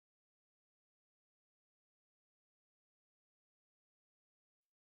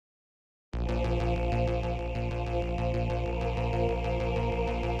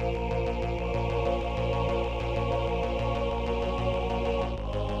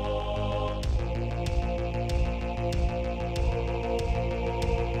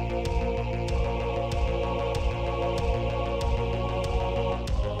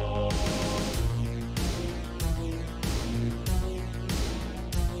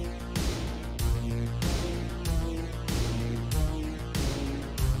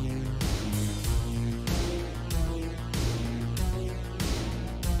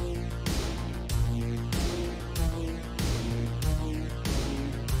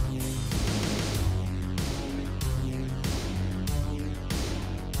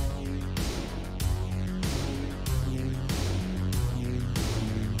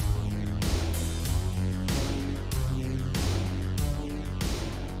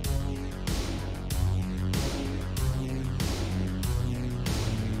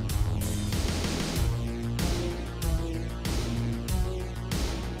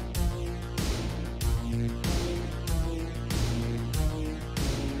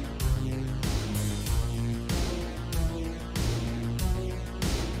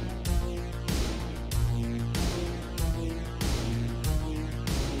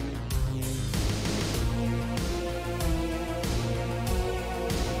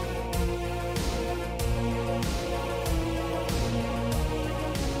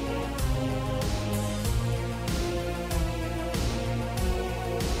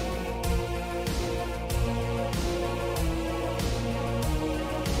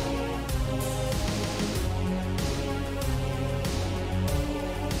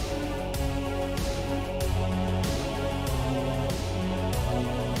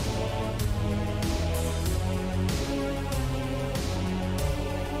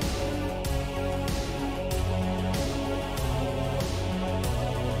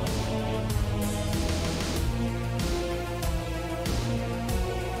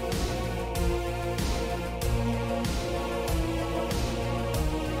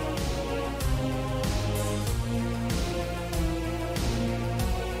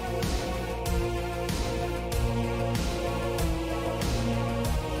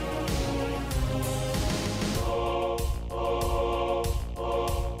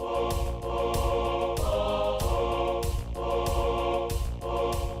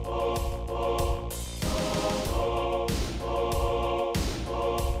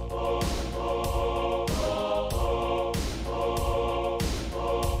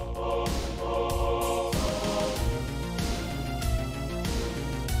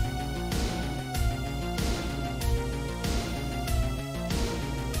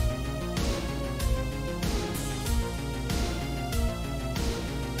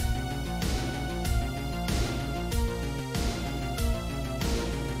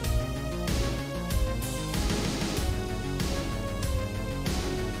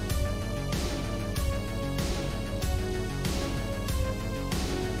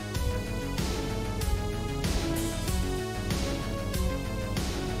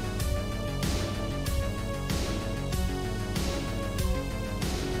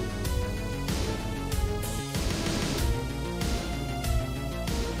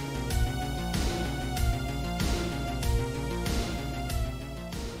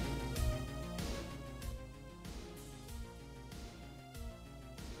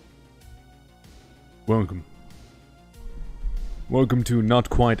Welcome. Welcome to Not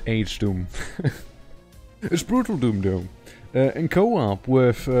Quite Age Doom. It's Brutal Doom though. In co-op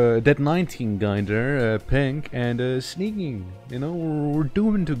with that 19 guy there, Pink, and Sneaking. You know, we're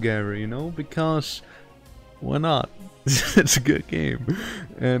dooming together, you know, because why not? It's a good game.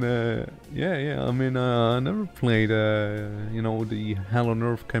 And yeah, I mean, I never played, you know, the Hell on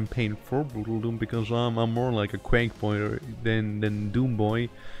Earth campaign for Brutal Doom because I'm more like a Quake boy than Doom boy.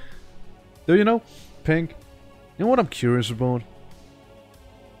 Do you know, Pink? You know what I'm curious about?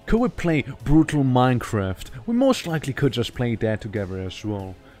 Could we play Brutal Minecraft? We most likely could just play that together as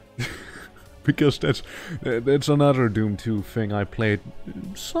well. Because that's another Doom 2 thing I played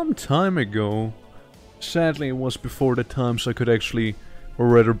some time ago. Sadly, it was before the times I could actually, or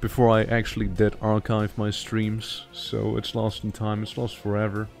rather before I actually did archive my streams. So it's lost in time, it's lost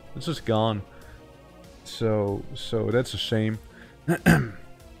forever. It's just gone. So that's a shame.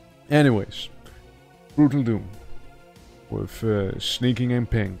 Anyways, Brutal Doom. With Sneaking and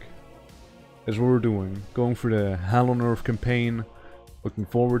Pink. That's what we're doing. Going for the Hell on Earth campaign. Looking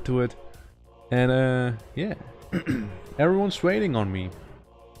forward to it. And yeah. Everyone's waiting on me.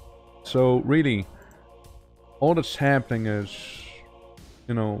 So really, all that's happening is,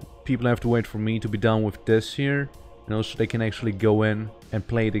 you know, people have to wait for me to be done with this here. You know, so they can actually go in and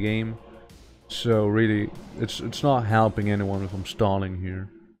play the game. So really, it's not helping anyone if I'm stalling here.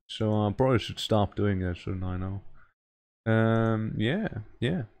 So I probably should stop doing this, shouldn't I know? Yeah.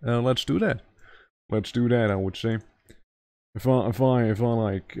 Let's do that. Let's do that, I would say. If I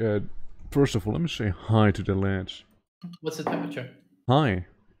like, first of all, let me say hi to the lads. What's the temperature? Hi.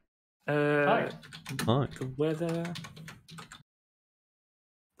 Hi. Hi.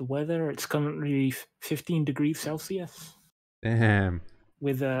 The weather, it's currently 15 degrees Celsius. Damn.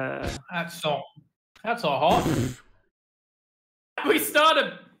 With That's not hot. We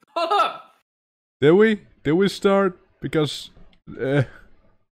started. Hold up. Did we start? Because There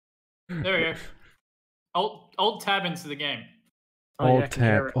we go. Alt tab into the game. Alt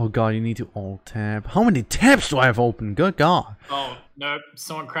tab. Oh god, you need to alt tab. How many tabs do I have open? Good god. Oh no,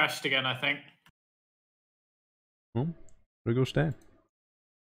 someone crashed again, I think. Well, there goes that.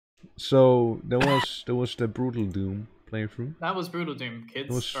 So there was the Brutal Doom playthrough. That was Brutal Doom, kids.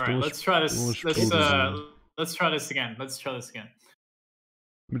 All right, was- let's try this. Let's try this again.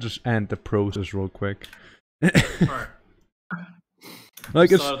 Let me just end the process real quick. Alright.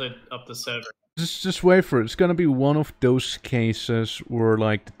 Like it's Started up the server. just wait for it. It's gonna be one of those cases where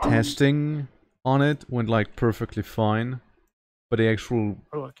like the testing on it went like perfectly fine, but the actual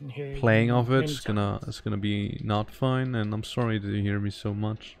I can hear playing of many it's times. gonna be not fine. And I'm sorry that you hear me so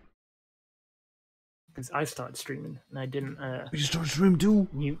much. Because I started streaming and I didn't You start stream too.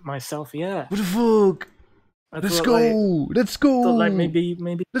 mute myself. Yeah. What the fuck? I Let's thought, go! like, Let's go! thought like maybe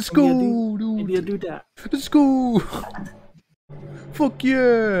Let's maybe go, dude! maybe I'll do that. Let's go! Fuck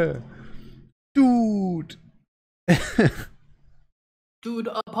yeah! Dude! Dude,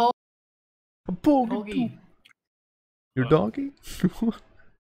 Paul. A poggy. Poggy. Your What? doggy?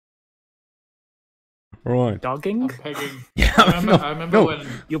 Right. Dogging? I'm pegging. Yeah, I remember no. when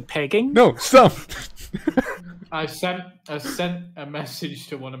You're pegging? No, stop! I sent a message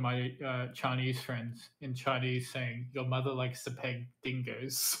to one of my Chinese friends in Chinese saying, "Your mother likes to peg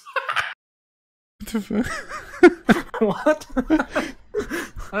dingoes." What the fuck? What?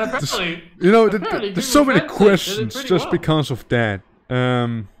 And apparently, You know, apparently there's so Google many Translate did it questions pretty just well. because of that.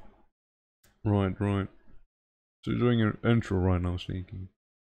 Right. So you're doing your intro right now, Sneaky.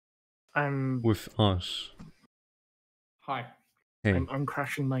 I'm With us. Hi. Hey, I'm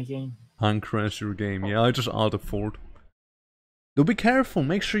crashing my game. uncrash your game. Yeah, I just alt F4'd. Do be careful,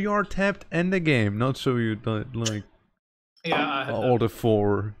 make sure you are tapped in the game, not so you don't, like, Yeah, I had that. alt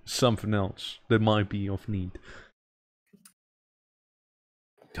F4 something else that might be of need.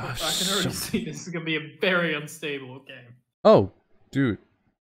 I can already see this is gonna be a very unstable game. Oh, dude.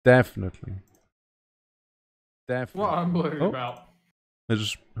 Definitely. Definitely. What I'm worried Oh. about. I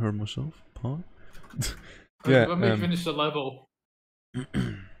just heard myself. Pause. Yeah, When we finish the level,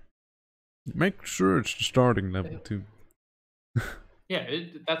 make sure it's the starting level too. yeah,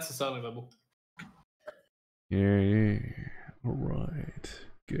 that's the starting level. Yeah. Alright.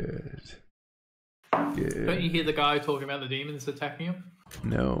 Good. Don't you Good. hear the guy talking about the demons attacking him?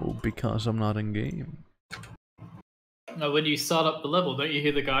 No, because I'm not in game. No, when you start up the level, don't you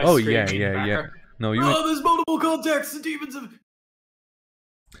hear the guy Oh, screaming yeah, in the yeah. background? No, you. Oh, there's multiple contacts. The demons have.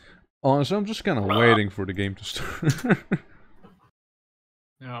 Honestly, I'm just kind of waiting for the game to start.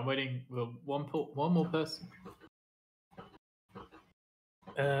 No, I'm waiting. Well, one more person.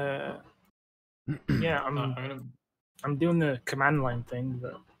 Yeah, I'm gonna. I'm doing the command line thing,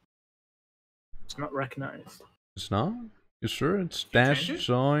 but It's not recognized. It's not? You sure? It's change dash it?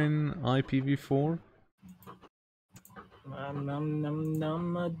 join IPv4? I'm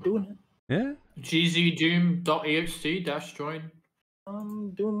doing it. Yeah? gzdoom.ext -join.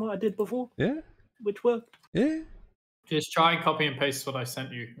 I'm doing what I did before, Yeah? which worked. Yeah? Just try and copy and paste what I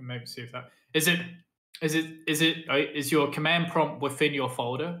sent you, and maybe see if that is your command prompt within your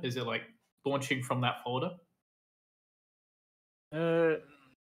folder? Is it like launching from that folder? Send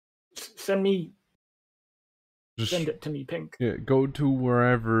Just it to me, Pink. yeah, go to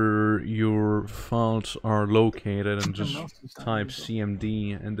wherever your files are located and just type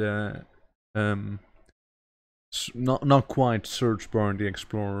cmd and not quite search bar in the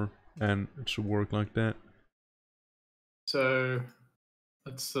Explorer, and it should work like that. So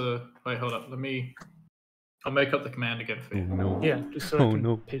let's wait, hold up. I'll make up the command again for Oh you. no. Yeah, just so Oh, I can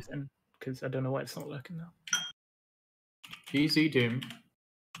no. paste in, because I don't know why it's not working now.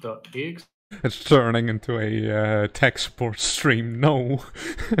 gzdoom.ext. It's turning into a tech support stream. No.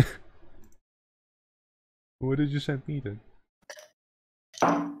 What did you send me then?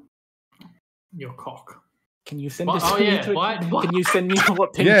 Your cock. Can you send What? this Oh, to me? yeah, what? Can you send me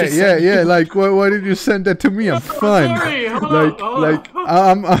what Pink Yeah, just yeah, sent me? yeah. Like, why did you send that to me? I'm fine. Sorry, hold Like, up.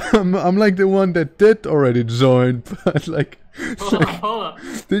 I'm like the one that did already join, but like, Hold up.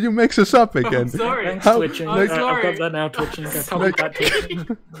 did you mix us up I'm again? sorry. Thanks, How- Twitching. I'm like- I've sorry. got that now, Twitching. I told you that, Twitching.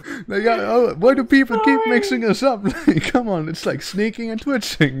 Like, why do people keep Sorry. mixing us up? Like, come on, it's like sneaking and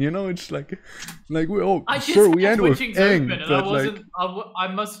twitching, you know? It's like we all I just sure we had end with Twitching's ing, open, and but I like, wasn't. I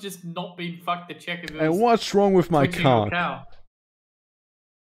must just not been fucked to check if it was. and what's wrong with my Twitching or cock? cow.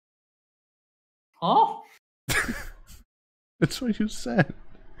 Huh? That's what you said.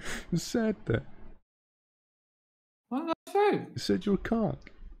 You said that. What did I say? You said your cock.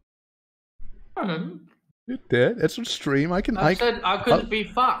 I didn't. You did. It's on stream. I said I couldn't be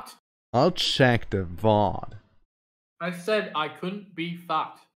fucked. I'll check the VOD. I said I couldn't be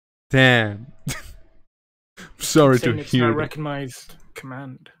fucked. Damn. Sorry to Saying it's hear not that. recognized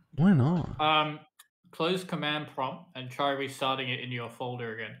command. Why not? Close command prompt and try restarting it in your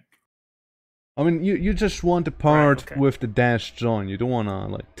folder again. I mean, you just want the part okay. with the dash join. You don't wanna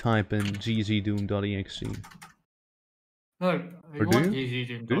like type in gzdoom.exe. No, Or you do want you?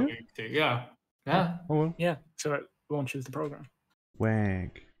 gzdoom.exe. Yeah. Yeah. Oh well. Yeah, so it launches the program.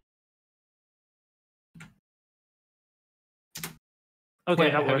 Wag. Okay,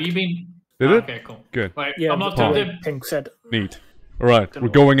 Wait, that have worked. you been? Did it? Okay, cool. Good. Wait, Yeah, I'm not the doing way the. Pink said. Neat. All right, Don't we're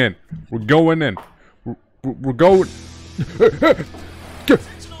know. going in. We're going in. We're going.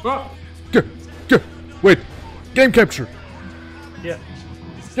 Oh, Wait. Game capture. Yeah.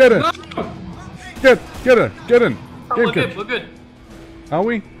 Get in. no! Get in. Get in. Oh, Game we're good. capture. We're good. Are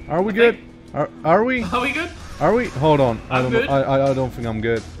we? Are we good? Are we? Are we good? Are we? Hold on. I I'm don't good. know. I don't think I'm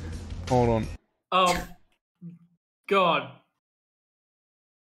good. Hold on. Oh, God.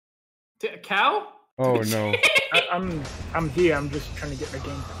 A cow? Oh no. I'm here. I'm just trying to get my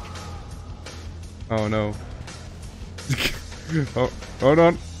game. Oh no. Oh, hold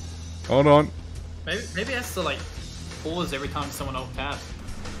on. Hold on. Maybe it has to like pause every time someone alt tabs.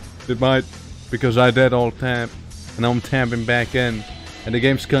 It might, because I did all tab, and I'm tabbing back in, and the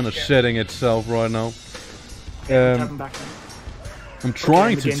game's kind of setting itself right now. Tapping back in. I'm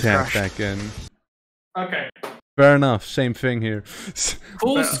trying the to game tab crashed. back in. Okay. Fair enough. Same thing here.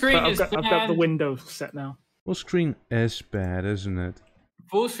 Full But screen I've is got the banned. window set now. Full screen is bad, isn't it?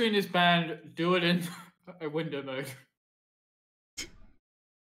 Full screen is banned. Do it in a window mode.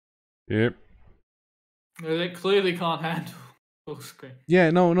 Yep. They clearly can't handle full screen. Yeah,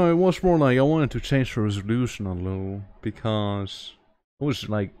 no, it was more like I wanted to change the resolution a little, because it was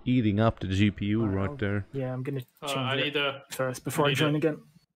like eating up the GPU Alright, right there. Yeah, I'm gonna change I it need to. first before I need join to- again.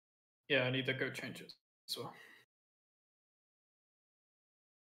 Yeah, I need to go change it as well.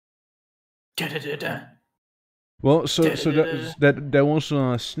 Da-da-da-da. Well, so that was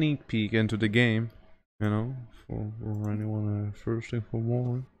a sneak peek into the game, you know, for anyone thirsting for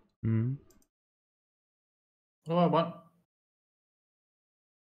more. Mm. What do I want?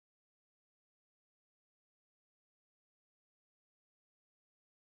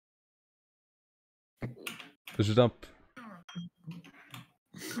 Is it up?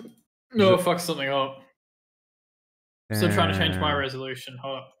 No, it- fuck something up. Still trying to change my resolution.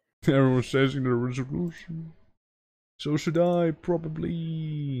 Hold up. Everyone's changing the resolution. So should I,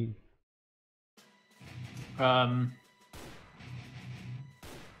 probably. I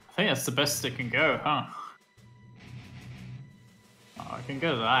think that's the best it can go, huh? Oh, I can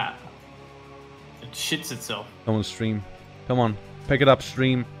go to that. It shits itself. Come on, stream. Come on. Pick it up,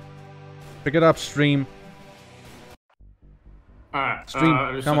 stream. Pick it up, stream. Alright, Stream,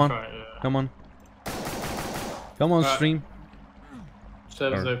 I'm just come gonna on. try it, Come on. Come on, Alright. stream.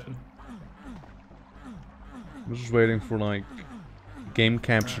 Server's Alright. open. I'm just waiting for like game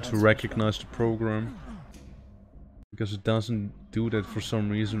capture to recognize the program. Because it doesn't do that for some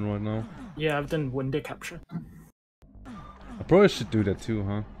reason right now. Yeah, I've done window capture. I probably should do that too,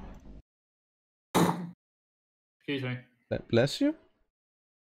 huh? Excuse me. Bless you?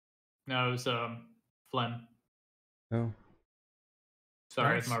 No, it was phlegm. Oh.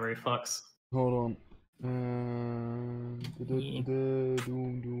 Sorry, Nice. my reflux. Hold on.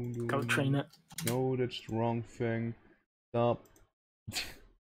 Go train it. No, that's the wrong thing. Stop.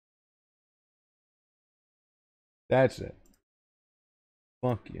 That's it.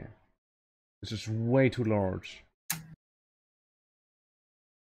 Fuck yeah. This is way too large.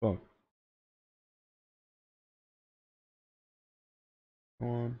 Fuck. Come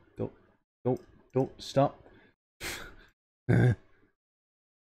on. Don't stop.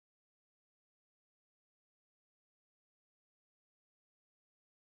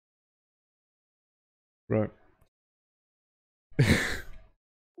 Right.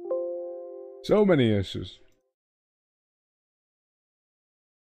 So many issues.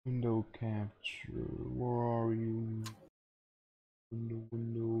 Window capture. Where are you?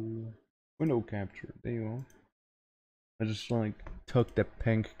 Window capture. There you are. I just like took the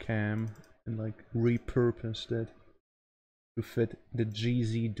pink cam and like repurposed it to fit the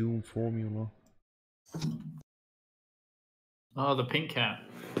GZ Doom formula. Oh, the pink cat.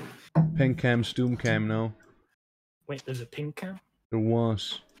 Pink cam's Doom cam now. Wait, there's a pink cam? There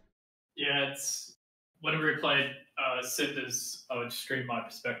was. Yeah, it's whenever we played Cinders, I would stream my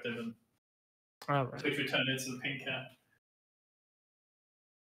perspective and Oh, right. Twitch would turn into the pink cat.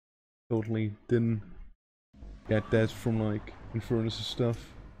 Totally didn't get that from like Infernus and stuff.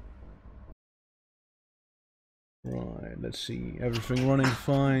 Right, let's see. Everything running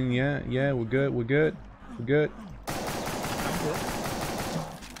fine. Yeah, we're good. We're good.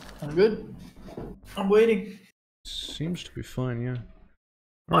 I'm good. I'm waiting. Seems to be fine, yeah.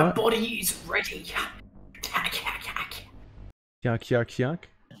 My Alright. body is ready. Yak.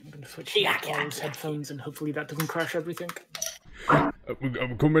 I'm gonna switch to those headphones and hopefully that doesn't crash everything.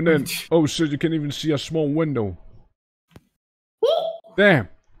 I'm coming in. Oh shit, you can't even see a small window. Damn.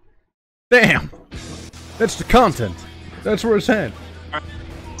 That's the content. That's where it's at.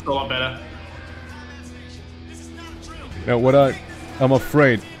 It's a lot better. Now I'm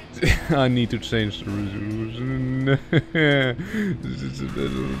afraid I need to change the resolution.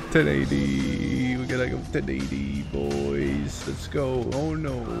 1080. We gotta go 1080, boys. Let's go. Oh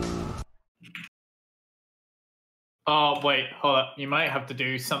no. Oh, wait, hold up. You might have to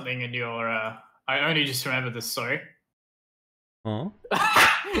do something in your, I only just remembered this, sorry. Huh?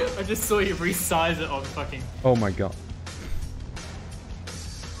 I just saw you resize it on fucking... Oh my god.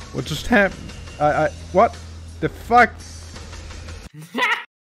 What just happened? What? The fuck?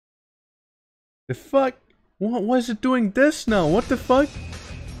 The fuck? Why is it doing this now? What the fuck?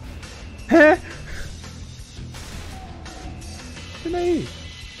 Huh? Hey.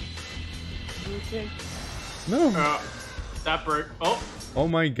 Okay. No. That broke. Oh! Oh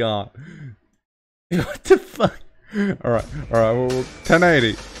my god. What the fuck? Alright, well, 1080.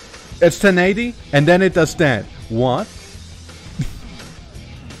 It's 1080 and then it does that. What?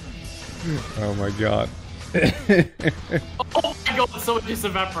 Oh my god. Oh my god, someone just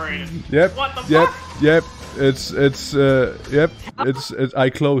evaporated. Yep. What the Yep. fuck? Yep. It's I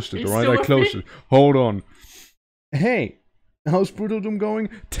closed it, You alright? still I with closed me? it. Hold on. Hey, how's Brutal Doom going?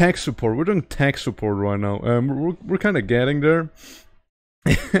 Tech support. We're doing tech support right now. We're kind of getting there.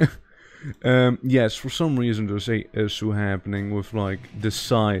 Yes, for some reason there's a issue happening with like the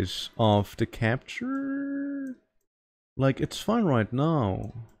size of the capture. Like it's fine right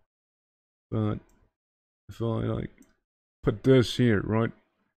now, but if I like put this here, right?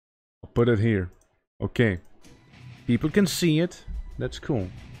 I'll put it here. Okay, people can see it. That's cool.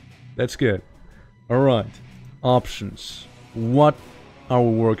 That's good. All right, options. What are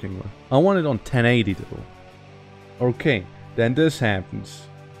we working with? I want it on 1080 though. Okay, then this happens.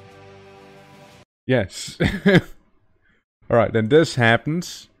 Yes. Alright, then this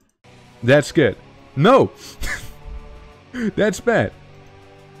happens. That's good. No! That's bad.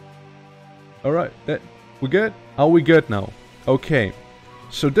 Alright, we good? Are we good now? Okay.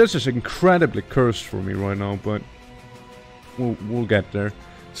 So this is incredibly cursed for me right now, but we'll get there.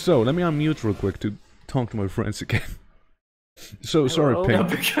 So, let me unmute real quick to talk to my friends again. So, sorry, Hello? No, Pink.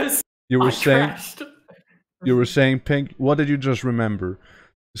 because You were I saying... crashed. You were saying, Pink, what did you just remember?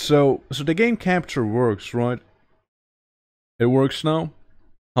 So the game capture works, right? It works now.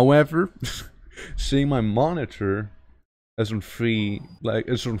 However, seeing my monitor as on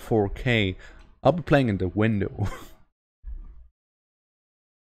 4K, I'll be playing in the window.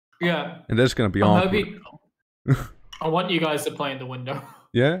 Yeah. And that's gonna be I'm awkward. hoping- I want you guys to play in the window.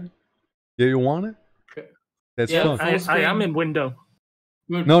 Yeah? Yeah, you want it? Okay. That's Yeah, fun. I Full am screen. in window.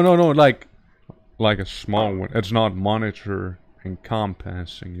 No, like a small one. It's not monitor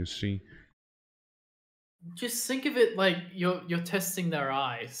encompassing, you see. Just think of it like you're testing their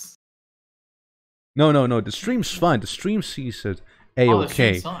eyes. No, the stream's fine. The stream sees it Oh, the A-okay.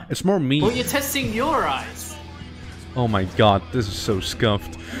 stream's fine. It's more me. Well, you're testing your eyes. Oh my god, this is so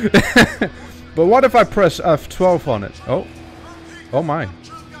scuffed. But what if I press F12 on it? Oh. Oh my.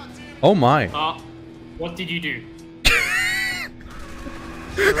 Oh my. What did you do?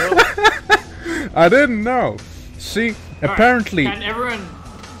 I didn't know. See, apparently... Can everyone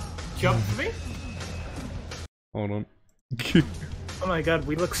jump for me? Hold on. Oh my god,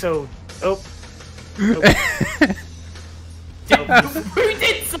 we look so. Oh. Who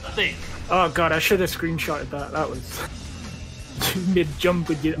did something? Oh god, I should have screenshotted that. That was mid jump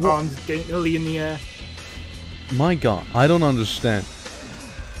with your arms daintily in the air. My god, I don't understand.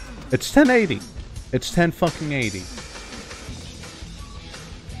 It's 1080. It's 10 fucking 80.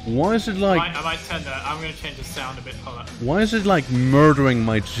 Why is it like... I might turn that. I'm gonna change the sound a bit. Hold on. Why is it like murdering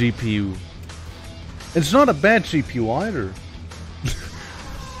my GPU? It's not a bad GPU either.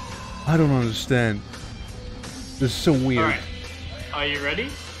 I don't understand. This is so weird. Alright. Are you ready?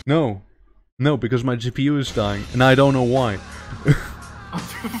 No. No, because my GPU is dying, and I don't know why.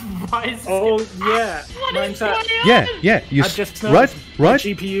 Why is Oh yeah, What mine's is going at. on? Yeah, you I just know right? my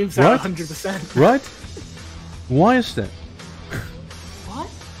GPU's at Right? 100%. Right? Why is that? What?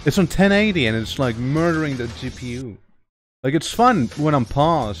 It's on 1080 and it's like murdering the GPU. Like, it's fun when I'm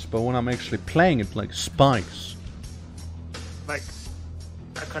paused, but when I'm actually playing it, like, spikes. Like,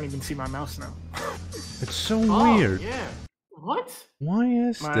 I can't even see my mouse now. It's so Oh, weird. yeah. What? Why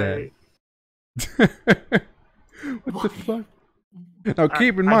is My that? What the fuck? Now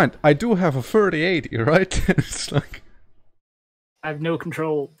keep in mind, I do have a 3080, right? It's like... I have no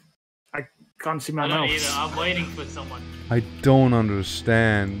control. I can't see my I don't mouse. either. I'm waiting for someone. I don't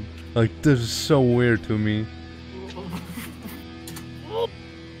understand. Like, this is so weird to me.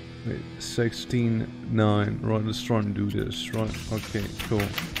 Wait, 16:9. Right, let's try and do this. Right, okay, cool.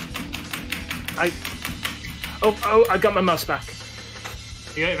 Oh, I got my mouse back.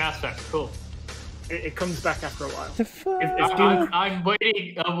 You got your mouse back. Cool. It comes back after a while. The fuck? If Doom, I'm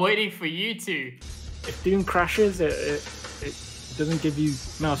waiting. I'm waiting for you to. if Doom crashes, it doesn't give you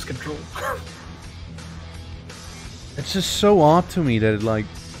mouse control. It's just so odd to me that it, like,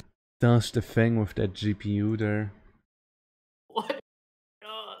 does the thing with that GPU there. What?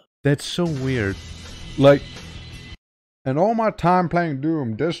 That's so weird. Like, in all my time playing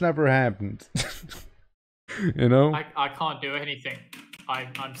Doom, this never happened. You know? I can't do anything. I'm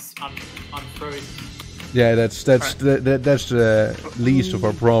frozen. Yeah, that's the least of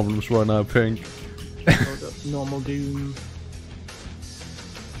our problems right now, Pink. Hold up, normal Doom.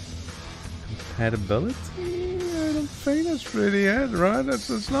 Compatibility? I don't think that's really it, right?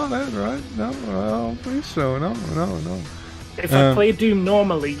 That's not it, right? No, I don't think so. No. If I play Doom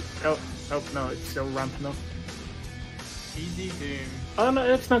normally, oh no, it's still ramping up. Easy Doom. Oh no,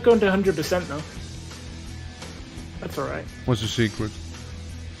 it's not going to 100% though. That's alright. What's the secret?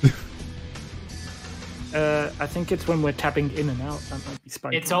 I think it's when we're tapping in and out. That might be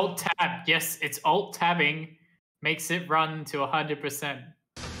spiky. It's Alt Tab. Yes, it's Alt Tabbing. Makes it run to 100%.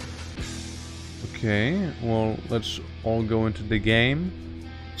 Okay, well, let's all go into the game.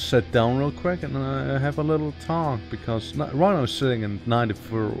 Sit down real quick and have a little talk, because Rhino's sitting in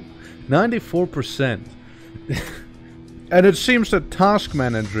 94%. And it seems that Task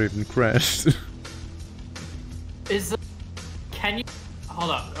Manager even crashed. Can you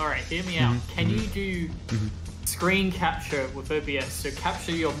hold up? All right, hear me out. Can you do screen capture with OBS? So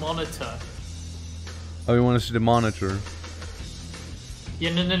capture your monitor. Oh, you want to see the monitor?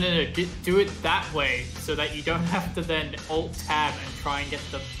 Yeah, no. Do it that way so that you don't have to then Alt Tab and try and get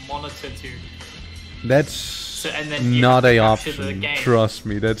the monitor to. That's And then you not have to a capture the option. game. Trust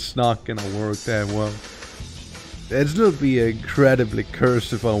me, that's not gonna work that well. It would be incredibly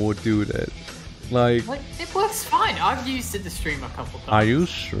cursed if I would do that. Like, Like, it works fine. I've used it to stream a couple times. are you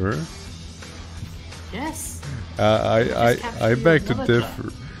sure? Yes. I beg to monitor.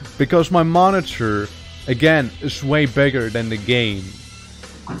 differ, because my monitor, again, is way bigger than the game.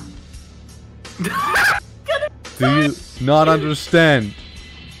 Do you not understand?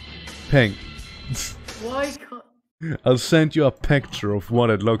 Pink. Why can't I'll send you a picture of what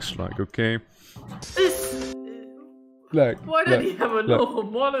it looks like, okay? this? Like, Why don't you have a normal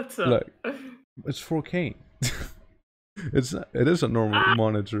monitor? look. It's 4K. It is a normal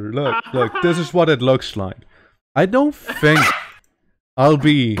monitor. Look, this is what it looks like. I don't think I'll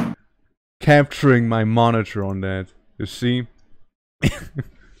be capturing my monitor on that. You see?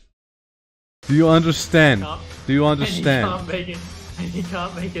 Do you understand? Do you understand? And you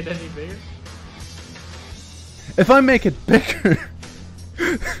can't make it any bigger. If I make it bigger,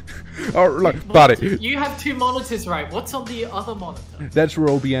 or like, buddy, You have 2 monitors, right? What's on the other monitor? that's where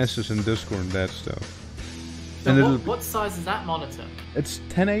OBS is in Discord and that stuff. So And what size is that monitor? It's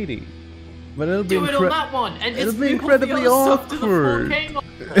 1080, but it'll be Do it on that one, and it'll just be move all the incredibly other stuff to the awkward. 4K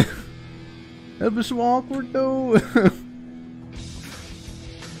monitor. It'll be so awkward though.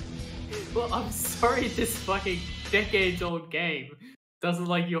 Well, I'm sorry, this fucking decades-old game doesn't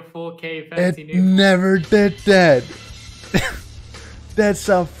like your 4K fancy It new. never did that. That's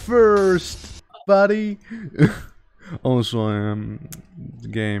a first, buddy. Also, the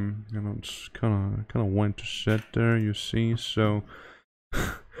game, you know, it's kind of went to set there. You see, so.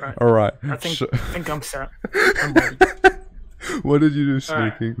 Right. All right. I think So, I'm set. I'm ready. what did you do, All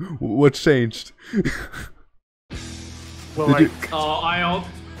right. Sneaking? What changed? Well, Did you- like,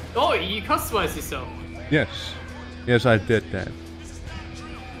 Oh, you customized yourself. Yes. Yes, I did that.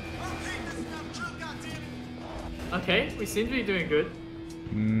 Okay, we seem to be doing good.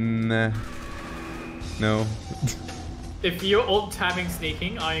 Nah. No. If you're alt-tabbing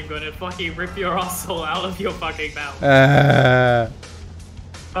sneaking, I am gonna fucking rip your asshole out of your fucking mouth.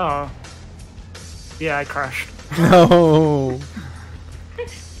 oh. Yeah, I crashed. No.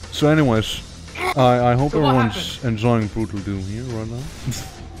 So, anyways, I hope So what everyone's enjoying Brutal Doom here right now.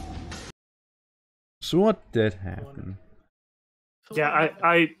 So what did happen? Yeah,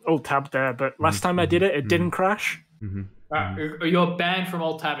 I alt-tabbed there, but last time I did it, it didn't crash. You're banned from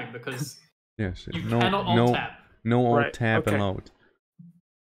alt-tabbing because Yes. you No. cannot No. alt-tab. No alt Right, tab okay. allowed.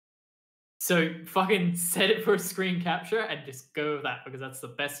 So fucking set it for a screen capture and just go with that because that's the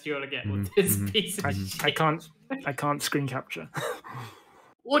best you're gonna get with this piece of shit. I can't screen capture.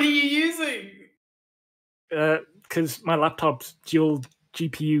 What are you using? Because my laptop's dual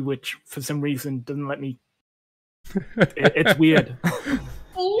GPU, which for some reason doesn't let me. It's weird.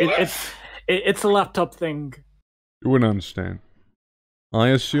 It's a laptop thing. You wouldn't understand. I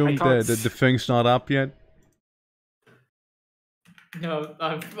assume I can't that the thing's not up yet. No,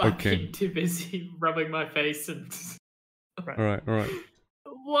 I'm Okay. fucking too busy rubbing my face and. Alright, alright.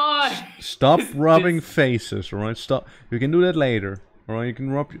 Why? Stop This- rubbing this- faces, alright? Stop. You can do that later. Alright, you can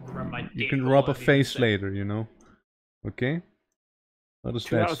rub Rub my you dick can all rub a over your face face. later, you know? Okay? How does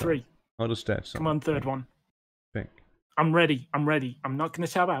 2 that out of sound? 3. How does that sound? Come on, third one. Think. I'm ready. I'm ready. I'm not gonna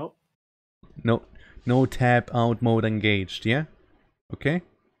tab out. No tab out mode engaged, yeah? Okay?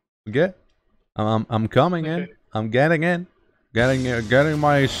 Okay? I'm coming in. Okay. I'm getting in. Getting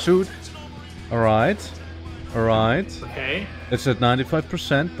my suit. Alright. Alright. Okay. It's at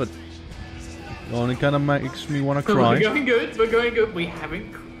 95%, but it only kinda makes me wanna So cry. we're going good. We're going good. We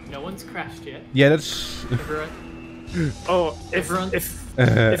haven't. No one's crashed yet. Yeah, that's Everyone. Oh, Everyone-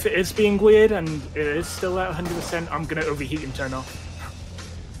 if it is being weird and it is still at 100%, I'm gonna overheat and turn off.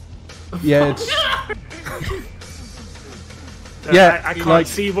 yeah, it's Yeah, I can't like-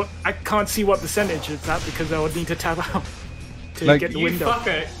 see what percentage it's at because I would need to tab out to Like- get the You window.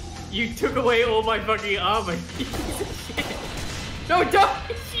 fucker. You took away all my fucking armor. You piece of shit. No, don't.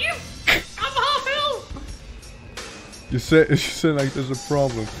 You. I'm half health. you say like there's a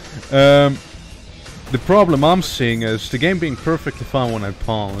problem. The problem I'm seeing is the game being perfectly fine when I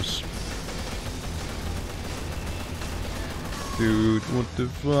pause. Dude, what the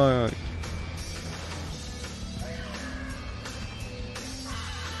fuck?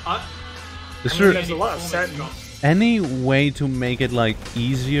 Is there there's a lot of settings. any way to make it like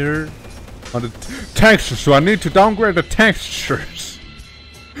easier on the textures? So I need to downgrade the textures.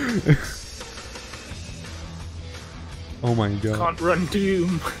 Oh my god! Can't run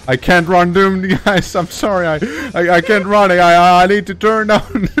Doom. I can't run Doom, guys. I'm sorry. I can't run it. I need to turn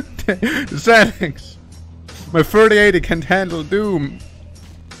down the settings. My 3080 can't handle Doom.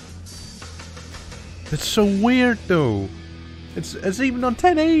 That's so weird, though. It's even on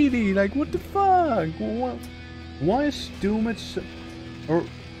 1080. Like, what the fuck? Why is Doom or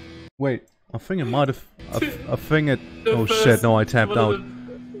wait? I think it might have. I think it. Oh shit! No, I tapped out.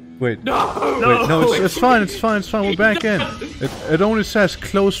 Wait. No. Wait, no, it's fine, it's fine, it's fine, we're back in. It only says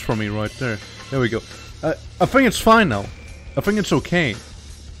close for me right there. There we go. I think it's fine now. I think it's okay.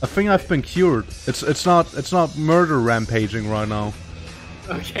 I think I've been cured. It's not murder rampaging right now.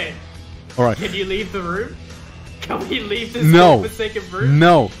 Okay. Alright. Can you leave the room? Can we leave this No. forsaken room?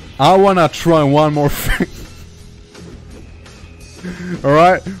 No. I wanna try one more thing.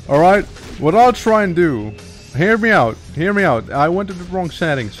 Alright? Alright? What I'll try and do hear me out. Hear me out. I went to the wrong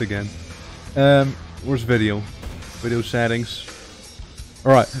settings again. Where's video? Video settings.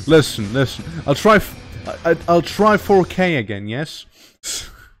 All right, listen. I'll try 4K again. Yes.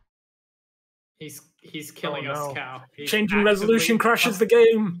 He's killing us, Cal. He's Changing resolution crashes the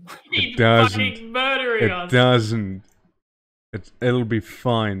game. He's It doesn't. fucking murdering It us. doesn't. It'll be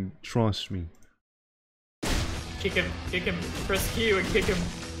fine. Trust me. Kick him. Press Q and kick him.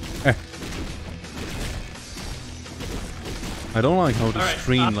 I don't like how the Alright,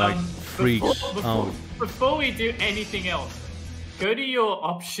 screen like freaks out. Before we do anything else, go to your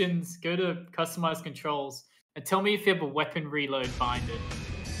options, go to customize controls, and tell me if you have a weapon reload binder.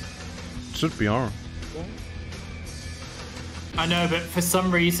 Should be on. I know, but for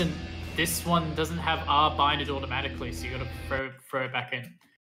some reason, this one doesn't have R binded automatically, so you gotta throw it back in.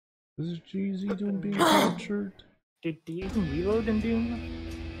 Is it GZ Doom being captured? Do you even reload in Doom?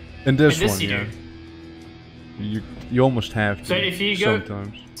 In this In this one, you yeah. do. You almost have to. So if you go-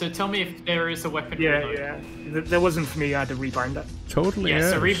 sometimes. So tell me if there is a weapon Yeah, reload. yeah. There wasn't for me. I had to rebind it. Totally. Yeah,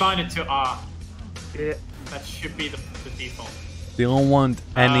 so yes. rebind it to R. Yeah. That should be the default. They don't want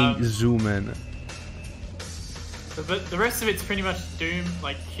any Um, zoom in. But the rest of it's pretty much Doom,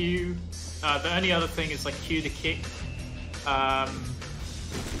 like Q. The only other thing is like Q to kick.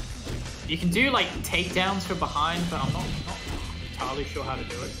 You can do like takedowns from behind, but I'm not entirely sure how to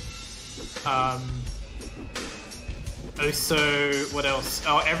do it. Also, what else?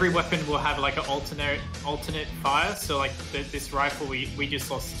 Oh, every weapon will have like an alternate fire. So like this rifle, we just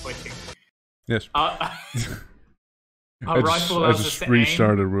lost switching. Yes. Our I rifle allows us just to aim.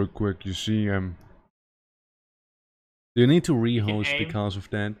 restarted real quick. You see, do you need to rehost aim. because of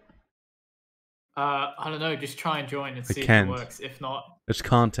that? I don't know. Just try and join and see if can't. it works. If not, It's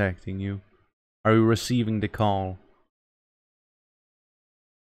contacting you. Are you receiving the call?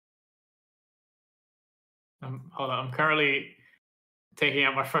 hold on. I'm currently taking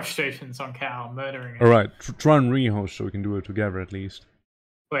out my frustrations on Cal, murdering him. Alright, try and rehost so we can do it together at least.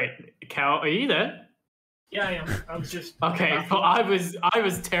 Wait, Cal, are you there? Yeah, I am. I was just Okay, well, I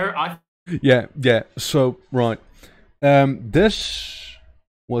was terrified. Yeah, so, right. This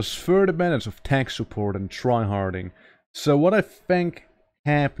was 30 minutes of tech support and tryharding. So what I think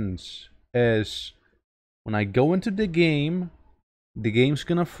happens is, when I go into the game's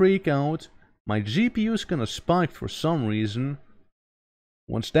gonna freak out, my GPU's gonna spike for some reason.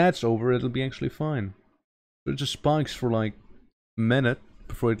 Once that's over, it'll be actually fine. It just spikes for like a minute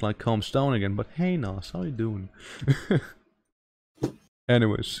before it like calms down again. But hey Nas, how you doing?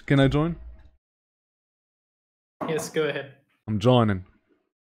 Anyways, can I join? Yes, go ahead. I'm joining.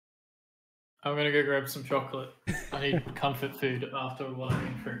 I'm gonna go grab some chocolate. I need comfort food after what I've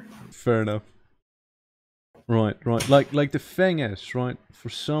been through. Fair enough. Right. Like the thing is, right, for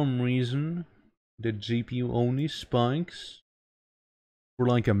some reason, the GPU only spikes for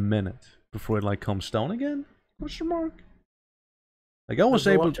like a minute before it like comes down again? Question mark? Like I was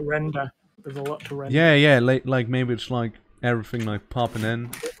There's a able lot to render. There's a lot to render. Yeah, like maybe it's like everything like popping in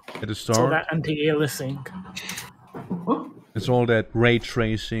at the So start. that anti-aliasing. It's all that ray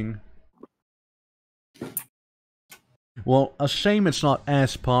tracing. Well, a shame it's not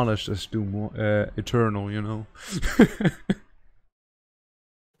as polished as Doom Eternal, you know.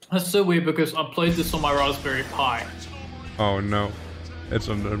 That's so weird because I played this on my Raspberry Pi. Oh no, it's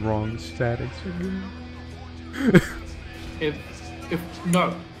on the wrong statics again. If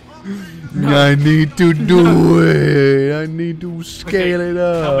no. I need to do it. I need to scale it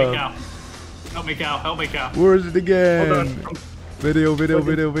Help me, up. Cal. Help me, Cal. Help me, Cal. Where is it again? Hold on. Video.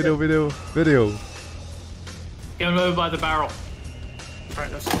 Get him over by the barrel. Right,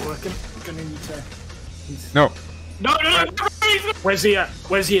 that's not working. I'm gonna need to. No. No. Where's he at?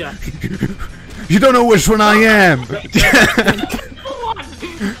 Where's he at? You don't know which one I am. Wait,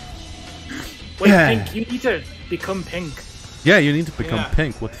 Yeah. Pink, you need to become pink. Yeah, you need to become Yeah.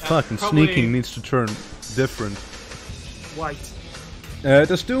 pink. What the fuck? And probably- sneaking needs to turn different. White.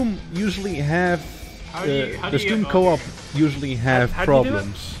 Does Doom usually have? How do you Does Doom get co-op usually have How do you do it?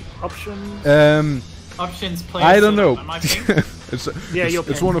 problems? Options. options player I don't setup? know. Am I pink? Yeah, it's, you're it's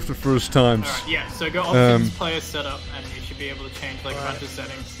pink. one of the first times. Alright, yeah, so go options player setup and you should be able to change like a bunch of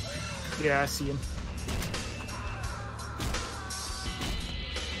settings. Yeah, I see him.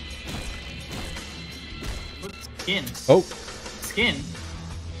 What skin? Oh, Skin?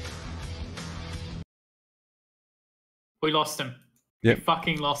 We lost him. Yep. We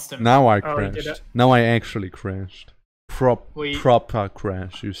fucking lost him. now I Oh, he did crashed. it. Now I actually crashed. We- Proper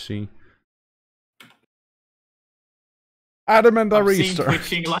crash, you see. Adamant I've seen restart.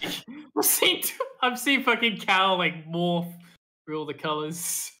 twitching like I've seen fucking Cal like morph all the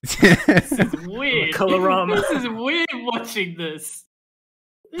colors. This is weird. Colorama. This is weird watching this.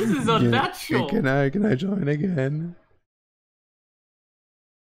 This is unnatural. Can I join again?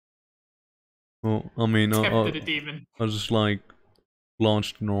 Well, I mean, Tempted a demon. I'll just like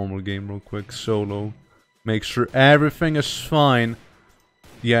launch the normal game real quick, solo. Make sure everything is fine.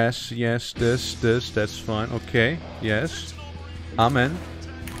 Yes, that's fine. Okay, yes. I'm in.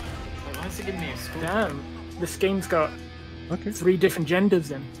 Wait, why is it giving me a score? Damn, this game's got Okay. 3 different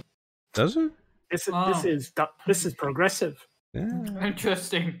genders in. Does it? This Oh. is progressive. Yeah.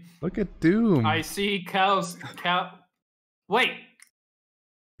 Interesting. Look at Doom. I see cows. Wait,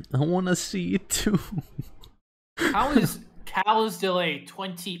 I wanna see it too. how is Cow's delay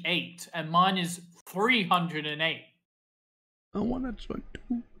 28 and mine is 308? I wanna join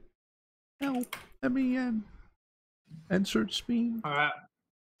too. Help. Let me in. Insert me. All right.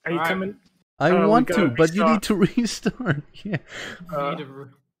 Are you Alright. coming? I we want gotta to, but you need restart. to restart. Yeah.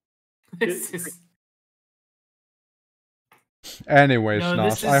 This is. Anyways, No,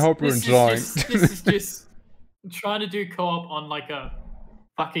 Nas, I hope you're enjoying. This is just trying to do co-op on like a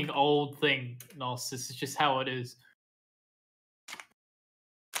fucking old thing, Nos. This is just how it is.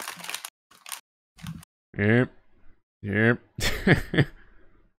 Yep.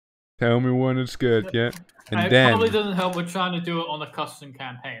 Tell me when it's good, yeah. And It then probably doesn't help with trying to do it on a custom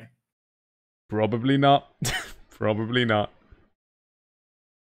campaign. probably not. Probably not.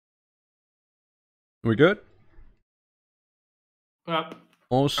 We good? But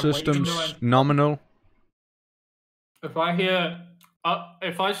All waiting. systems nominal. if I hear,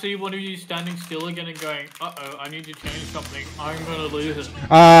 if I see one of you standing still again and going, "Uh-oh, I need to change something," I'm gonna lose it.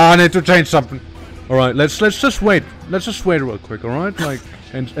 I need to change something. All right, let's just wait. Let's just wait real quick. All right, like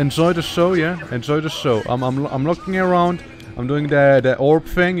enjoy the show, yeah. Enjoy the show. I'm looking around. I'm doing the orb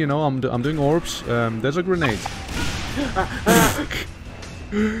thing, you know. I'm doing orbs. There's a grenade.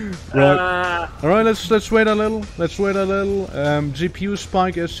 Right. All right. Let's wait a little. Let's wait a little. GPU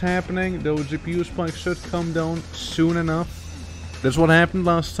spike is happening. The GPU spike should come down soon enough. That's what happened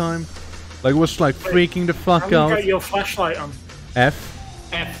last time. Like it was like freaking the fuck You out. got your flashlight on. F.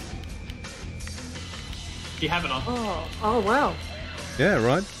 F. You have it on. Oh wow. Yeah.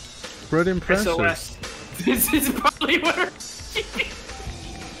 Right. Pretty impressive. SOS. This is probably where.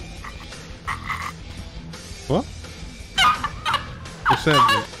 What? What's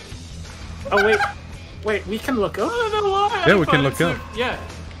that? Oh wait, we can look I up. don't know why. Yeah, I we can find look it so- up. Yeah.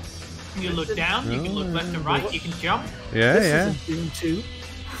 You can look down. You can look left and right. You can jump. Yeah, This yeah. is Doom 2.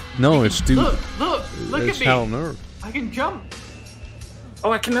 No, it's too. Look It's at me. hell no. I can jump.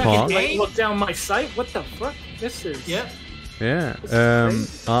 Oh, I can Pause. like, look down my sight. What the fuck? This is. Yeah. Yeah. This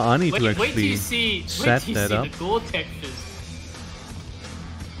is I need to Wait till actually you see. set Wait till you that see up. the gore textures.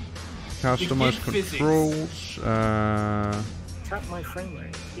 Customize give physics. controls. Tap my frame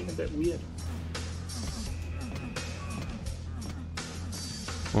rate. Being a bit weird.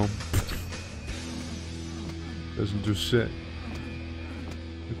 Well, doesn't do shit.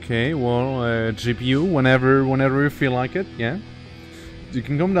 Okay, well, GPU, whenever you feel like it, yeah, you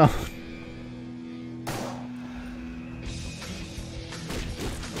can come down.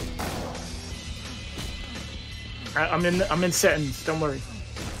 I'm in settings. Don't worry.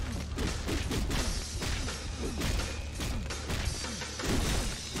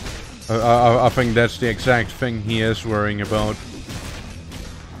 I think that's the exact thing he is worrying about.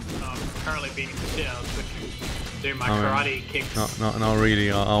 I'm currently beating the shit out of Twitch. Doing my Alright. karate kicks. No,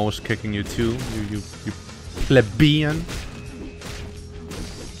 really. I was kicking you too. You plebeian.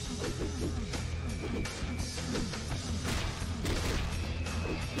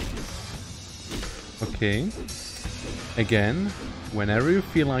 Okay. Again, whenever you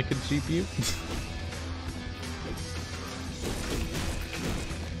feel like it, GPU.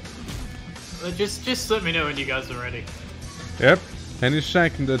 Just let me know when you guys are ready. Yep. Any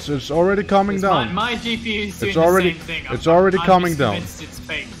second. It's already coming down. My GPU is doing It's already- the same thing. it's already I'm coming just down. convinced It's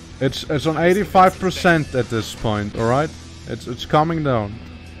fake. It's on 85% at this point. All right. It's coming down.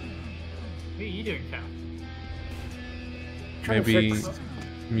 What are you doing, Cal? Trying to Maybe fix-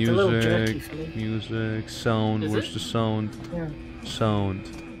 a little jerky music, for me. music, sound. Is Where's it? the sound? Yeah.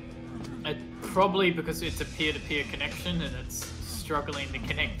 Sound. Probably because it's a peer-to-peer connection and it's struggling to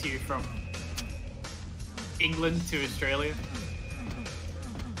connect you from England to Australia.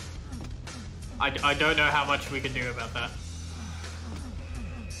 I don't know how much we can do about that.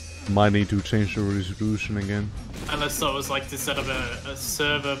 Might need to change the resolution again. Unless I was like to set up a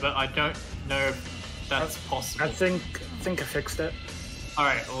server, but I don't know if that's possible. I think I fixed it.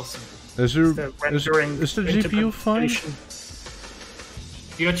 Alright, awesome. Is there The is rendering the GPU fine? interpretation.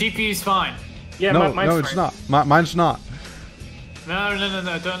 Your GPU's fine. Yeah, No, mine's no, it's fine. not. Mine's not.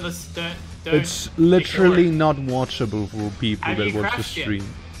 No. Don't listen. Don't. It's literally ignore not watchable for people Have that you watch the crashed yet? stream.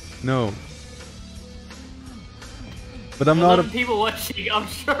 No. But I'm it. not. 11 people watching. I'm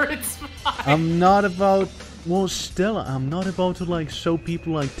sure it's fine. I'm not about. Well, still, I'm not about to like show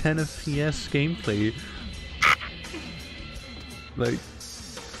people like 10 FPS gameplay. Like,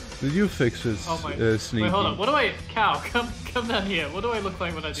 did you fix this? Oh my. Sneaking. Wait, hold on. What do I? Cow, come down here. What do I look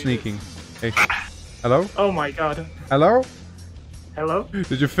like when I do Sneaking. this? Hey. Hello? Oh my god. Hello? Hello?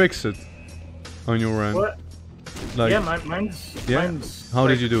 Did you fix it? On your end? What? Like, Yeah, mine's. yeah? Mine's How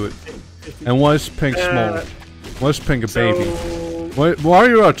did you do it? And why is Pink small? Why is Pink a baby? Why are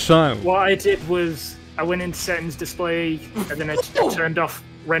you a child? What I did was I went into settings display and then I turned off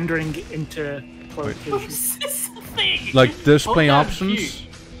rendering into quotation. What's this thing? Like display Hold down options? Q.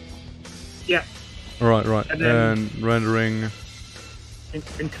 Yeah, Right. And And, then- rendering.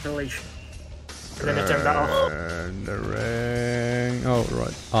 interpolation. And then I turned that off. Rendering. Oh,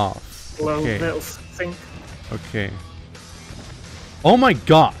 right. Off. Low Okay. little thing. Okay. Oh my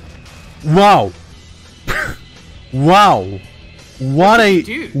god! Wow! Wow! What did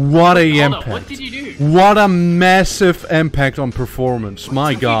you do? what a Hold on, impact! what did you do? What a massive impact on performance!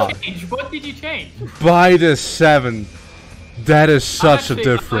 My god! What did you change? By the 7, that is such I'm a actually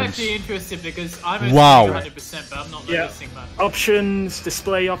difference. interested because I'm Wow. 100%, but I'm not Yeah. noticing that. Options,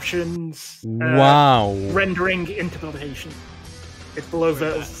 display options. Wow! Rendering interpolation. It's below Where's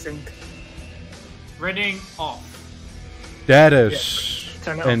the that? sync. Rendering off. That is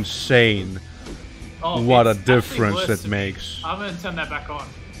Turn it off. insane. Oh, What a it's actually difference worse it to me. makes. I'm gonna turn that back on.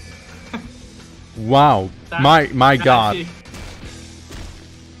 Wow! That- My that god! actually-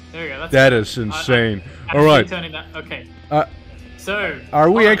 There we go. That's That good. is insane. Actually Alright. turning that. Okay. Uh, So.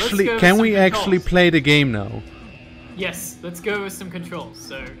 Are we hold on, let's actually? go with Can some we actually controls. play the game now? Yes. Let's go with some controls.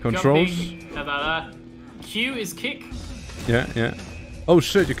 So. Controls? Jumping, Q is kick. Yeah. Oh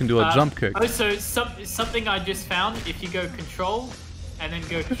shit! You can do a jump kick. Oh, so something I just found. If you go control and then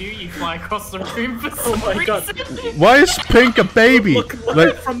go Q, you fly across the room for some my God. reason. Why is Pink a baby? Look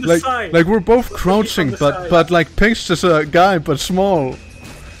like, from the like, side. like we're both from crouching, the but side. like Pink's just a guy, but small.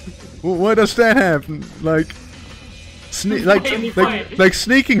 Why does that happen? Like, Wait. like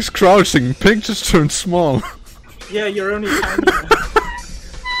sneaking's crouching. Pink just turned small. Yeah, you're only tiny.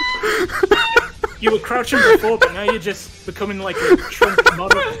 You were crouching before, but now you're just becoming like a trunk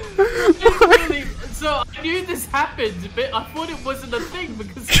model. So I knew this happened, but I thought it wasn't a thing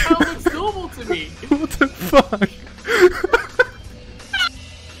because Cal looks normal to me. What the fuck?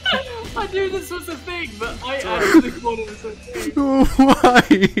 I knew this was a thing, but I actually thought it was a thing. Why?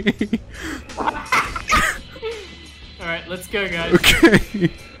 Alright, let's go, guys. Okay.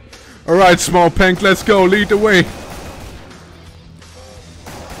 All right, small Pink. Let's go. Lead the way.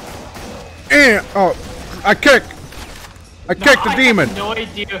 Oh, I kick the demon.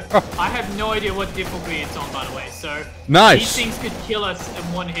 I have no idea what difficulty it's on, by the way. So Nice. these things could kill us in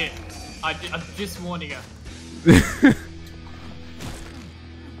one hit. I'm just warning you.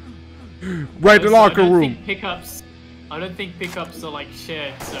 Right, the So locker room. I don't think pickups are like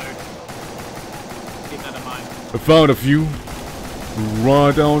shared, so keep that in mind. I found a few.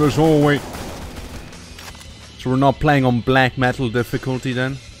 Right down this hallway. So we're not playing on black metal difficulty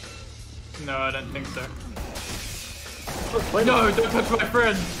then? No, I don't think so. Wait, No, don't touch my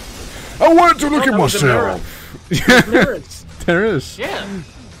friend. I wanted to look at that was a myself. mirrors. There is. Yeah.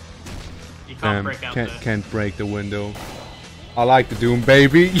 You can't break out Can't break the window. I like the Doom,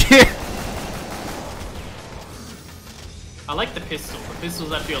 baby. Yeah. I like the pistol. The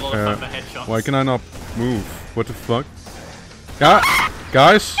pistol's actually a lot of fun for headshots. Why can I not move? What the fuck? Guys?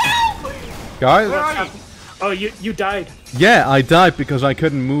 Guys? Where are you? Oh, you died. Yeah, I died because I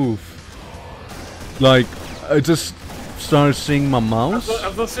couldn't move. Like, I just started seeing my mouse.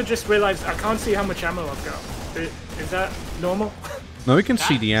 I've also just realized I can't see how much ammo I've got. Is that normal? No, you can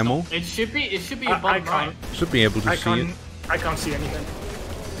see the ammo. It should be I above right. can't. Should be able to see it. I can't see anything.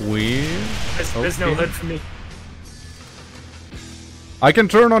 Weird. There's no Okay. hood for me. I can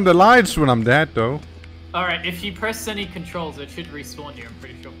turn on the lights when I'm dead, though. Alright, if you press any controls, it should respawn you, I'm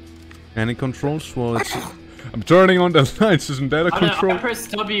pretty sure. Any controls? Well, it's... I'm turning on the lights, isn't that a I don't know, control? I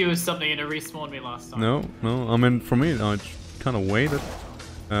pressed W or something and it respawned me last time. No, I mean, for me, I just kind of waited.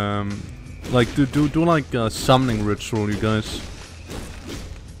 Like, do like a summoning ritual, you guys.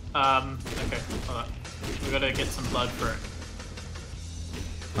 Okay, hold on. We gotta get some blood for it.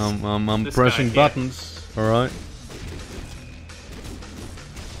 I'm This pressing guy here. buttons, alright?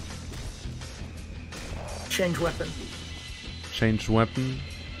 Change weapon. Change weapon.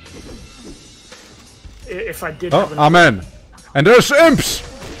 If I did. Oh, have an I'm in! And there's imps!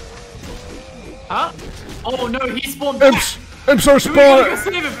 Huh? Oh no, he spawned back! Imps! I'm so We gotta go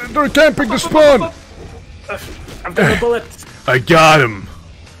spawn. save him. They're camping the spawn. I've got a bullet. I got him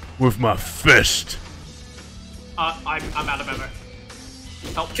with my fist. I'm out of ammo.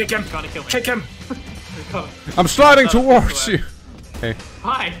 Help! Kick him. He's trying to kill me. Kick him. I'm sliding Oh, towards wow. you. Hey,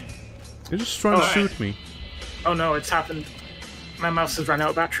 Hi. you're just trying to shoot me. Oh no, it's happened. My mouse has run out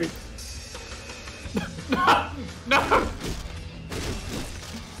of battery. No.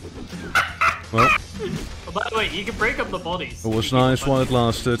 Well, Oh, by the way, you can break up the bodies. it was nice while it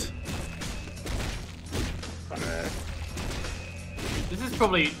lasted. This is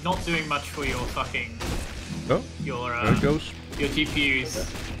probably not doing much for your fucking Oh, your there it goes. your GPUs.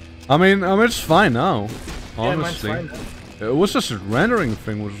 I mean, it's fine now. Yeah, mine's Honestly, fine now. it was just a rendering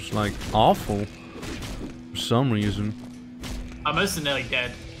thing, which was like awful for some reason. I'm also nearly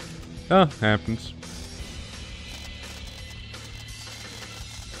dead. Oh, happens.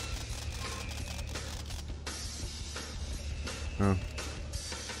 Oh.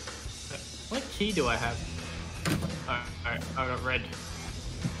 What key do I have? Alright, I got red.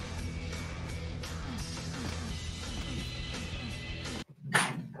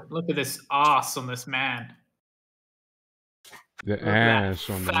 Look at this ass on this man. The Look at that ass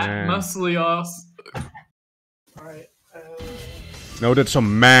on the fat, man. muscly ass. Alright. No, that's a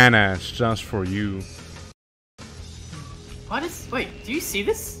man ass just for you. What is? Wait, do you see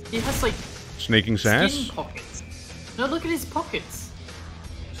this? He has like Snaking skin ass? pockets. No, look at his pockets.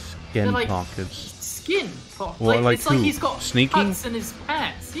 Skin They're like- pockets. Skin pockets. What, like it's like who? he's got Sneaking? cuts in his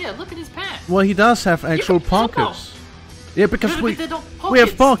pants. Yeah, look at his pants. Well, he does have actual can zoom pockets. Yeah, because No, we but they're not pockets. we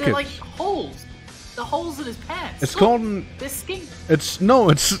have pockets. They're like holes. The holes in his pants. It's Look, called. They're skin. It's no.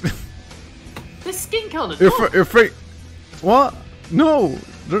 It's They're skin colored. if what? No.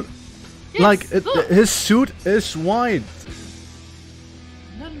 They're- Yes, like look. his suit is white.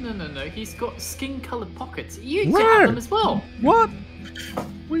 No. He's got skin colored pockets. You can Where? have them as well. What?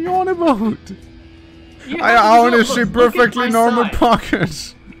 What are you on about? You have I them as well. only see Look at perfectly my normal side.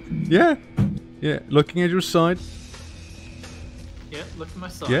 pockets. Yeah. Yeah. Looking at your side. Yeah, look at my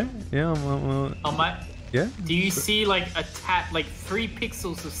side. Yeah. Yeah. Well, On my. yeah. Do you see like a like 3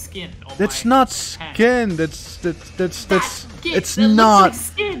 pixels of skin on That's my not hand? skin. That's skin. it's That looks not. like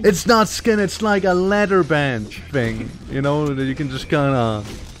skin. It's not skin. It's like a leather band thing. You know that you can just kind of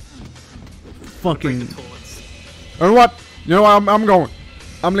Break fucking. the toilets. Or what? You know what? I'm going.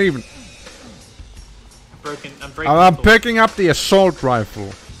 I'm leaving. I'm breaking. I'm the toilets. picking up the assault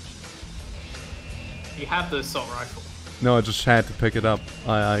rifle. You have the assault rifle. No, I just had to pick it up.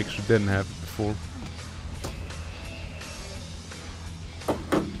 I actually didn't have it before.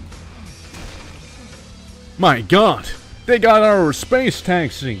 My God, they got our space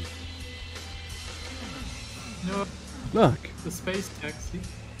taxi. No, Look, the space taxi.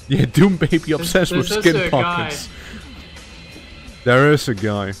 yeah, Doom Baby obsessed with there's skin also a pockets. There is a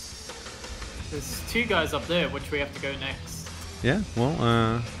guy. There's 2 guys up there, which we have to go next. Yeah,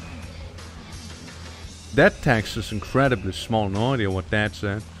 well, that tax is incredibly small. No idea what that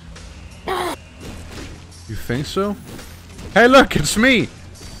said. You think so? Hey, look, it's me.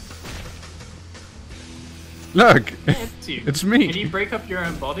 Look, It's you. it's me. Can you break up your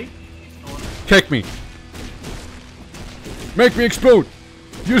own body? Kick me. Make me explode.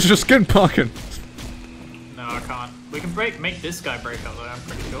 Use your skin pocket. No, I can't. We can make this guy break up though, I'm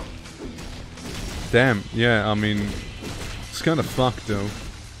pretty sure. Damn, yeah, I mean, it's kind of fucked though.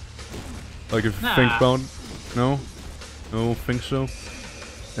 Like if you think Nah. about it. No? No, think so?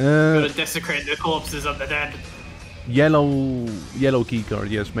 Gotta desecrate the corpses of the dead. Yellow keycard,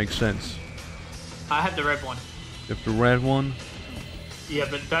 yes, makes sense. I have the red one. If the red one. Yeah,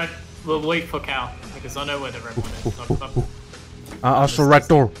 but don't. We'll wait for Cal because I know where the red one is. I saw red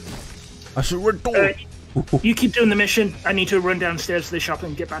door. I saw red door. Alright, you keep doing the mission. I need to run downstairs to the shop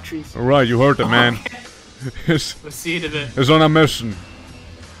and get batteries. Alright, you heard it, man. it's, We'll see you in a bit. it's on a mission.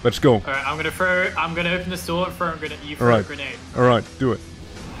 Let's go. Alright, I'm gonna open this door and you throw a Alright. grenade. Alright, do it.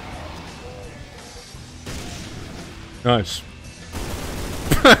 Nice.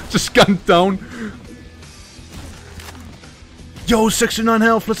 Just gunned down. Yo, 69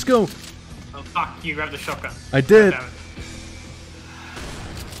 health, let's go. Oh fuck, you grabbed the shotgun. I did. Damn it.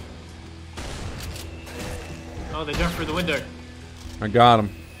 Oh, they jumped through the window. I got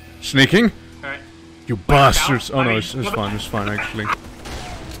him. Sneaking? Alright. You bastards. out. Oh I no, mean, it's fine actually.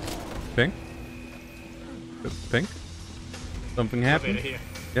 Pink? Pink? Something Over happened? here.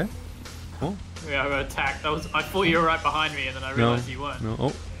 Yeah? Oh, Yeah, I got attacked. I thought you were right behind me and then I no. realized you weren't. No.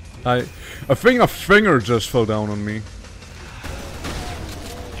 Oh. I think a finger just fell down on me.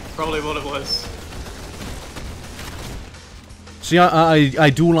 Probably what it was. See, I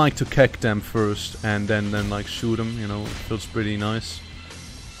do like to kick them first and then like shoot them. You know, it feels pretty nice.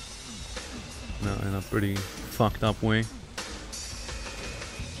 No, in a pretty fucked up way.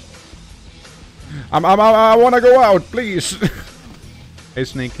 I wanna go out, please. Hey,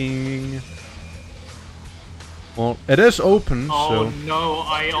 sneaking. Well, it is open, so. Oh no,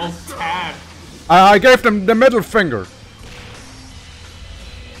 I alt tab. I gave them the middle finger.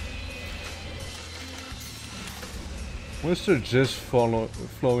 Was there just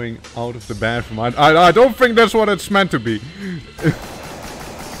flowing out of the bathroom? I don't think that's what it's meant to be.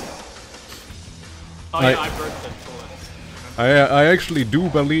 Oh yeah, I broke the toilet. I actually do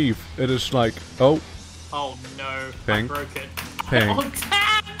believe it is like, oh. Oh no, Pink. I broke it. Pink. Alt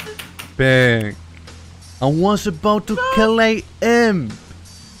tab! Bang. I was about to kill a imp.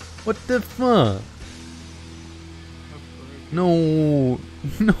 What the fuck? No.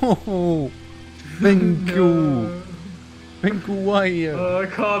 No. Thank you. Thank you, why? Oh, I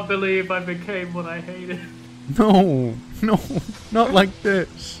can't believe I became what I hated. No. No. Not like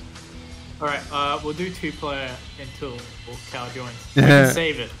this. Alright, we'll do 2-player until Cal joins. Yeah. I can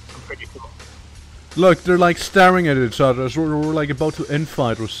save it. I'm pretty cool. Look, they're like staring at each other as we're like about to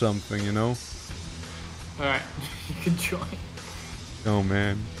infight or something, you know? Alright, you can join. Oh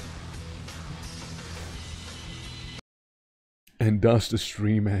man. And thus the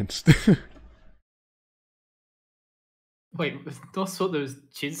stream ends. Wait, I saw there was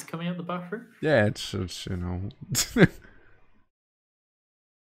jizz coming out the bathroom? Yeah, it's you know.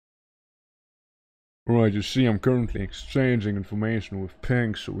 Right, you see I'm currently exchanging information with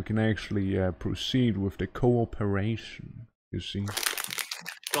Pink so we can actually proceed with the cooperation, you see.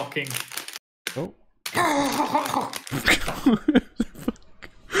 Docking. Oh.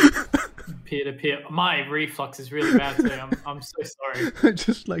 Peer to peer. My reflux is really bad today. I'm so sorry. I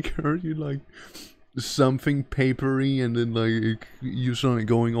just like heard you like something papery and then like you started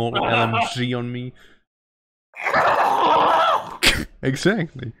going all LMG on me.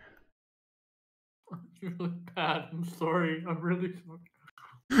 Exactly. Really bad. I'm sorry. I'm really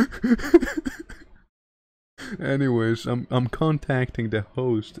sorry. Anyways, I'm contacting the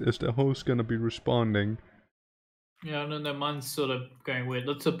host. Is the host gonna be responding? Yeah, no, mine's sort of going weird.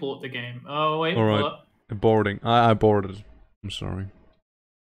 Let's abort the game. Oh wait, All hold right, up. boarding. I boarded. I'm sorry. Do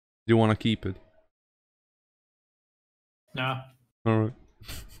you want to keep it? No. All right.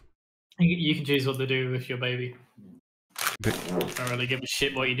 You can choose what to do with your baby. Okay. Don't really give a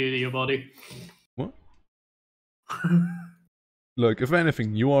shit what you do to your body. What? Look, if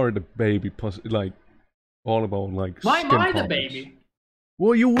anything, you are the baby. Like all about like. Why am skin I the problems. baby?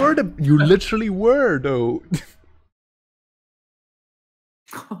 Well, you were the. You literally were though.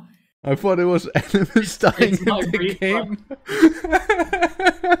 I thought it was enemies dying in my the reflux. game.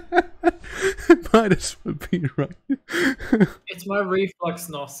 Might as well be right. It's my reflux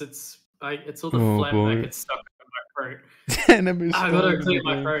nos. It's all the Oh, phlegm boy. that gets stuck in my throat. Enemies I gotta dying in clear the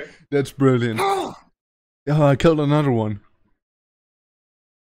my game. throat. That's brilliant. Oh, I killed another one.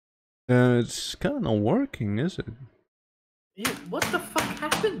 It's kind of not working, is it? Yeah, what the fuck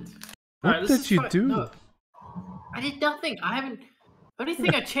happened? What Alright, let's did just you try- do? no. I did nothing. I haven't. The only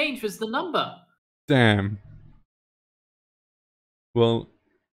thing I changed was the number. Damn. Well,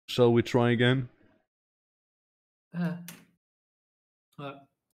 shall we try again? Uh,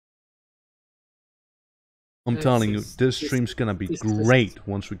 I'm This telling you, is- this this- stream's gonna be this- great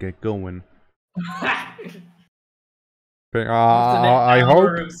once we get going. After I that hope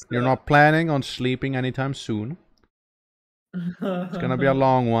hour of you're stuff. not planning on sleeping anytime soon. It's gonna be a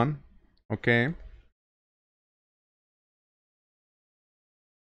long one, okay?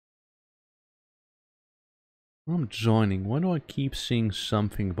 I'm joining. Why do I keep seeing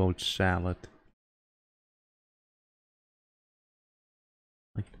something about salad?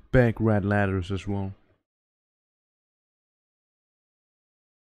 Like big red letters as well.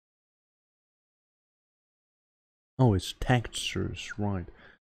 Oh, it's textures, right.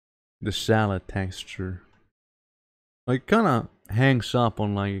 The salad texture. Like, kinda hangs up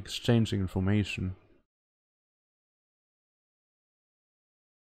on, like, exchanging information.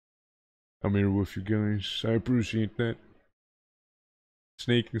 I'm here with you guys. I appreciate that.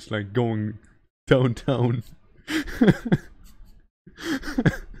 Snake is, like, going downtown.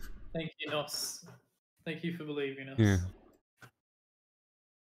 Thank you, Nos. Thank you for believing us. Yeah.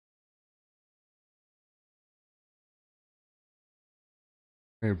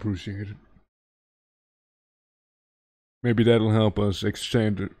 I appreciate it. Maybe that'll help us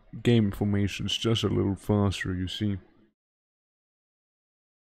exchange the game informations just a little faster, you see.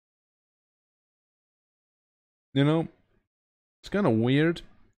 You know, it's kind of weird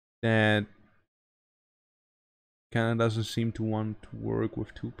that Canada doesn't seem to want to work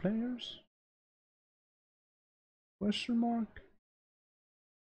with 2 players? Question mark?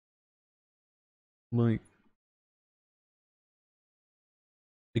 Like,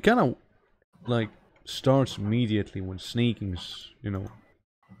 it kind of like starts immediately when sneaking's, you know,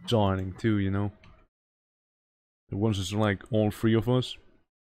 joining too, you know. It once it's like all 3 of us.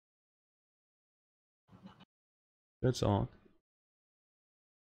 That's odd.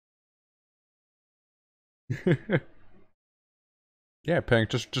 Yeah, Peng,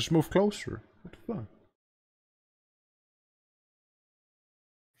 just move closer. What the fuck?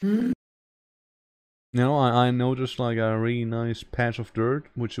 You know, I noticed like a really nice patch of dirt,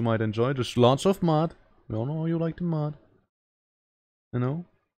 which you might enjoy. There's lots of mud. We all know you like the mud. You know?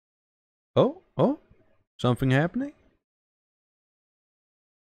 Oh? Something happening?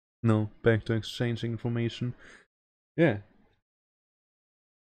 No, back to exchange information. Yeah.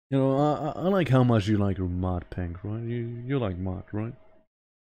 You know, I like how much you like mud, Peng, right? You like mud, right?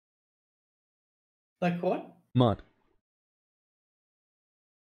 Like what? Mud.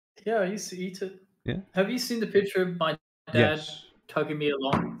 Yeah, I used to eat it. Yeah. Have you seen the picture of my dad tugging me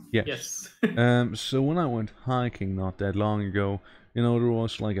along? Yes. So when I went hiking not that long ago, you know, there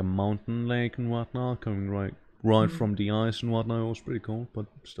was like a mountain lake and whatnot coming right from the ice and whatnot. It was pretty cold, but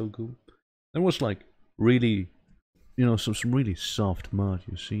still cool. There was like really, you know, some really soft mud.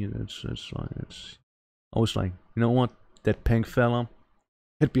 You see, it's I was like, you know what, that pink fella,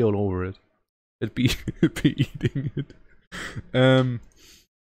 it'd be all over it. It'd be eating it.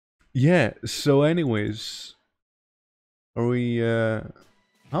 Yeah. So, anyways, are we?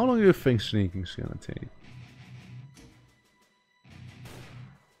 How long do you think sneaking's gonna take?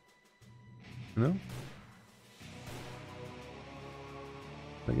 You know?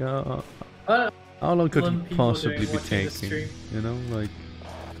 Like, how long could it possibly be taking? You know, like,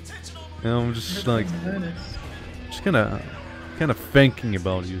 you know, I'm just like, just kind of thinking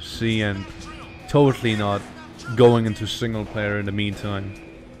about you, see, and totally not going into single player in the meantime.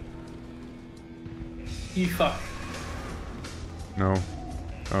 You fuck. No.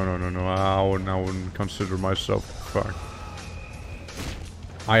 No. I wouldn't consider myself fuck.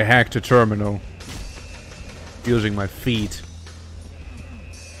 I hacked a terminal using my feet.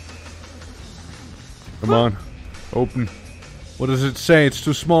 Come on, open. What does it say? It's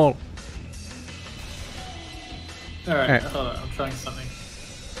too small. Alright, hold on, I'm trying something.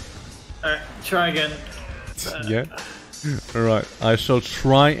 Alright, try again. Yeah. Alright, I shall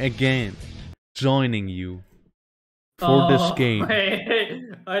try again. Joining you for this game. Wait,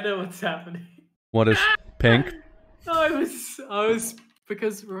 I know what's happening. What is pink? I was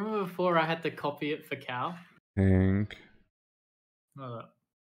because remember before I had to copy it for Cal? Pink. Hold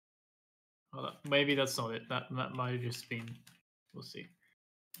up. Maybe that's not it. That might have just been. We'll see.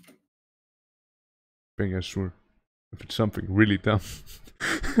 Pink, I swear. If it's something really dumb.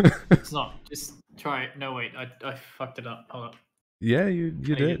 It's not. Just try it. No, wait. I fucked it up. Hold up. Yeah, you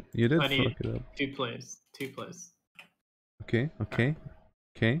did. You did I fuck need it up. 2 players. 2 players. Okay.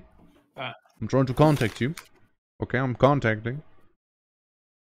 Alright. I'm trying to contact you. Okay, I'm contacting.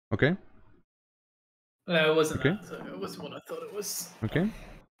 Okay. No, it wasn't Okay. that. It wasn't what I thought it was. Okay.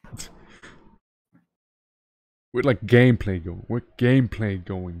 We're like gameplay going. We're gameplay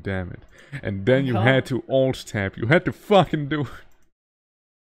going, damn it. And then you had to alt tab. You had to fucking do it.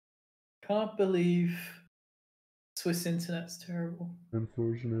 Can't believe Swiss internet's terrible.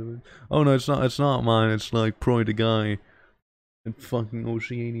 Unfortunately. Oh no, it's not mine. It's like Proy the guy in fucking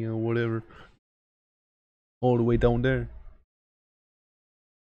Oceania or whatever. All the way down there.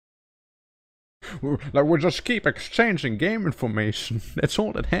 We'll just keep exchanging game information. That's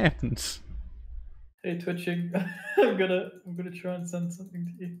all that happens. Hey, twitching. I'm gonna try and send something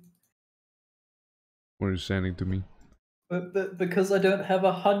to you. What are you sending to me? But because I don't have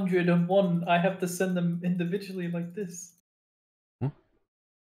 101, I have to send them individually like this. What?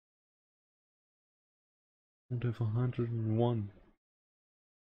 I don't have 101.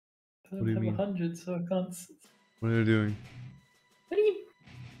 I What do you don't have mean? 100, so I can't. What are you doing? What do you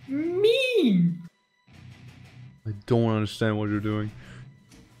mean? I don't understand what you're doing.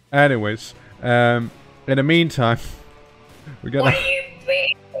 Anyways, in the meantime, we gotta. What do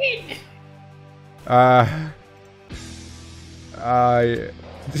you mean? I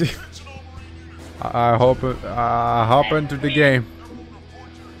hop into the game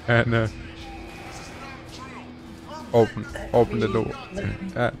and open the door.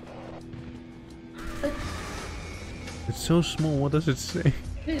 It's so small. What does it say?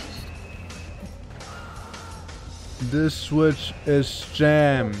 This switch is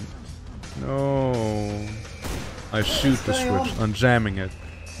jammed. No. I shoot the switch. I'm jamming it.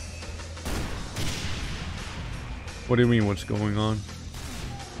 What do you mean, what's going on?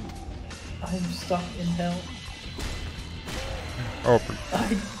 I'm stuck in hell. Open.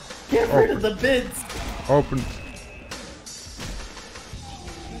 Get rid of the bits! Open.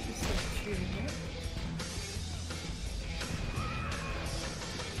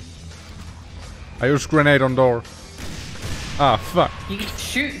 I use grenade on door. Ah, fuck. You can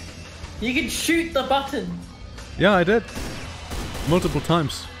shoot! You can shoot the button! Yeah, I did. Multiple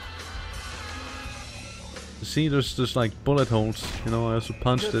times. See, there's like bullet holes. You know, I also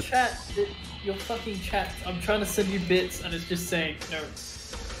punched Your it. chat, your fucking chat. I'm trying to send you bits and it's just saying no.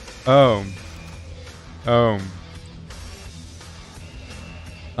 Oh. Oh.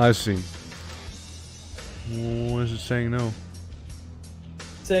 I see. What is it saying no?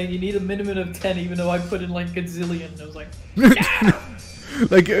 Saying you need a minimum of 10 even though I put in like a gazillion. And I was like,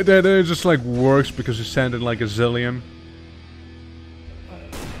 Like, that it just like works because you send it like a zillion.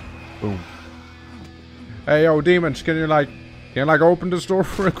 Boom. Hey, yo, demons, can you like open this door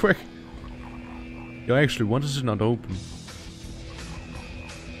real quick? Yo, actually, why does it not open?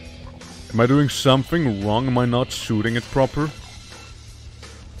 Am I doing something wrong? Am I not shooting it proper?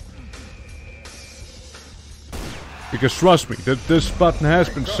 Because trust me, that this button has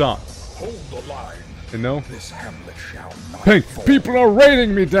been shot. Hold the line. You know? This hamlet shall not Hey, fall. people are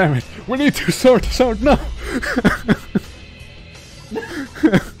raiding me, damn it! We need to sort this out now!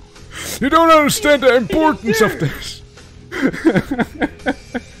 You don't understand the importance of this!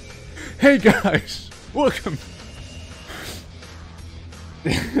 Hey guys, welcome!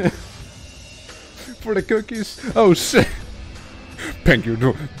 For the cookies? Oh shit! Peg, you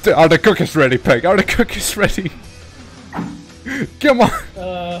do. Are the cookies ready, Peg? Are the cookies ready? Come on!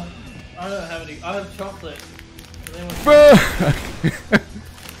 I don't have any. I have chocolate. Does anyone Fuck!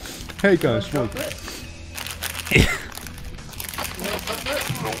 Hey guys, want welcome. chocolate? You want chocolate?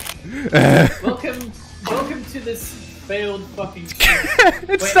 Welcome to this failed fucking shit.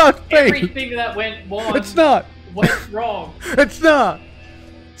 It's where not fake! Everything that went wrong It's not! went wrong. It's not!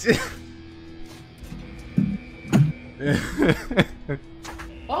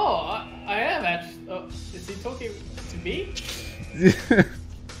 Oh, I am actually. Oh, is he talking to me?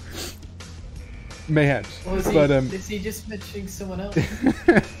 Mayhaps. Or is he, But is he just mentioning someone else?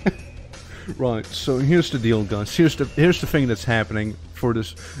 right, so here's the deal, guys. Here's the thing that's happening for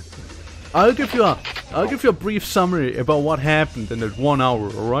this. I'll give you a brief summary about what happened in that 1 hour,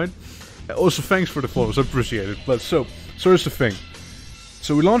 alright? Also, thanks for the follows, I appreciate it. But so here's the thing.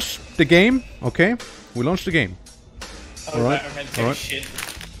 So we launched the game, okay? We launched the game. Oh, Alright, I meant to take alright. shit.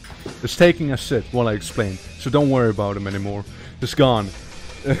 It's taking a sit while I explain, so don't worry about him anymore. It's gone.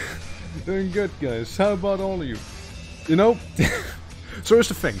 Doing good, guys. How about all of you? You know? So here's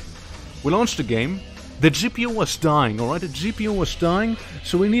the thing. We launched the game. The GPU was dying, alright? The GPU was dying,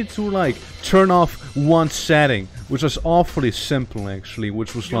 so we need to, like, turn off one setting, which was awfully simple, actually,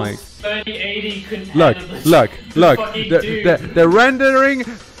 which was Your like... 3080 couldn't Look, handle this. look, look. Fucking The rendering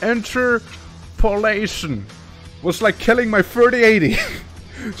interpolation was like killing my 3080.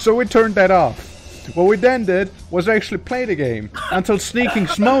 So we turned that off. What we then did was actually play the game until Sneaking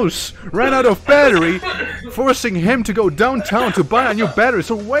Smose ran out of battery, forcing him to go downtown to buy a new battery.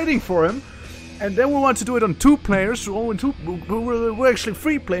 So we're waiting for him. And then we want to do it on 2 players, so we're actually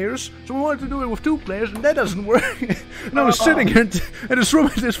 3 players, so we wanted to do it with 2 players, and that doesn't work. And I was sitting here in this room,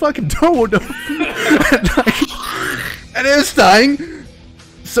 and this fucking door would open, and it's dying.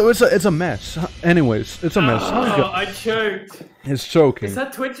 So it's a mess. Anyways, it's a mess. Oh, I choked. It's choking. Is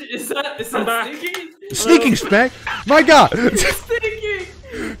that Twitch? Is that back. sneaking? Sneaking spec? My god! Sneaking!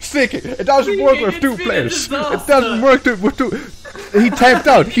 Sneaking! It doesn't work with It's 2 been a players. disaster. It doesn't work with 2. He tapped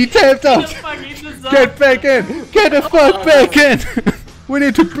out. He tapped out. Get back in! Get the fuck back in! We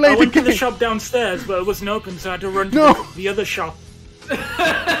need to play I the went to game. the shop downstairs, but it wasn't open, so I had to run to No. the other shop.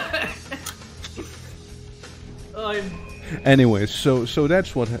 Anyways, so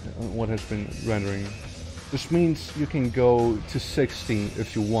that's what has been rendering. This means you can go to 60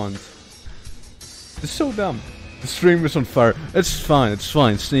 if you want. It's so dumb. The stream is on fire. It's fine.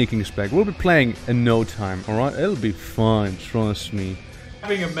 Sneaking spec. We'll be playing in no time. All right, it'll be fine. Trust me.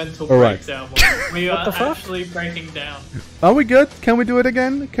 Having a mental Alright. breakdown. We are the fuck? actually breaking down. Are we good? Can we do it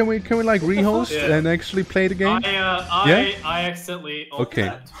again? Can we like rehost Yeah. and actually play the game? I accidentally. Okay.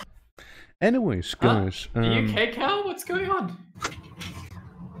 that. Anyways, Huh? guys. Are you okay, Cal? What's going on?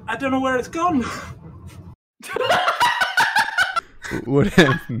 I don't know where it's gone. What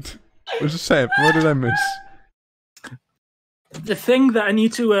happened? What just happened? What did I miss? The thing that I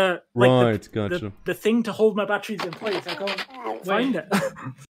need to Right, gotcha. the thing to hold my batteries in place. I can't find it.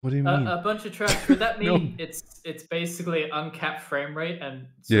 What do you mean? A bunch of trash. Would that No. mean it's basically uncapped frame rate, and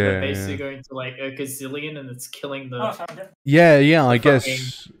so Yeah, they're basically yeah. going to like a gazillion, and it's killing the Yeah, I guess.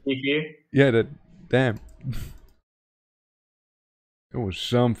 CPU? Yeah, that. Damn. It was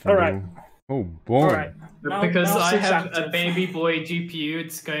something. All right. Though. Oh boy. All right. Now- Because now I Six have a active. baby boy GPU,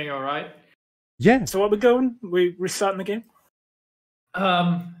 it's going all right. Yeah. So what we're going? We restarting the game?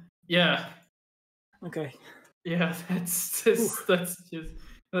 Yeah, Okay. yeah.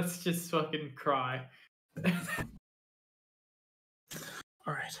 Let's just fucking cry.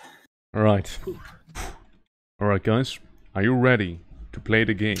 All right. All right. All right, guys. Are you ready to play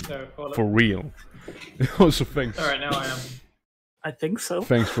the game So, hold for on. real? Also, thanks. All right, now I am. I think so.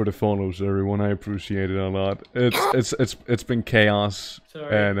 Thanks for the follows, everyone. I appreciate it a lot. It's been chaos,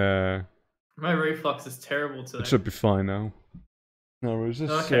 Sorry. and My reflux is terrible it today. should be fine now. No, is this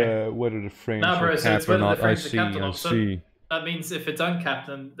Okay. whether the frames Nah, bro, are so capped it's or whether the not? I frames are see. capped or I not, so- see. That means if it's uncapped,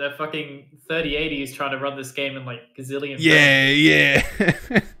 then they're fucking 3080 is trying to run this game in like gazillion. Yeah.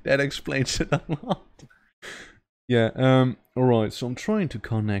 That explains it a lot. Yeah. Alright, so I'm trying to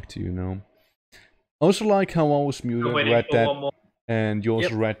connect you now. I also like how I was frames. muted, I'm waiting read for that, one more. and you also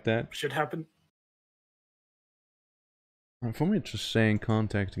Yep. read that. Should happen. And for me, it's just saying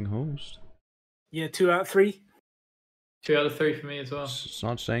contacting host. Yeah, 2 out of 3. 2 out of 3 for me as well. It's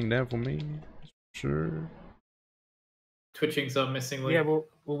not saying that for me. Sure. Twitching's a missing link. Yeah, we're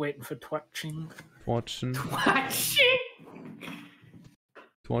waiting for twatching.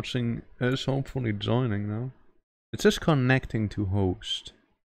 Twatching is hopefully joining now. It says connecting to host.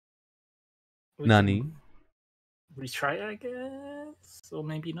 We Nani? can retry it, I guess, or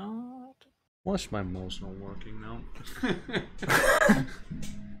maybe not. Why's my mouse not working now?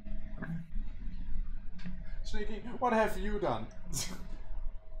 Sneaky, what have you done?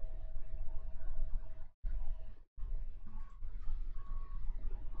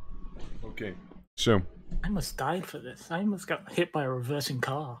 Okay, so. I almost died for this. I almost got hit by a reversing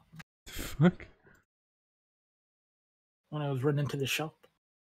car The fuck? when I was running to the shop.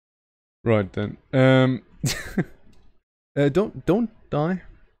 Right then. Don't die,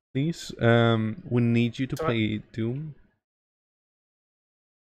 please. We need you to Sorry. play Doom.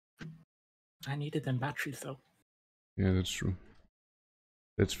 I needed them batteries though. Yeah, that's true.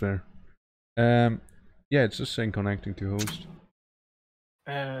 That's fair. Yeah, it's just saying connecting to host.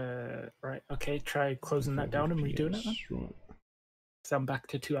 Right. Okay. Try closing that down and redoing it then. Yes, right. So I'm back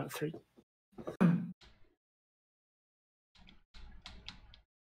to 2 out of 3.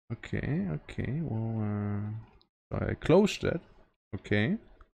 Okay. Well, I closed that. Okay.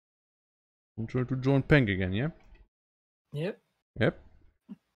 I'm trying to join Peng again, yeah? Yep. Yep.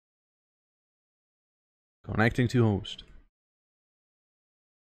 Connecting to host.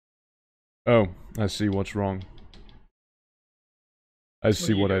 Oh, I see what's wrong. I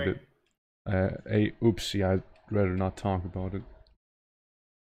see are you what I doing? did. Oopsie, I'd rather not talk about it.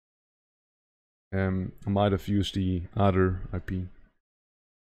 I might have used the other IP.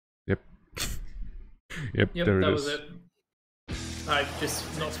 Yep. Yep, Yep, there that it was is. it. I'm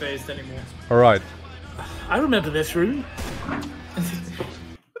just not phased anymore. Alright. I remember this room.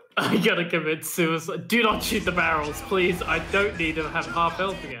 I gotta commit suicide. Do not shoot the barrels, please. I don't need to have half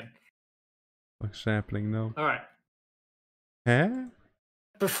health again. What's happening now? Alright. Huh?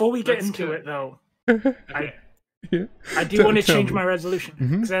 Before we get Let's into go. it though, Okay. Yeah. I do Tell- want to tell change me. my resolution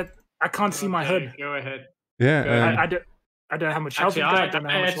Mhm. because I can't see my Okay, HUD. Go ahead. Yeah. Go ahead. I don't know how much health Actually, I've got. I don't know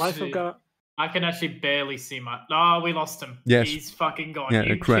how much life actually- I've got. I can actually barely see my. Oh, we lost him. Yes. He's fucking gone. Yeah,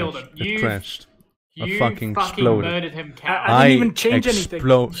 you it killed crashed. him. It You crashed. You fucking exploded. murdered him, Cal. I didn't even change anything.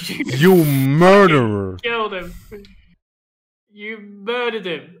 You murderer! Killed him. You murdered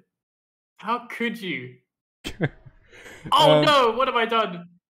him. How could you? Oh Um, no! What have I done?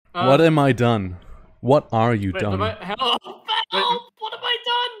 What am I done? What are you Wait, done? Have I, help! Help! What have I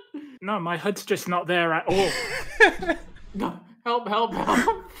done? No, my HUD's just not there at all. No, help! Help!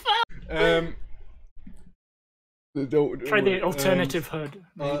 Help! Try the alternative HUD.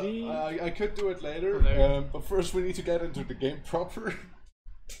 Maybe. I could do it later, Hello. but first we need to get into the game proper.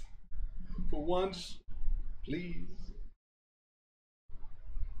 For once, please.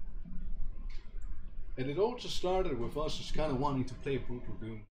 And it all just started with us just kind of wanting to play Brutal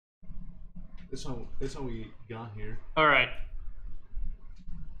Doom. That's how we got here. All right.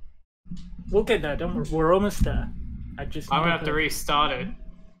 We'll get there. Don't worry. We're almost there. I just. I'm gonna need have to restart it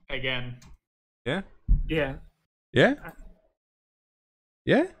again. Yeah? Yeah. Yeah?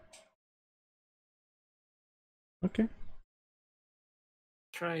 Yeah? Okay.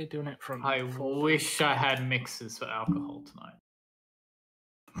 Try doing it from. I full. wish I had mixes for alcohol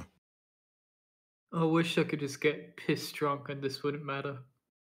tonight. I wish I could just get pissed drunk and this wouldn't matter.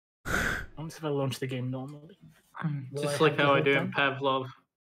 Once if I launch the game normally. Will Just I like have the how I HUD do in then? Pavlov.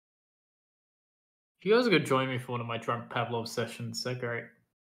 You guys are gonna join me for one of my drunk Pavlov sessions. They're great.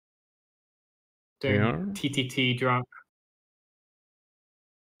 Doing Yeah. TTT drunk.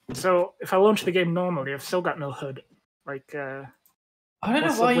 So if I launch the game normally, I've still got no HUD. Like, I don't What's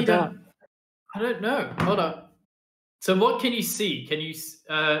know up why you with that? don't. I don't know. Hold up. So what can you see? Can you?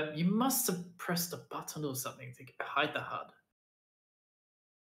 You must have pressed a button or something to hide the HUD.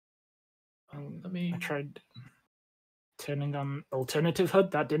 Let me. I tried turning on alternative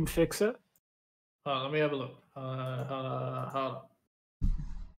HUD. That didn't fix it. Oh, let me have a look. Hold on.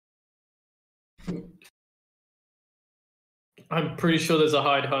 I'm pretty sure there's a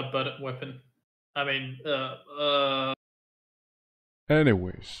hide HUD button weapon. I mean,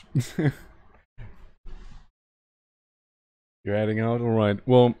 Anyways. You're heading out? Alright.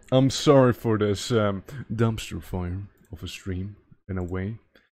 Well, I'm sorry for this dumpster fire of a stream, in a way.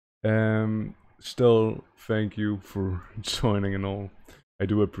 Still, thank you for joining and all. I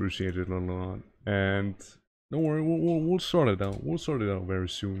do appreciate it a lot. And don't worry, we'll sort it out. We'll sort it out very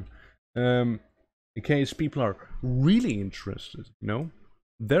soon. In case people are really interested, you know?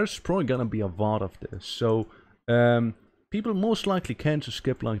 There's probably gonna be a VOD of this. So, people most likely can just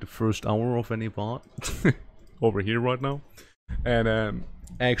skip like the first hour of any VOD over here right now. And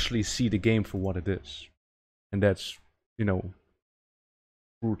actually see the game for what it is. And that's, you know,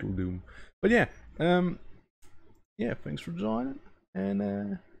 Brutal Doom. But yeah, yeah, thanks for joining.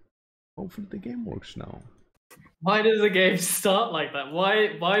 And hopefully the game works now. why does the game start like that?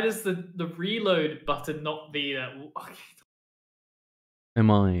 Why does the reload button not be there?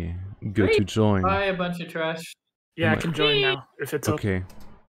 Am I good to join? Buy a bunch of trash. Yeah, Am I can join now if it's up. Okay.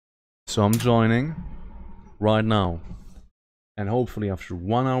 So I'm joining right now. And hopefully after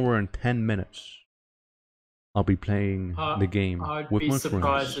 1 hour and 10 minutes, I'll be playing the game I'd with be my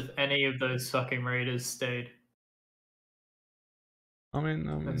surprised friends. if any of those fucking raiders stayed. I mean,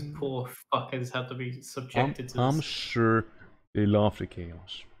 Those poor fuckers have to be subjected to I'm this. sure they love the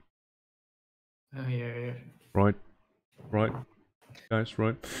chaos. Oh yeah. Right? Right? Guys,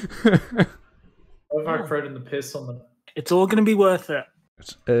 right? What if I throw it in the piss on them? It's all gonna be worth it.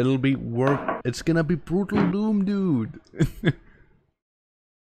 It'll be work. It's gonna be Brutal Doom, dude.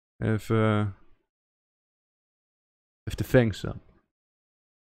 If the thing's up.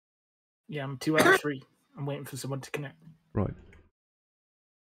 Yeah, I'm 2 out of 3. I'm waiting for someone to connect. Right.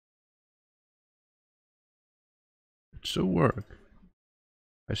 It should work.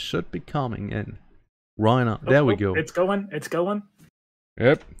 I should be coming in. Right now. There we go. It's going. It's going.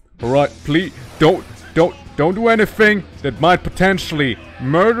 Yep. Alright, please don't do anything that might potentially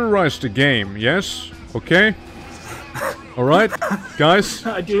murderize the game, yes? Okay? Alright, guys?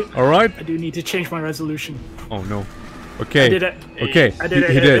 I do. Alright? I do need to change my resolution. Oh no. Okay. I did it. Okay. I did it.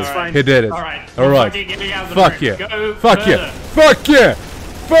 He did It's it. fine. He did it. Alright. Alright. Fuck yeah. Fuck yeah. Fuck yeah.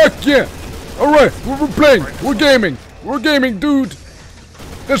 Fuck yeah. Alright, we're playing. We're gaming. We're gaming, dude.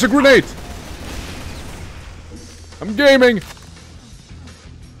 There's a grenade. I'm gaming.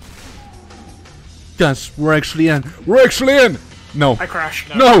 Guys, we're actually in. We're actually in. No. I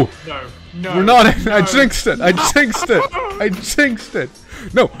crashed. No. No. We're not in. I jinxed it. I jinxed it. I jinxed it.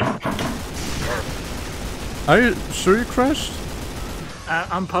 No. Are you sure you crashed?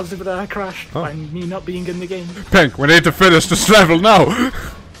 I'm positive that I crashed by me not being in the game. Pink, we need to finish this level now.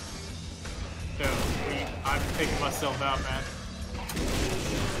 I'm picking myself out, man.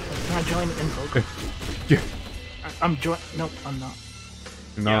 Can I join info? Yeah. I'm join. No, I'm not.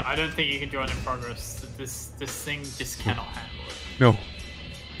 No. Yeah, I don't think you can join in progress. This thing just cannot handle it. No.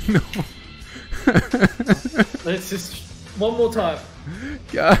 No. Let's just one more time.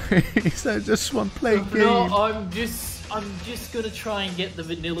 Guys, I just want to play a game. No, I'm just gonna try and get the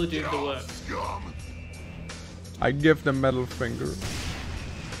vanilla Doom to work. I give the metal finger.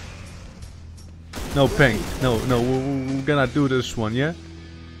 No, Pink. No, we're gonna do this one, yeah?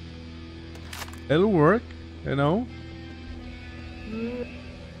 It'll work, you know?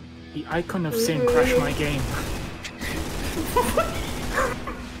 The icon of sin crashed my game.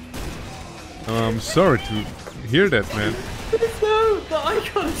 I'm sorry to hear that, man. No, the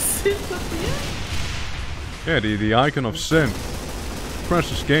icon of sin at the end. Yeah, the icon of sin.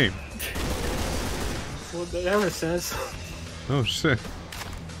 Precious game. That's what the error says. Oh shit.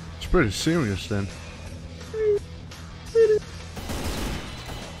 It's pretty serious then.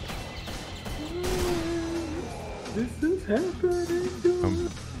 This is happening.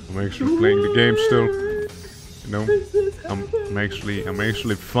 I'm actually playing the game still. You know? I'm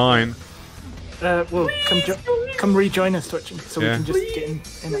actually fine. Well, come rejoin us, Twitching, so Yeah. we can just get in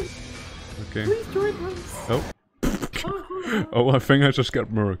it. Okay. Oh. Oh, I think I just got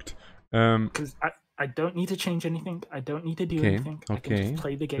murked. Because I don't need to change anything. I don't need to do anything. I can Okay. just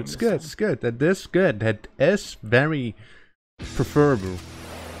play the game. It's this good. time. It's good. That is good. That is very preferable.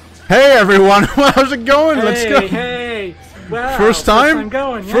 Hey everyone, how's it going? Let's go. Hey! Wow, First time?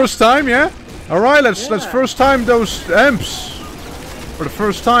 going, yeah? First time, yeah? Alright, let's Yeah. first time those amps. For the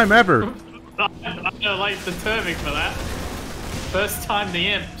first time ever. I don't like the terming for that. First time the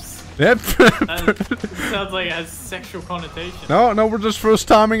imps. Yep. Sounds like it has sexual connotation. no, we're just first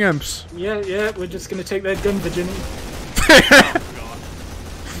timing amps. Yeah, we're just gonna take that gun, Virginia.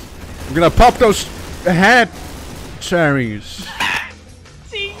 We're gonna pop those head cherries.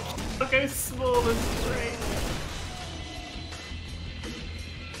 See, look how small and straight.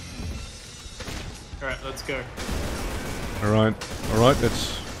 Alright, let's go. Alright,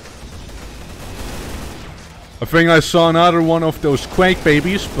 let's... I think I saw another one of those Quake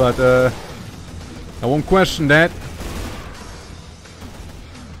babies, but I won't question that.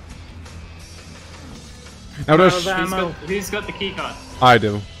 Now there's... Who's got the keycard? I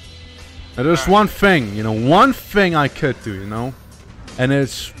do. Now there's one thing, you know, one thing I could do, you know? And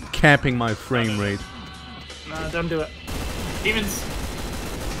it's capping my frame rate. No, don't do it. Even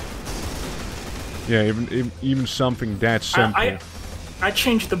Yeah, even something that simple. I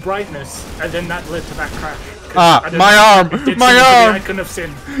changed the brightness, and then that led to that crash. Ah, I don't my know, arm! it did My something to the arm! icon of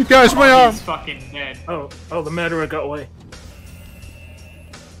sin. Guys, my arm! he's fucking dead. Oh, the murderer got away.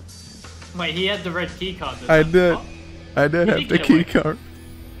 Wait, he had the red keycard. I did. What? I did You have did the get key away. card.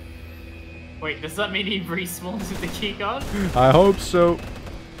 Wait, does that mean he respawns with the keycard? I hope so.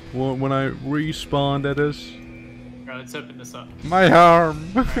 When I respawn, that is. Right, let's open this up. My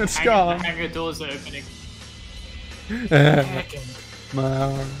arm! It's The gone! hangar doors are opening. Hacking. My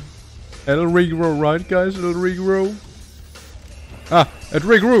arm. It'll regrow, right, guys? It'll regrow. Ah, it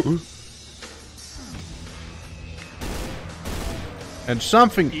regrew! And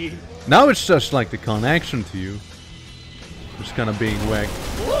something. You... Now it's just like the connection to you. It's kind of being whacked.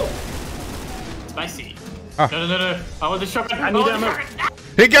 Spicy. Ah. No. I want the shotgun. I need want the ammo. shotgun.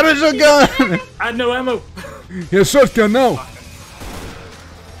 He got his own gun! I had no ammo. Your shotgun now!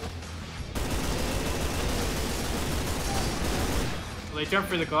 They jump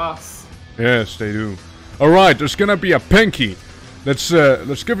through the glass. Yes, they do. Alright, there's gonna be a pinky. Let's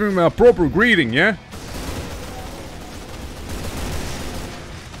give him a proper greeting, yeah?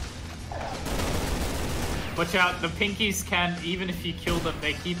 Watch out, the pinkies can, even if you kill them,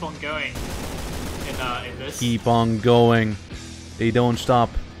 they keep on going. In this. Keep on going. They don't stop.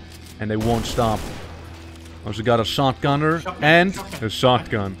 And they won't stop. Also got a shotgunner Shotgun, and shotgun. a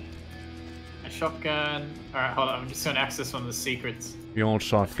shotgun. A shotgun. Alright, hold on, I'm just gonna access one of the secrets. The old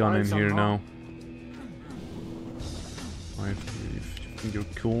shotgun in Find here some now. Right, if you think you're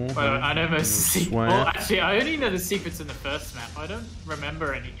cool. Well, I know most of the secrets. Swag. Well, actually, I only know the secrets in the first map. I don't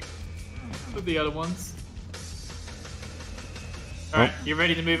remember any of the other ones. Alright, you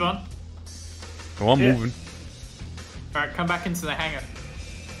ready to move on? Oh, I'm Yeah. moving. Alright, come back into the hangar.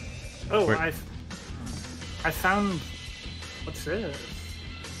 Oh, Wait. I found. What's this?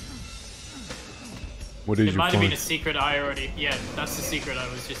 What did It you might have been find? a secret I already. Yeah, that's the secret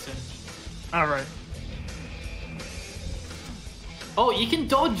I was just in. All right. Oh, you can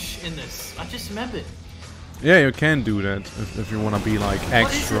dodge in this. I just remembered. Yeah, you can do that if you want to be like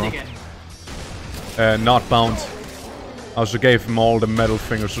What is it extra. again? Not bound. I also gave him all the metal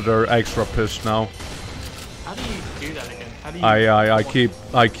fingers, so they're extra pissed now. How do you do that again? How do you?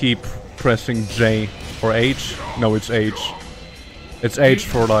 I keep pressing J or H. No, it's H. It's H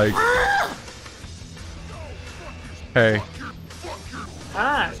for like. Hey.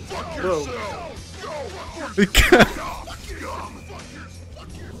 Ah. Whoa.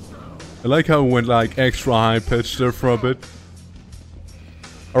 I like how it went like extra high pitched there for a bit.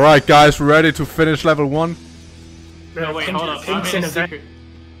 Alright guys, we're ready to finish level 1. No, wait, hold up. I'm Pink's in in a a vent. secret.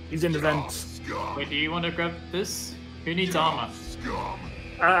 He's in the vents. Wait, do you want to grab this? Who needs armor?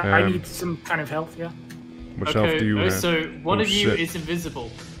 I Um, need some kind of health. Yeah. Which health do you have? So one Oh, of you shit. is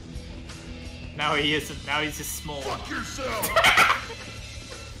invisible. Now he isn't. Now he's just small.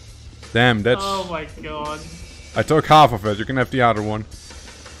 Damn, that's... Oh my god. I took half of it, you can have the other one.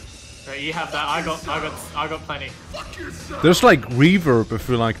 Right, you have that. I got plenty. There's like reverb if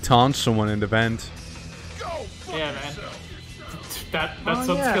you like taunt someone in the vent. Yeah, man. That's Oh, what's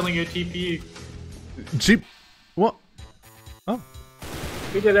yeah. killing your GPU. Jeep... What? Oh.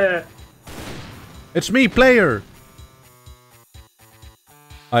 We did a. It's me, player!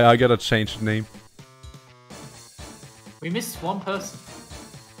 I gotta change the name. We missed one person.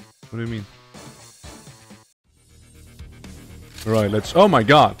 What do you mean? Alright, let's... Oh my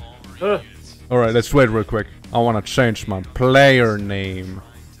god! Alright, let's wait real quick. I wanna change my player name.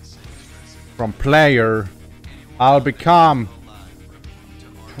 From player, I'll become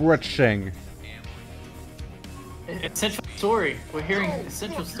twitching. Essential story. We're hearing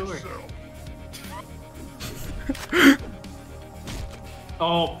essential story.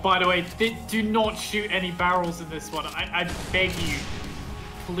 Oh, by the way, do not shoot any barrels in this one. I beg you.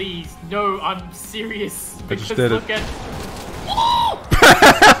 Please. No, I'm serious. I just did look it. at... Oh!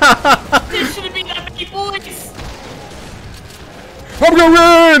 There shouldn't be that many boys! I'm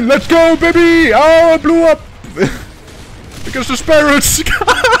going in! Let's go, baby! Oh, I blew up! Because the spirits!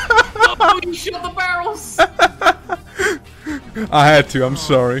 Oh, you shot the barrels! I had to, I'm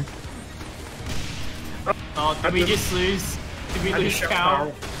sorry. Oh, did we just lose? Did we lose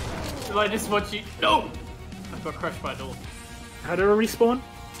cow? Did I just watch you? No! I got crushed by a door. How do I respawn?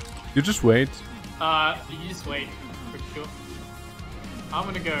 You just wait. You just wait. Pretty sure. I'm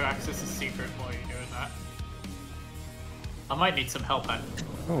gonna go access a secret while you're doing that. I might need some help,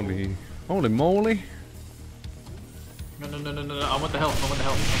 Holy moly. No, I want the help, I want the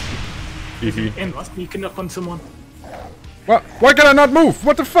help. Imp sneaking up on someone. What? Why can I not move?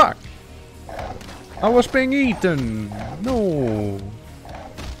 What the fuck? I was being eaten. No.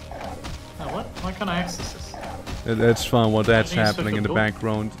 Oh, what? Why can't I access this? That's fine. What that's think it's happening in the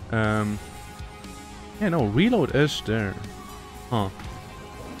difficult. background. Yeah, no. Reload is there. Huh.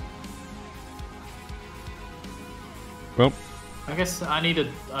 Well, I guess I need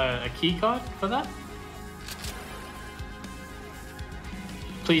a key card for that?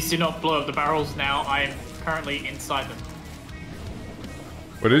 Please do not blow up the barrels now. I am currently inside them.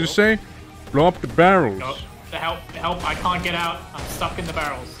 what did you say? Blow up the barrels. No, the help, I can't get out. I'm stuck in the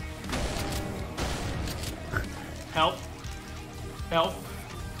barrels. Help. Help.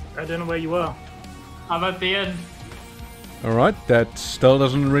 I don't know where you are. I'm at the end. Alright, that still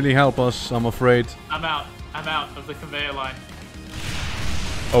doesn't really help us, I'm afraid. I'm out of the conveyor line.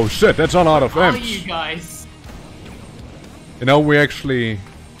 Oh shit, that's a lot of Where are imps. you guys? You know, we're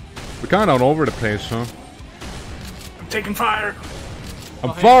kind of all over the place, huh? I'm taking fire.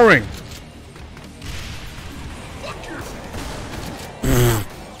 I'm firing!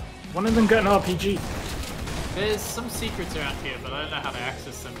 One of them got an RPG. There's some secrets around here, but I don't know how to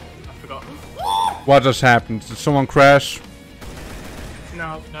access them. I forgot. What just happened? Did someone crash?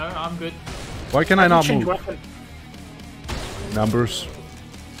 No. No, I'm good. Why can I not Change move? weapon. Numbers.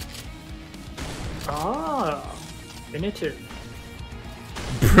 Ah. Primitive.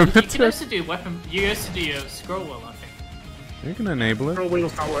 You can also do weapon. You also do your scroll wheel, I think. You can enable it. Scroll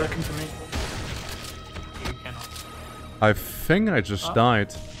wheel's not working for me. You cannot. I think I just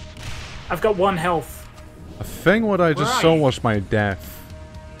died. I've got 1 health. I think what I just Where are saw you? was my death.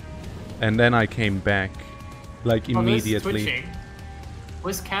 And then I came back. Like Oh, there's immediately. twitching.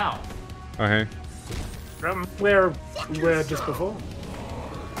 Where's Cal? Okay. Where we were just before.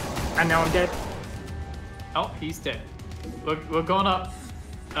 And now I'm dead. Oh, he's dead. We're going up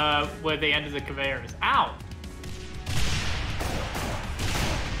where the end of the conveyor is. Ow!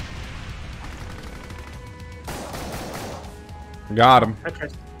 Got him.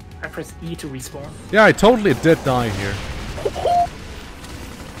 I press E to respawn. Yeah, I totally did die here.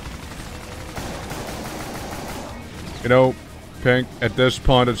 You know, Pink, at this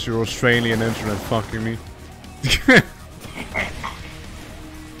point it's your Australian internet fucking me.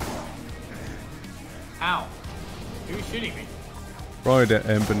 Ow! Who's shooting me? Probably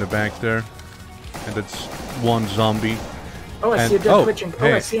the imp in the back there. And it's one zombie. Oh, I And- see a dead oh, twitching. Oh,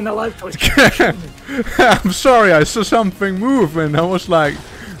 hey. I see an alive twitch. I'm sorry, I saw something move and I was like,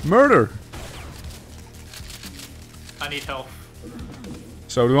 murder. I need help.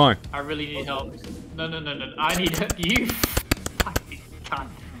 So do I. I really need help. No. I need you. Fucking cunt.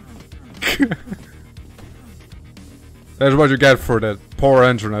 That's what you get for that poor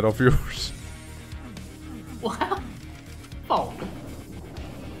internet of yours. What? Oh.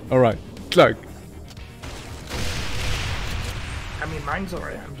 Alright, like, I mean, mine's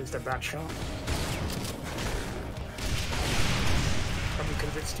alright. I'm just a bad shot. Probably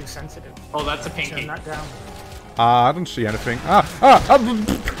because it's too sensitive. Oh, that's a Turn pinky. that down. I don't see anything.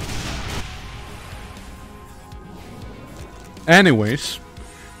 Anyways.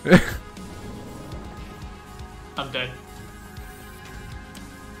 I'm dead.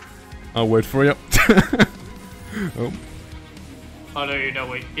 I'll wait for you. Oh. Oh no,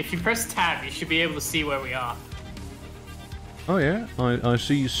 wait. If you press tab, you should be able to see where we are. Oh yeah, I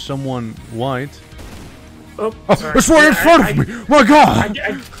see someone white. Oh, Oh, sorry. it's right in front of me! My god!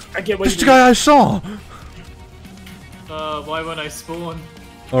 I get what This you is the guy I saw! Why won't I spawn?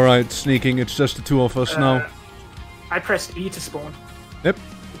 Alright, sneaking, it's just the two of us now. I pressed E to spawn. Yep,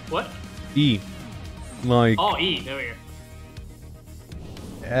 What? E. Like, Oh, E. There we go.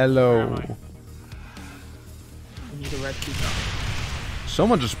 hello. Where am need a red key card.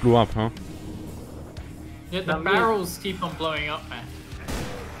 Someone just blew up, huh? Yeah, the me. barrels keep on blowing up, man.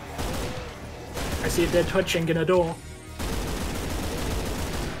 I see a dead touching in a door.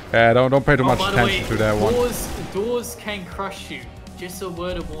 Yeah, don't pay too much By the attention way, to that one. doors can crush you. Just a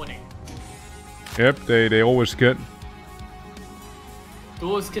word of warning. Yep, they always get.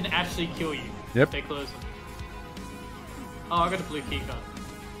 Doors can actually kill you. Yep. If they close them. Oh, I got a blue key card.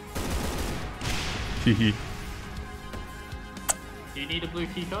 Hehe. Do you need a blue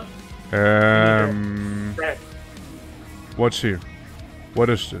key card? Red. What's here? What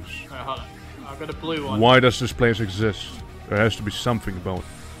is this? Alright, hold on. I've got a blue one. Why does this place exist? There has to be something about it.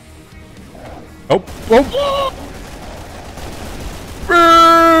 Oh! Oh!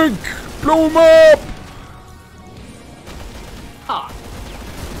 Frank! Blow him up! Ah,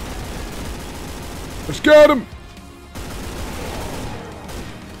 Let's get him!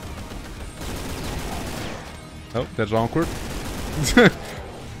 Oh, that's awkward.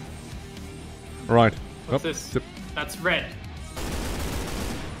 Right. what's Oh, this? zip. That's red.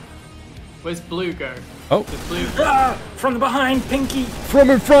 Where's blue go? Oh, Does blue... Ah! From the behind, Pinky! from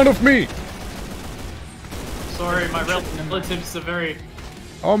in front of me! Sorry, my relatives are very...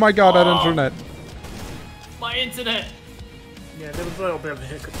 Oh my god, that internet. My internet! Yeah, there was a little bit of a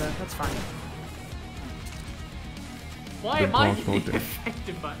hiccup there. That's fine. Why Good am I call, being Cody.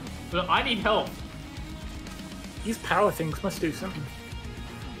 affected by... But I need help. These power things must do something.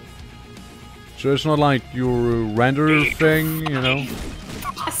 So it's not like your render thing, you know?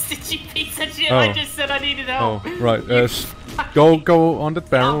 Bastard, you piece of shit! Oh. I just said I needed Oh, help. right. Go on that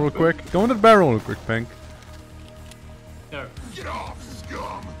barrel real quick. Go on that barrel real quick, Pink. No. Get off,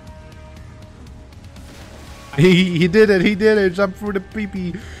 scum! He did it. He did it. Jump for the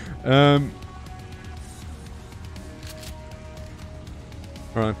pee-pee.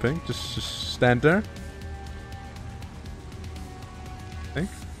 Alright, Pink. Just stand there. Pink.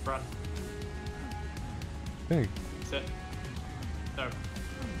 Run. Pink. Sit. No.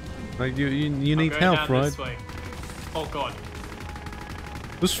 Like you I'm need going help, down right? This way. Oh god.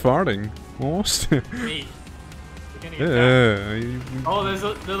 Who's farting? Almost. Me. We're gonna get down. Yeah. Oh, there's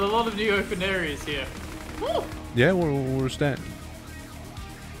a lot of new open areas here. Woo! Yeah. Where's that?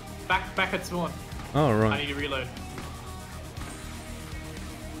 Back at spawn. Oh, I right. need to reload.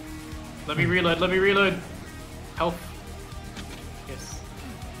 Let me reload. Help. Yes.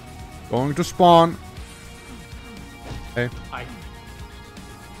 Going to spawn. Hey. I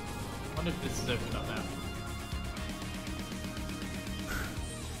wonder if this is open up now.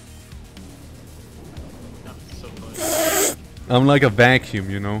 No, it's so close. I'm like a vacuum,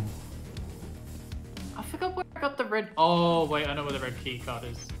 you know. I forgot where I got the red. Oh, wait, I know where the red key card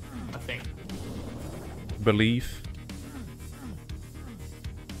is. I think. Believe.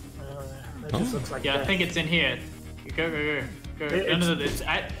 That just looks like Yeah, I death. think it's in here. Go. It- No, it's- it This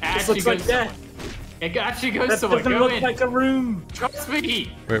actually looks like goes somewhere. death. It actually goes That somewhere. doesn't Go look in. like a room. Trust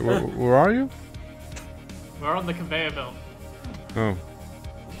me. Wait, where are you? We're on the conveyor belt. Oh. Can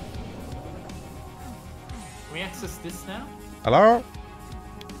we access this now? Hello?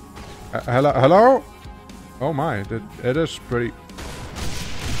 Hello? Oh my, it is pretty...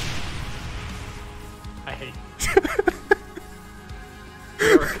 I hate you.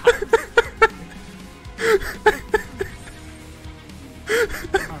 You're a cunt.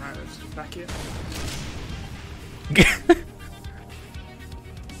 Alright, let's just back here.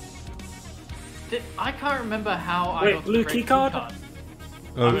 I can't remember how I Wait, got blue the red key card?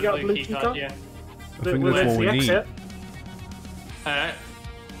 Oh, We got a blue key card? Yeah. I think Where's that's what the we need. exit? Alright.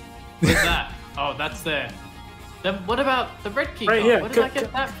 Where's that? Oh, that's there. Then what about the red key Right card? here. Where did I Go- get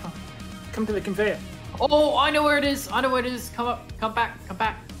go- that from? Come to the conveyor. Oh, I know where it is. Come up. Come back.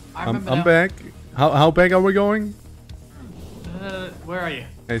 I remember I'm now. back. How back are we going? Where are you?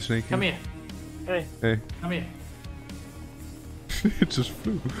 Hey, Sneaky. Come here. Hey, Hey. Come here. It just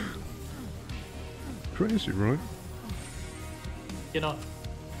flew. Crazy, right? Get on.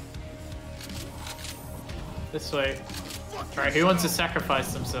 This way. Alright, who wants to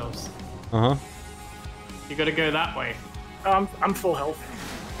sacrifice themselves? Uh-huh. You gotta go that way. I'm full health.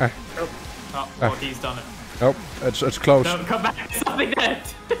 Ah. Oh, Oh, well, he's done it. Oh, it's close. No, come back. There's something dead.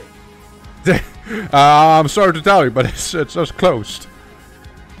 I'm sorry to tell you, but it's just closed.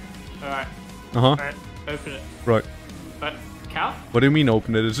 Alright. Uh-huh. Alright. Open it. Right. But, cow? What do you mean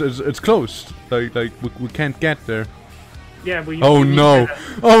open it? It's closed. Like we can't get there. yeah, we. Oh we need no! to-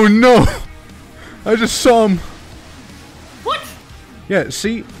 Oh no! I just saw him. What? Yeah,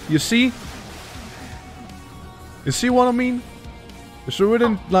 see? You see? You see what I mean? So we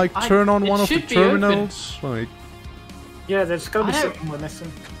didn't like turn on it one of the should be open. terminals? Like, Yeah, there's gotta be I don't- something we're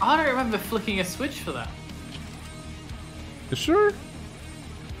missing. I don't remember flicking a switch for that. You sure?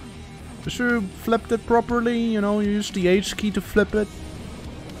 You sure you flipped it properly? You know, you used the H key to flip it?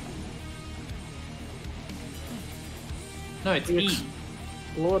 No, it's E.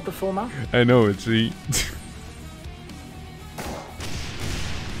 Lord the full map. I know, it's E.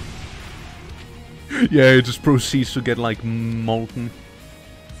 Yeah, it just proceeds to get like molten.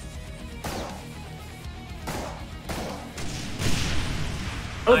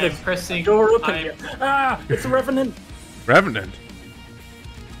 Oh, I the am pressing. door open. I'm- Here. Ah, it's a revenant. Revenant.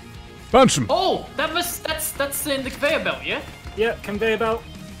 Punch him. Oh, that's in the conveyor belt, yeah? Yeah, conveyor belt.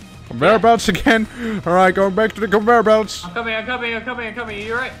 Conveyor belts again. All right, going back to the conveyor belts. I'm coming.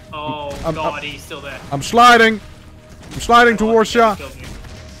 You're right. Oh God, he's still there. I'm sliding. I'm sliding towards ya. Killed me.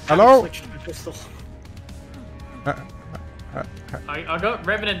 Hello. Switch to the pistol. I got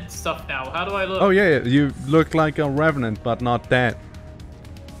revenant stuff now. How do I look? Oh yeah, yeah, you look like a revenant, but not that.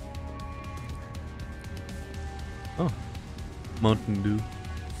 Oh, Mountain Dew.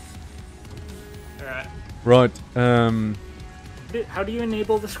 All right. Right. How do you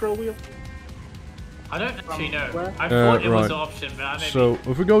enable the scroll wheel? I don't actually know. Where? I thought it was right. an option, but I maybe. So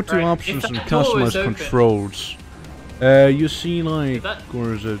if we go to Right, options if and that door is customize open- controls, you see like that-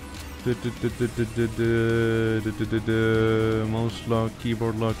 where is it? Mouse lock,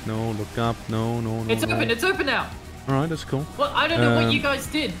 keyboard lock, no, look up, no. It's open. It's open now. All right, that's cool. Well, I don't know what you guys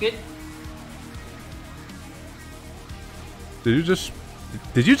did, but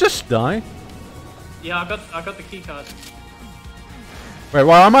Did you just die? yeah, I got the key card. Wait,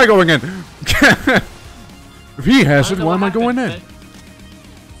 why am I going in? If he has I it, don't know why what am I going in? happened,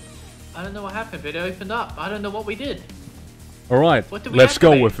 but- I don't know what happened, but it opened up. I don't know what we did. All right, What do we let's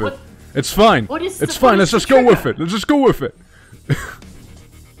go activate? with it. What- It's fine. What is It's the- fine. what Let's is just the go with trigger? it. Let's just go with it. This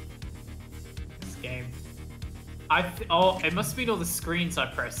game. It must be all the screens I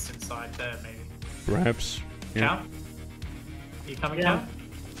pressed inside there, maybe. Perhaps. Yeah. Count? You coming, Yeah.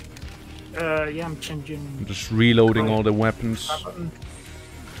 Count? Yeah, I'm changing. I'm just reloading all the weapons. Button.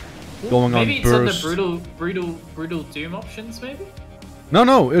 Going Maybe on it's burst. on the brutal Doom options, maybe?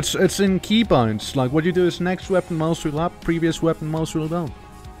 No, it's in keybinds. Like what you do is next weapon mouse wheel up, previous weapon mouse wheel down.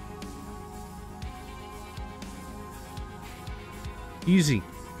 Easy.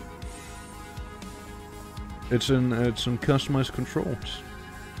 It's in customized controls.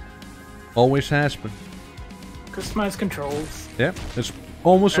 Always has been. Customize controls. Yeah, it's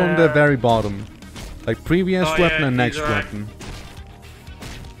almost on the Uh, very bottom. Like previous Oh, weapon yeah, and next he's right. weapon.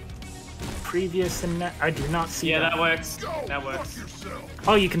 Previous and I do not see Yeah, that. that works. That works.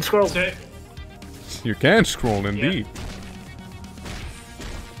 Oh, you can scroll. So, You can scroll indeed.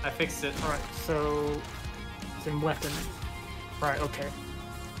 I fixed it. Alright, so it's in weapon. Right, okay.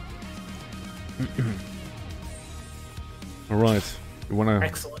 Alright. You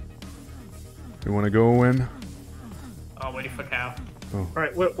Excellent. wanna go in? Oh, waiting for Cow.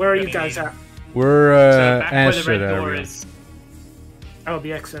 Alright, where are you Really guys neat. at? We're So back where the acid red door area. is. Oh,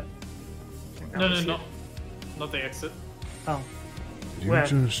 the exit. I think that No, was no, it. not the exit. Oh, You Where?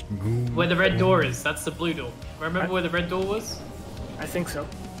 just move. Where the red door is. That's the blue door. Remember where the red door was? I think so.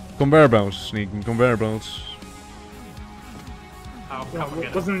 Conveyor belts, sneaking conveyor belts. Oh, Well, come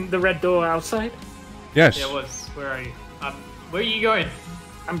again. wasn't the red door outside? Yes. Yeah, it was. Where are you? Where are you going?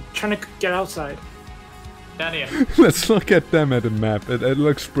 I'm trying to get outside. Down here. Let's look at them at the map. It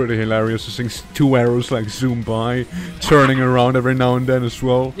looks pretty hilarious. To see two arrows like zoom by, turning around every now and then as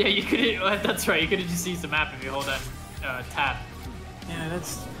well. Yeah, you could. That's right. You could have just used the map if you hold down tab. Yeah,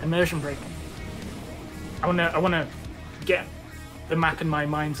 that's immersion breaking. I wanna get the map in my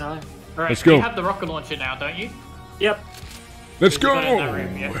mind's eye. All right. Let's go. You have the rocket launcher now, don't you? Yep. Let's You got it in that go!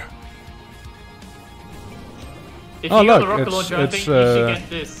 room, yeah. If Oh, you got look, the rocket it's- launcher, I it's, think you should get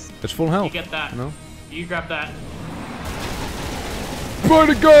this. It's full You health. get that. You know? You grab that. By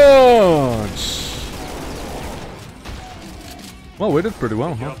the gods! Well, we did pretty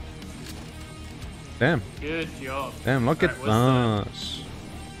well, huh? job. Damn. Good job. Damn, look at Alright, us.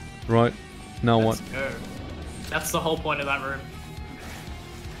 Right. Now what? Let's go. That's the whole point of that room.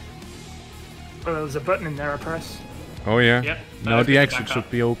 Oh, there was a button in there I press. Oh yeah. Yep. Now Okay, the back exit up. should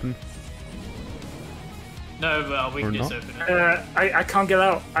be open. No, well, we Or can just not. open it. I can't get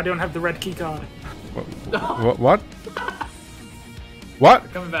out. I don't have the red key card. What?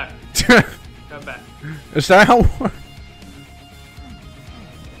 What? Coming back. Come back. Is that how it works?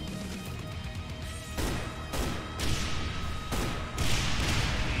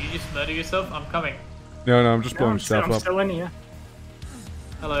 Did you just murder yourself? I'm coming. No, I'm just No, blowing I'm still, stuff I'm up. still in here.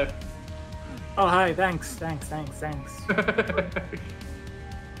 Hello. Oh, hi. Thanks.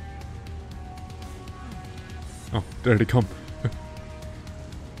 Oh, there they come.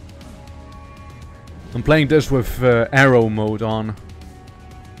 I'm playing this with arrow mode on.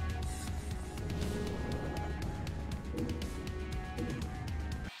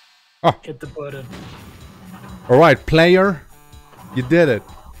 Hit the button. Alright, player. You did it.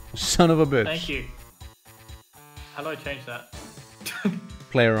 Son of a bitch. Thank you. How do I change that?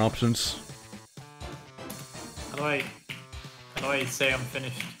 Player options. How do I say I'm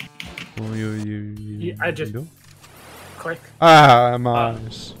finished? Well, Yeah, I just do? click. Ah,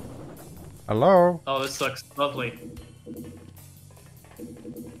 nice. Hello? Oh, this looks lovely.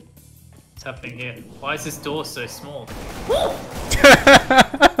 What's happening here? Why is this door so small?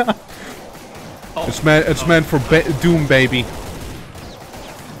 Oh, It's meant for Doom, baby.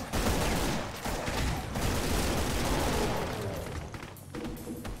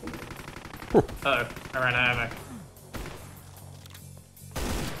 Uh-oh, I ran out of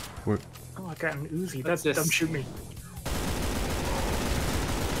ammo. Oh, I got an Uzi. What's Don't this? shoot me.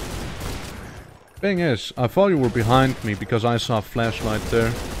 Thing is, I thought you were behind me because I saw a flashlight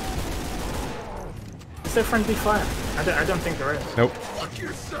there. Is there friendly fire? I don't think there is. Nope.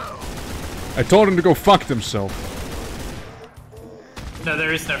 I told him to go fuck himself. No,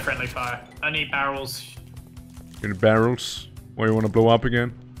 there is no friendly fire. Only barrels. In the barrels. Why you want to blow up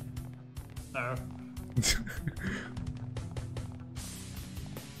again? No.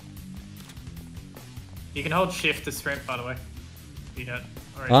 You can hold shift to sprint, by the way. You don't.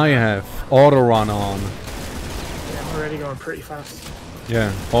 already I know. have auto run on. Yeah, I'm already going pretty fast.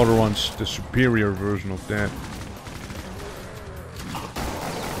 Yeah, auto run's the superior version of that.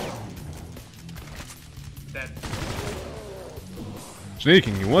 Dead.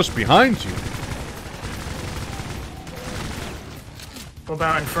 Sneaking, he was behind you. What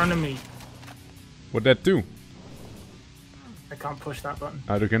about in front of me? What'd that do? I can't push that button.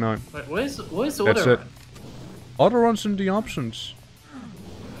 Neither can I. Wait, where's That's auto it. run? Auto run's in the options.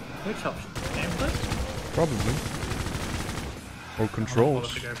 Which option? Gameplay? Probably. Or I'll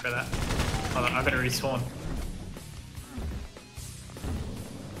controls. have to go for that. Hold on, I'm gonna respawn.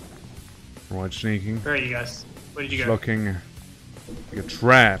 Right, sneaking. Where are you guys? Where did you It's go? looking like a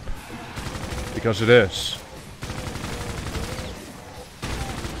trap. Because it is.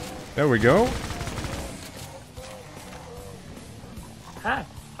 There we go. Hi.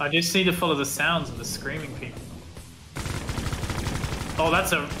 I just need to follow the sounds of the screaming people. Oh,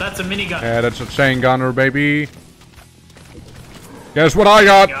 that's a minigun. Yeah, that's a chain gunner, baby. Guess what I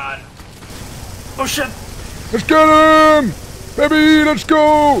got? God. Oh shit! Let's get him! Baby, let's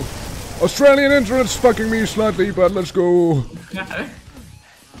go! Australian internet's fucking me slightly, but let's go.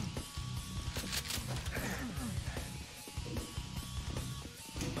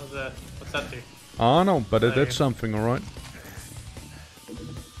 What's that do? I don't know, but it There. did something, alright?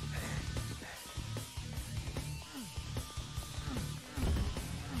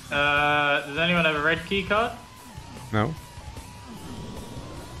 Does anyone have a red key card? No?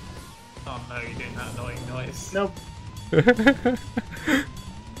 Oh no, you're doing that annoying noise. Nope.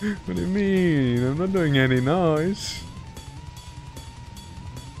 What do you mean? I'm not doing any noise.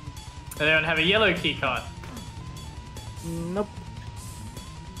 Does anyone have a yellow key card? Nope.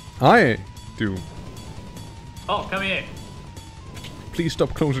 I do. Oh, come here. Please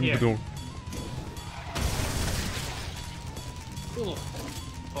stop closing Here. the door. Ooh.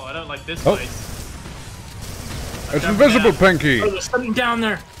 Oh, I don't like this Oh. place. It's Jump invisible, down. Pinky! Oh, there's something down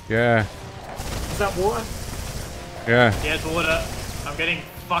there. Yeah, Is that water? yeah. Yeah, it's water. I'm getting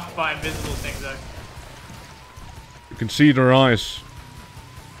fucked by invisible things though. You can see their eyes.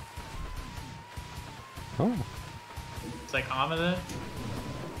 Oh. It's like armor there.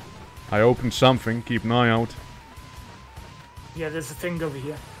 I opened something, keep an eye out. Yeah, there's a thing over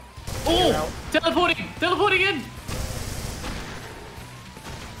here. Oh! Teleporting! Teleporting in!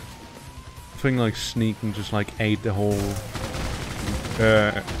 Thing like sneaking just like ate the whole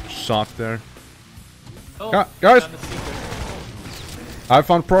sock there. Oh, Guys! found the secret. I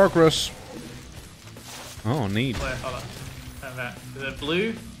found progress. Oh, neat. Where? Hold on. Found that. Is it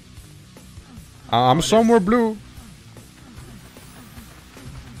blue? I'm somewhere blue.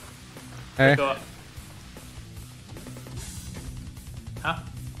 Eh, Got. Huh?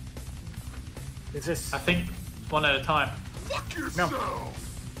 Is this? I think one at a time. Fuck yourself!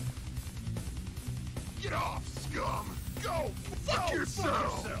 Get off, scum! Go! Fuck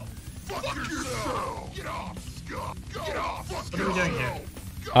yourself! Fuck yourself! Get off, scum! Go! Get off! Fuck What are we doing here?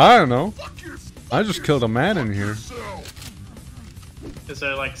 I don't know. Fuck yourself! I just killed a man in here. Is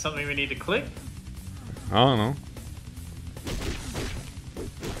there like something we need to click? I don't know.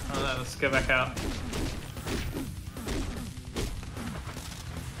 Oh no, let's go back out.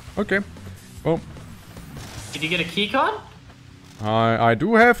 Okay. Well, Did you get a key card? I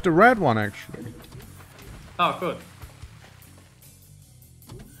do have the red one actually. Oh, good.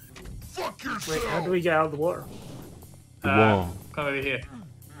 Fuck yourself. Wait, how do we get out of the water? Whoa. Come over here.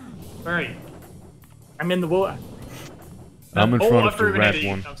 Where are you? I'm in the water. I'm in Oh, front I of the threw a grenade red at you.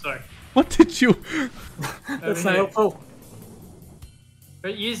 one. I'm sorry. What did you? That's Over not here. helpful.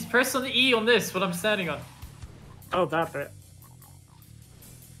 But use press on the E on this, what I'm standing on. Oh, that bit.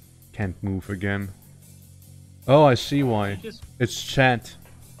 Can't move again. Oh, I see why. Just It's chat.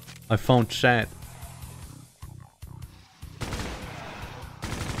 I found chat.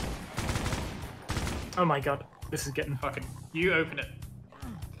 Oh my god, this is getting fucking. You open it.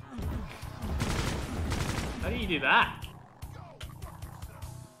 How do you do that?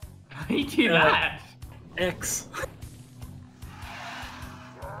 How do you do that? X.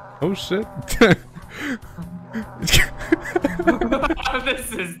 Oh shit.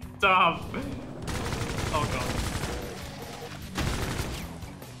 This is dumb. Oh god.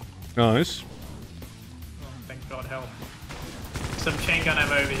 Nice. Oh, thank god, help. Some chain gun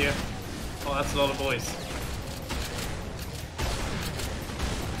ammo over here. Oh, that's a lot of boys.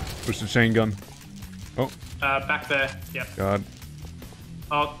 Push the chain gun. Oh Back there. Yep. god.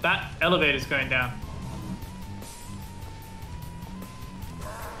 Oh, that elevator's going down.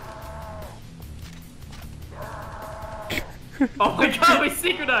 Oh my god, we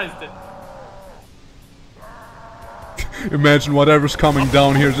synchronized it! Imagine whatever's coming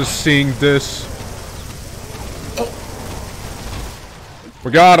down here just seeing this.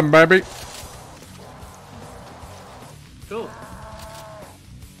 We got him, baby. Cool.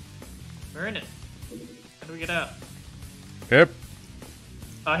 We're in it. How do we get out? Yep.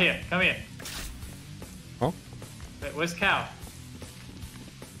 Oh, here. Come here. Oh. Wait, where's Cow?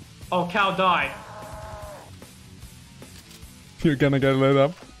 Oh, Cow died. You're gonna get lit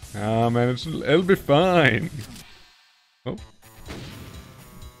up. Ah man, it'll be fine. Oh.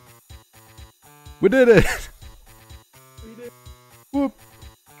 We did it! Whoop.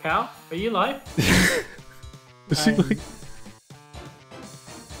 Cow, are you alive? Is he like...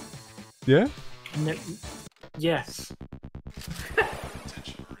 Yeah? N yes.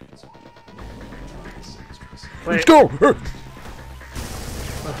 Let's Wait, go!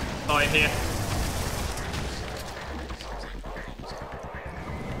 Oh, in here.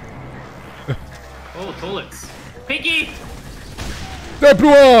 Oh, toilets. Piggy! That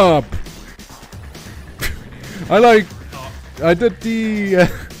blew up! I like... Oh, I did the...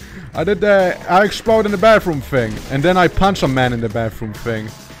 I explode in the bathroom thing. And then I punch a man in the bathroom thing.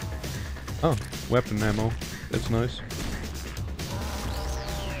 Oh, weapon ammo. That's nice.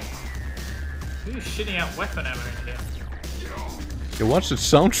 who's shitting out weapon ammo in here? Yeah, watch the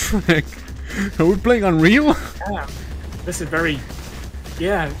soundtrack. Are we playing Unreal? yeah. This is very,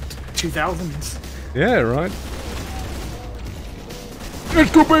 yeah, 2000s. Yeah, right.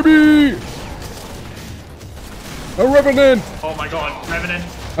 Let's go, baby! A Revenant! Oh my god, Revenant.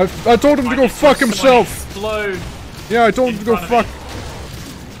 I told him to go fuck himself! Explode. Yeah, I told him in to go front fuck.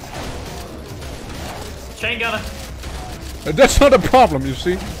 of Chain gunner. That's not a problem, you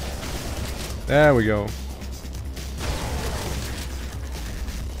see. There we go.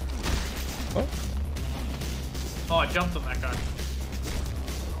 Oh, Oh, I jumped on that guy.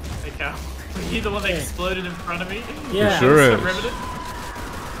 Hey, Cow. Were you the one that exploded in front of me? Yeah. sure So is. Revenant?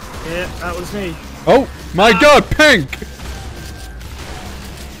 Yeah, that was me. oh my god, Pink!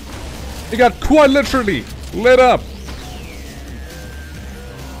 He got quite literally lit up.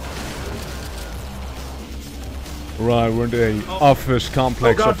 Right, we're in the office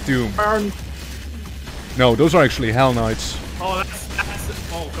complex Oh god, of Doom. burn. No, those are actually Hell Knights. Oh, that's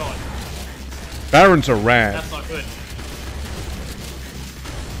oh god. Barons are rad. That's not good.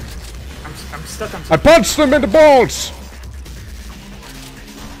 I'm stuck on I punched them in the balls!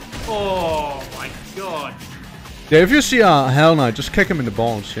 Oh my god. Yeah, if you see a Hell Knight, just kick him in the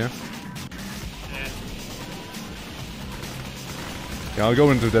balls, yeah? Yeah. Yeah, I'll go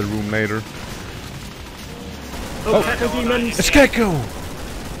into that room later. Oh, Keko demons. It's Gecko!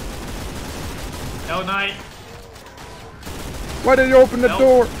 Hell Knight. Why did you open the Nope.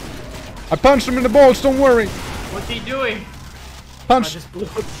 door? I punched him in the balls, don't worry! What's he doing? I Punch! just blew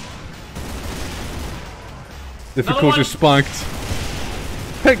up. Difficulty one. spiked.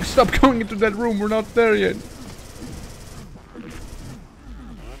 Peg, stop going into that room, we're not there yet.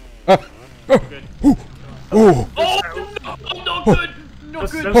 Ah! Oh! Good. Ooh! Oh! Oh no! Not good! Not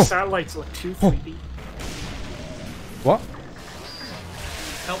Those, good! those satellites look too 3D. What?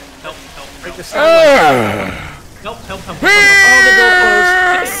 Help, help, help, Break the help, satellite. Ah! help, help, help, Oh, the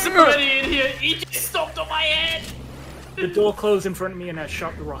door There's somebody in here! He just stomped on my head! closed. The door closed in front of me and I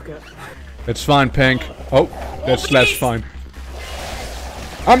shot the rocket. It's fine, Pink. Oh, that's less please. fine.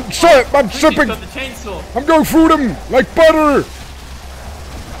 I'm He's tripping. got the chainsaw. I'm going through them like butter.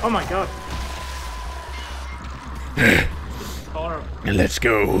 Oh my god. Horrible. Let's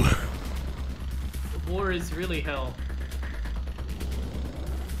go. The war is really hell.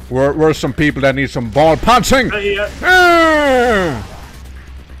 We're some people that need some ball punching. Yeah. Ah!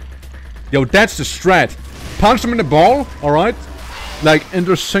 Yo, that's the strat. Punch them in the ball, alright? Like, in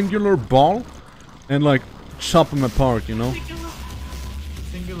their singular ball. And, like, chop them apart, you know?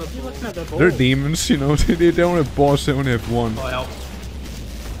 Singular You're ball. looking at the ball. They're demons, you know? They don't have balls, they only have one. Oh, help.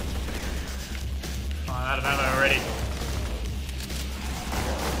 Oh, I'm out of ammo already.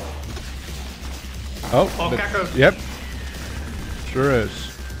 Oh, Oh, Kako. yep. Sure is.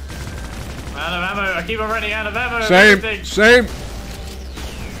 I'm out of ammo. I keep on running out of ammo. Same, Everything. same.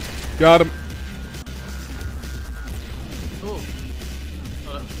 Got him. Ooh.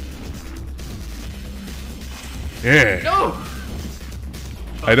 Yeah. No!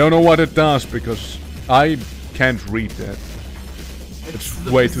 I don't know what it does because I can't read that. It's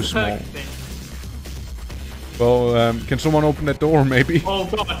way too small. Thing. Well, can someone open that door, maybe? Oh,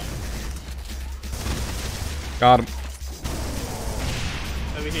 God. Got him.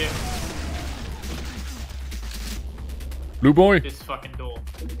 Over here. Blue boy. This fucking door.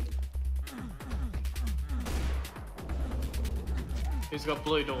 Who's got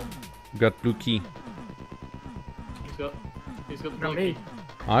blue door? Got blue key. Who's got the Not blue me. key?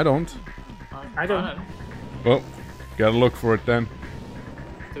 I don't. I don't. Well, gotta look for it then.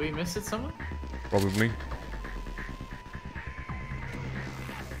 Did we miss it somewhere? Probably.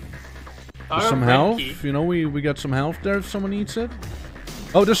 I got Some red health. key. You know, we got some health there if someone needs it.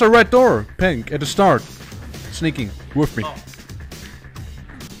 Oh, there's a red door. Pink, at the start. Sneaking. With me. Oh.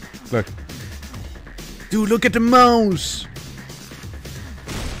 Look. Dude, look at the mouse.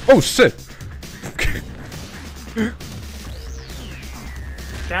 Oh, shit.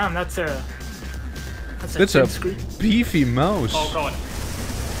 Damn, that's a That's a thin screen. beefy mouse. Oh, God.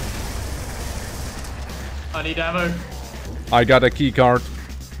 I need ammo. I got a key card.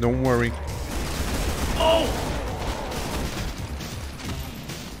 Don't worry. Oh!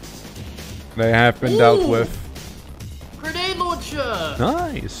 They have been dealt Ooh. with. Grenade launcher!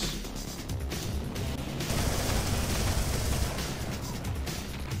 Nice.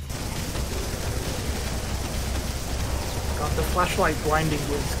 God, the flashlight blinding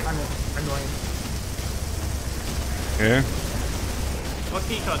was kind of annoying. Yeah, What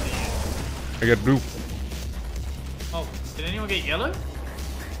key card did you use? I got blue. Oh, did anyone get yellow?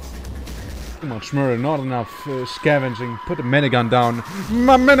 Come on, Smurder, not enough scavenging. Put the minigun down.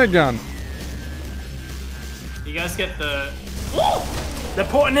 My minigun! You guys get the... They're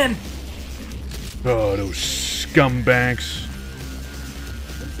putting in. Oh, those scumbags.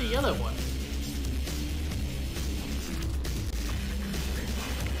 What's the yellow one?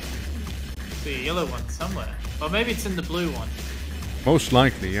 The yellow one somewhere. Or maybe it's in the blue one. Most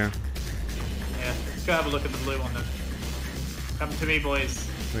likely, yeah. Yeah, let's go have a look at the blue one then. Come to me, boys.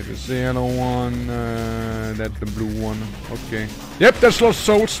 Wait, there's the yellow one. That's the blue one. Okay. Yep, that's Lost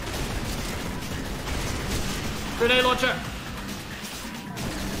Souls. Grenade launcher!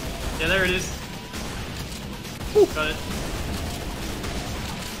 Yeah, there it is. Got it.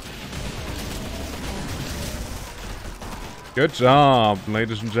 Good job,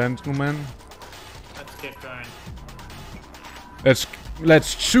 ladies and gentlemen. Let's get going.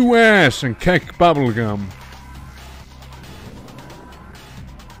 Let's chew ass and kick bubblegum.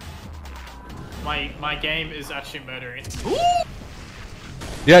 My game is actually murdering.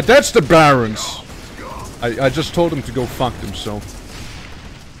 Yeah, that's the Barons. I just told him to go fuck himself.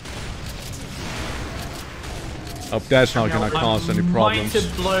 Hope that's not gonna cause any problems. Might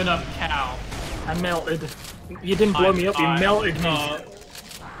have blown up cow. I melted. You didn't blow me up, you melted me.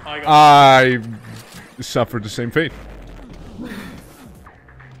 I got I suffered the same fate.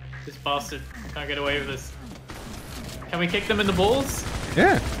 this bastard. Can't get away with this. Can we kick them in the balls?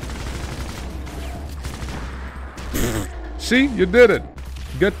 Yeah. See, you did it.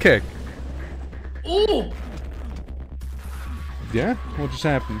 Good kick. Ooh! Yeah? What just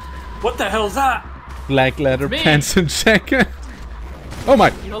happened? What the hell's that? Black leather Me. pants and jacket. Oh my!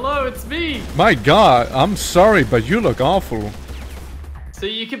 Hello, it's me! My God! I'm sorry, but you look awful. So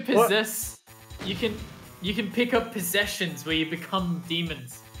you can possess... You can pick up possessions where you become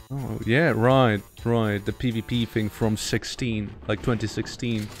demons. Oh yeah, right. The PvP thing from 16, like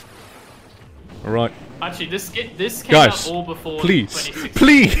 2016. All right, Actually, this came guys, out all before please, 2016.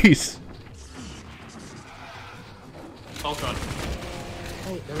 please. Oh god,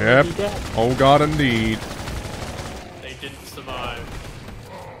 Wait, they're Yep. already dead. Oh God, indeed. they didn't survive.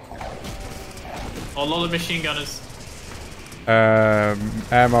 Oh, a lot of machine gunners.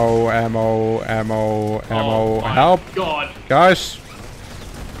 Ammo, ammo, ammo, ammo. Oh my Help, God, guys.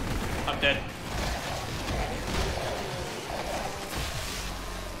 I'm dead.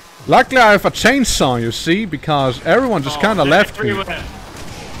 Luckily, I have a chainsaw, you see, because everyone just kind of they're left me. everywhere.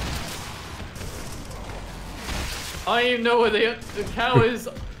 I don't even know where the cow is.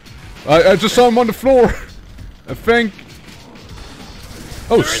 I just saw him on the floor. I think.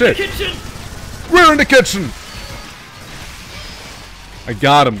 Oh They're shit! in the kitchen. We're in the kitchen. I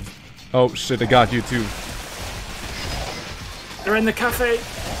got him. Oh shit! I got you too. They're in the cafe.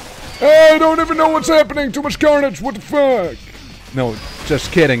 I don't even know what's happening. Too much carnage. What the fuck? No,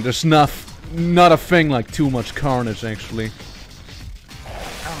 just kidding. There's not a thing like too much carnage actually.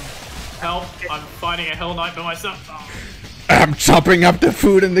 Help! I'm fighting a Hell Knight by myself. Oh. I'm chopping up the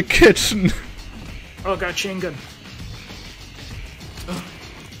food in the kitchen. Oh, got a chain gun.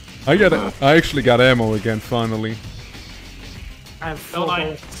 I actually got ammo again finally. I have Hell 4 Knight.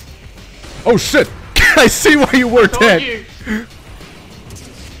 bullets. Oh shit! I see why you were Told dead. you.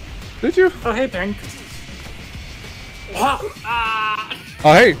 Did you? Oh, hey, Pink. Wow. Ah!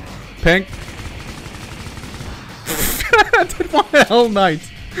 Oh hey, Pink. That one Hell Knight.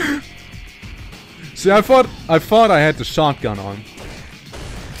 See, I thought I had the shotgun on. There.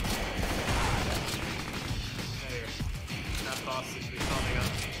 That bastard, we finally got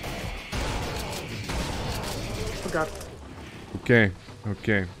him. Oh, God. Okay,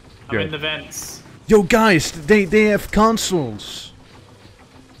 okay. I'm in Good. the vents. Yo guys, they have consoles.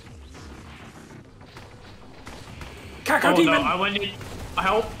 Caco Oh demon. no, I went in.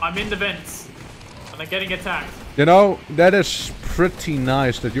 Help! I'm in the vents. And I'm getting attacked. You know, that is pretty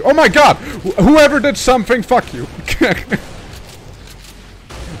nice that you... Oh my god! Whoever did something, fuck you.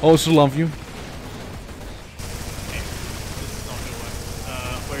 Also love you. This is not gonna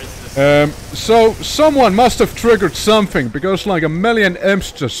work. Where is this? So, someone must have triggered something, because like a million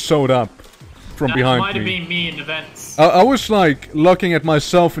imps just showed up from That behind might have me. been me in the vents. I was like looking at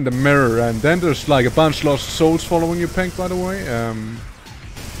myself in the mirror, and then there's like a bunch of lost souls following you, Pink, by the way.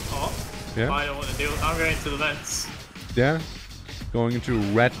 Oh, Yeah, I don't want to do it. I'm going to the vents. yeah. Going into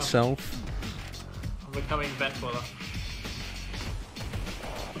red self. I'm becoming vent dweller.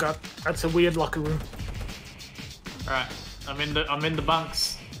 Oh, God. That's a weird locker room. Alright, I'm in the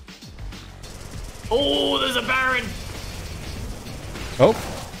bunks. Oh, there's a Baron! Oh,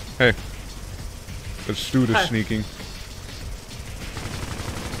 hey. Let's do this Hi. sneaking.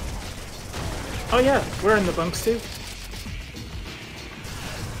 Oh, yeah. We're in the bunks, too.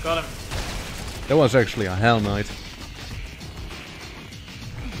 Got him. That was actually a Hell Knight.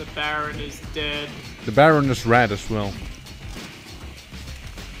 The Baron is dead. The Baron is red as well.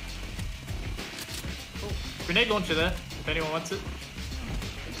 Oh, grenade launcher there, if anyone wants it.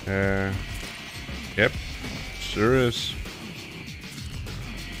 Yep. Sure is.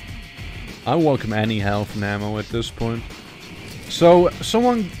 I welcome any health and ammo at this point. So,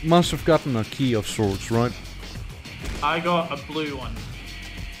 someone must have gotten a key of sorts, right? I got a blue one.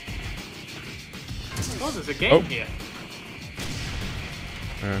 Oh, there's a game Oh. here.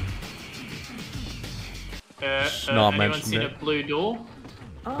 It's not anyone mentioned seen there. a blue door?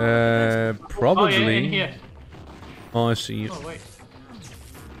 Probably. Oh yeah, in here. Oh, I see. Oh wait.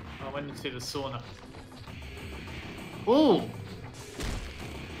 I went into the sauna. Ooh!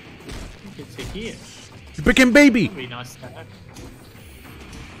 It's here. You became baby! That'd be nice to have.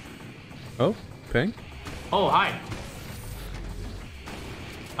 Oh, Pink? Oh, hi.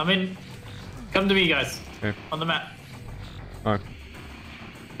 I'm in. Come to me, guys. Okay. On the map. Alright.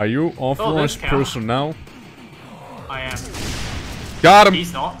 Are you authorized cow. personnel? I am. Got him!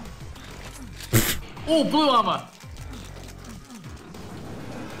 He's not. Oh, blue armor.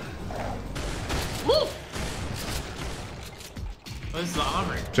 Woo! Where's the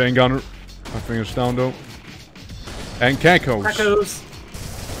armory? Chain gunner. I think it's down though. And Cacos. Cacos.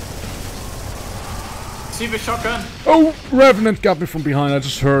 Super shotgun. Oh, Revenant got me from behind. I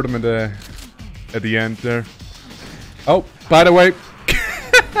just heard him at the end there. Oh, by the way.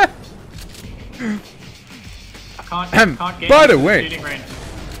 I can't get By into the way. shooting range.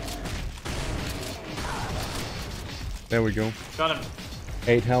 There we go. Got him.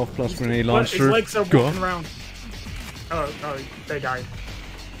 8 health plus grenade What? His launcher. legs are Go. walking around. Oh, they died.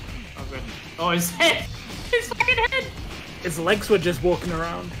 Oh, good. Oh, his head! His fucking head! His legs were just walking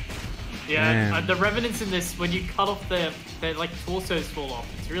around. Yeah, Damn. the revenants in this, when you cut off their like torsos fall off.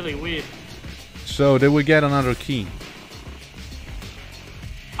 It's really weird. So, did we get another key?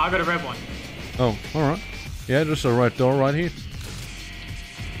 I got a red one. Oh, alright. Yeah, there's a red door right here.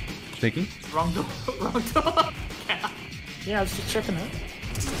 Sneaking. Wrong door. Wrong door. Yeah, I was just checking it.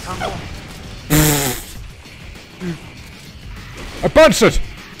 Calm down. I punched it!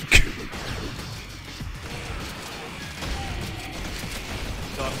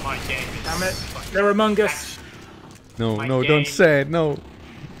 God, my game is... Damn it. They're among us. No, My no, game. don't say it, no.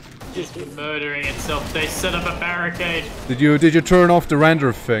 Just murdering itself. They set up a barricade. Did you turn off the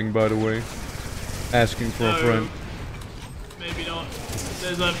render thing, by the way? Asking for a No. friend. Maybe not.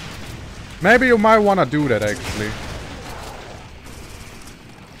 There's a... Maybe you might wanna do that actually.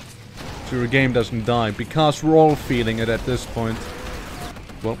 So your game doesn't die, because we're all feeling it at this point.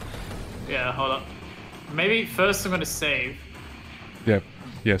 Well, Yeah, hold up. Maybe first I'm gonna save. yeah,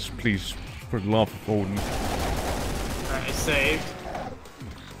 yes, please, for the love of Odin. Alright, I saved.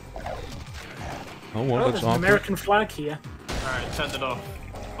 Oh, well, Oh, that's there's an awkward. American flag here. Alright, turned it off.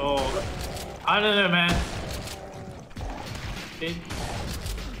 Oh, I don't know, man. It,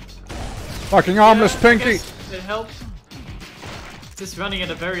 Fucking armless I Pinky! guess it helped. It's just running at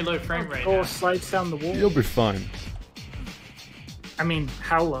a very low frame rate Or now. slides down the wall. You'll be fine. I mean,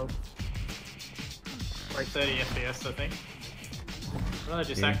 how low? Like 30 FPS, I think. What did I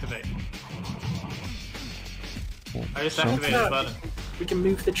just Yeah. activate? Well, I just something- activated a button. We can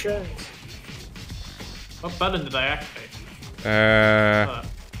move the chairs. What button did I activate? Uh, Hold up.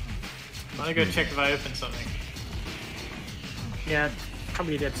 I'm gonna go check if I opened something. Yeah,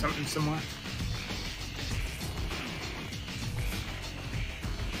 probably did something somewhere.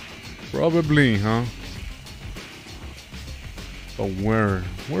 probably, huh? But where?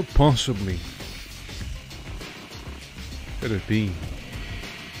 Where possibly? Could it be?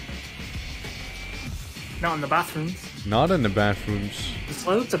 Not in the bathrooms. Not in the bathrooms. There's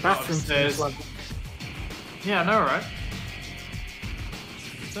loads of bathrooms in this Upstairs. level. Yeah, I know, right?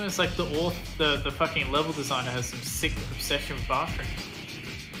 It's almost like the fucking level designer has some sick obsession with bathrooms.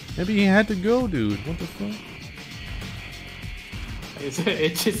 Maybe he had to go, dude. What the fuck?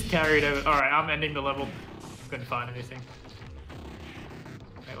 It just carried over. Alright, I'm ending the level. Couldn't find anything.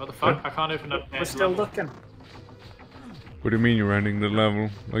 Wait, what the fuck? I can't open up We're next still level. looking. What do you mean you're ending the level?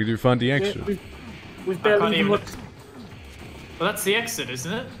 Like, do you find the exit? We've I barely can't even even- looked. Well, that's the exit,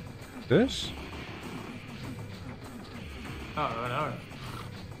 isn't it? This? Oh, I know.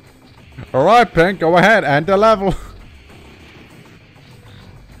 Alright, Pink, go ahead, end the level.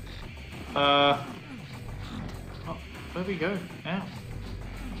 Oh, where we go now?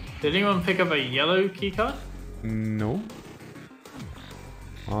 Did anyone pick up a yellow keycard? No.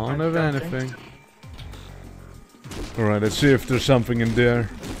 I don't have don't think anything. Alright, let's see if there's something in there.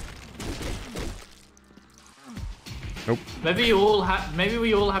 Nope. Maybe you all have. Maybe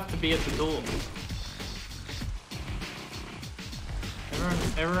we all have to be at the door.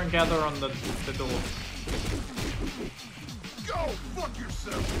 Everyone gather on the door. Go fuck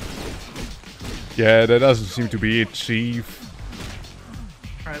yourself. Yeah, that doesn't seem to be it, Chief.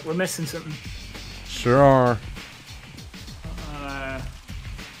 Right, we're missing something. Sure are. Uh,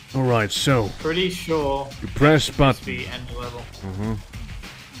 Alright, so, pretty sure you press this button. be end level.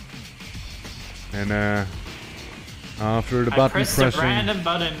 And, after the I button pressed pressing... a random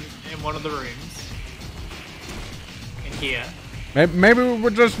button in one of the rooms. In here. Maybe we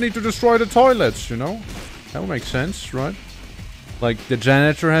would just need to destroy the toilets, you know? That would make sense, right? Like, the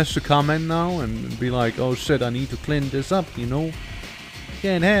janitor has to come in now and be like, oh shit, I need to clean this up, you know?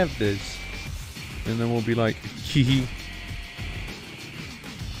 Can't have this. And then we'll be like, hee hee.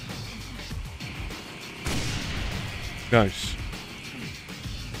 Guys.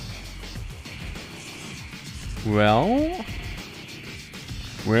 Well?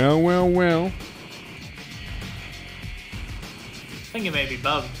 Well. I think it may be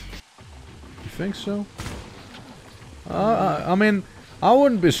bugged. You think so? I mean, I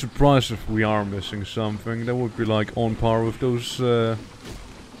wouldn't be surprised if we are missing something. That would be like on par with those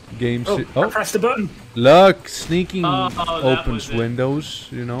games. Oh, I pressed the button. Look, sneaking Oh, that opens was it. windows.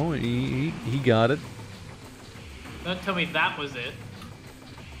 You know, he got it. Don't tell me that was it.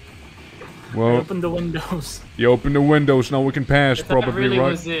 I Well, opened the windows. you open the windows now. We can pass, If probably, that really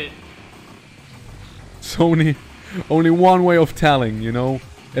right? was it. It's only one way of telling. You know,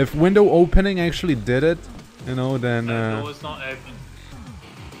 if window opening actually did it, you know, then. The door was not open.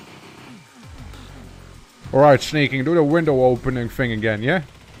 Alright, sneaking, do the window opening thing again, yeah?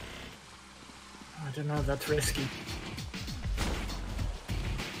 I don't know, that's risky.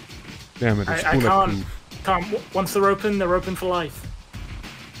 Damn it, it's I can't. bulletproof. Once they're open for life.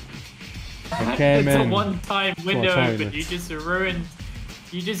 Came It's a in. one-time window open. toilet. You just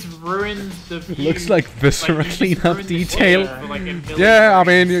ruined the view. Looks like Viscera you just cleanup ruined the detail. shot for like a million Yeah, I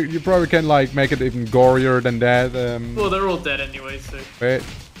mean, frames. you probably can like make it even gorier than that. Well, they're all dead anyway, so. Wait.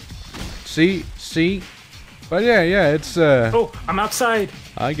 See? But yeah, it's Oh, I'm outside.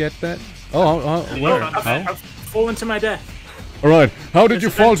 I get that. Oh, where? I've- How? I've fallen to my death. Alright, how did There's you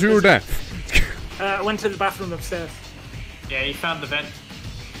a fall vent, to your there's death? I went to the bathroom upstairs. Yeah, he found the vent.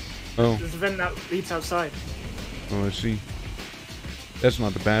 Oh, There's a vent that leads outside. oh, I see. That's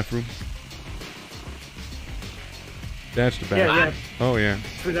not the bathroom. That's the bathroom. Yeah, yeah, Oh, yeah.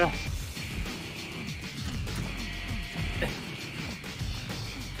 through there.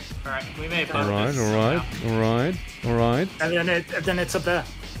 Alright, we may have Alright, alright, alright, alright. And then it's up there.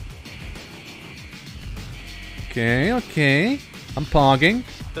 Okay, okay. I'm pogging.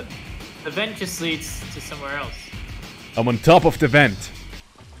 The vent just leads to somewhere else. I'm on top of the vent.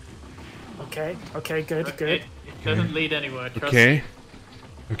 Okay, okay, good, It, good. it doesn't lead anywhere, trust Okay.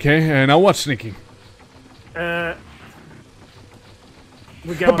 me. Okay, now what's sneaking? We're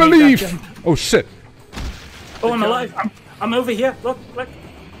I going to need that believe! jump. Oh, shit. Oh, I'm alive. I'm over here. Look, look.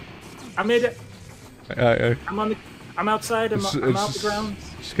 I made it. I'm outside. I'm out the ground.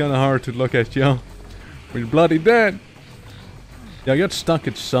 It's kind of hard to look at you. We're bloody dead. Yeah, I got stuck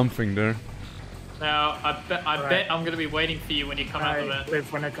at something there. Now, I bet I'm gonna be waiting for you when you come out of the I vent.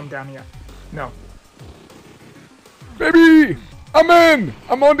 live when I come down here. No. Baby! I'm in!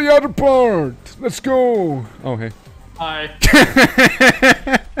 I'm on the other part! Let's go! Oh, hey. I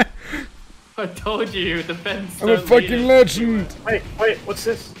told you, the vents I'm a don't lead fucking us legend! Wait, what's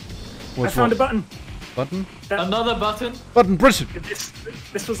this? What's I found what? a button. Button? anywhere. Another button? Button, press it!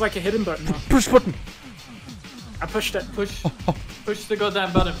 This was like a hidden button. Push button! I pushed it. Push the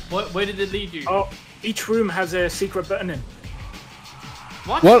goddamn button. Where did it lead you? Oh, each room has a secret button in.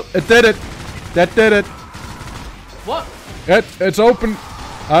 What? Well, it did it! That did it! What? It's open!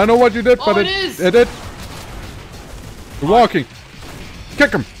 I don't know what you did, Oh, but it is! it did! You're walking!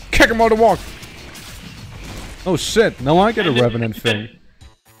 Kick him! Kick him out of the walk! Oh shit, now I get a revenant thing.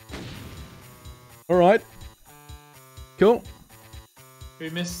 Alright. Cool. We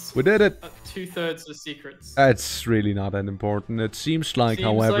missed We did it. 2/3 of the secrets. That's really not that important. It seems like, Seems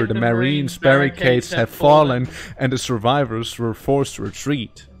however, like the the Marines' Marines' barricades barricades have have fallen fallen. and the survivors were forced to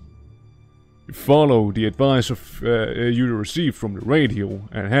retreat. You follow the advice you received from the radio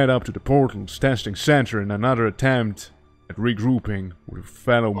and head up to the portal's testing center in another attempt at regrouping with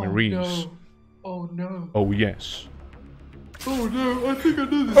fellow Marines. No. Oh no. Oh yes. Oh no, I think I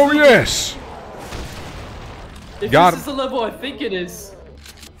know this. Oh yes! If Got this is the level I think it is,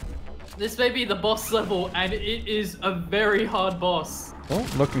 this may be the boss level, and it is a very hard boss. Well,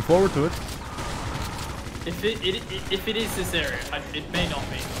 looking forward to it. If it is this area, it may not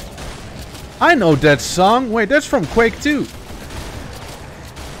be. I know that song. Wait, that's from Quake 2. I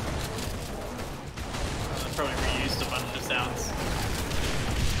probably reused a bunch of sounds.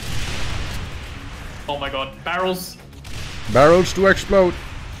 Oh my god, barrels! Barrels to explode.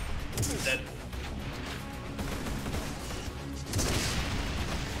 Dead.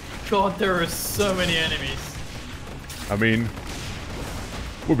 God, there are so many enemies. I mean,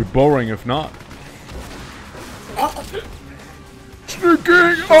 would be boring if not.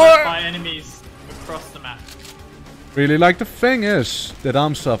 Sneaking! By enemies across the map. Really, like, the thing is that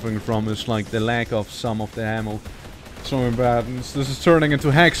I'm suffering from is like the lack of some of the ammo. So bad. This is turning into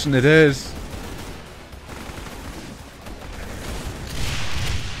Hexen, it is.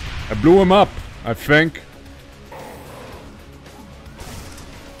 I blew him up, I think.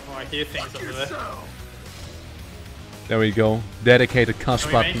 Oh, I hear things over there. There we go. Dedicated cuss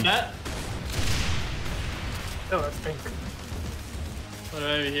Can we make button. that? Oh, that's pink. What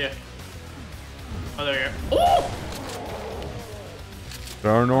over here? Oh, there we go. Oh!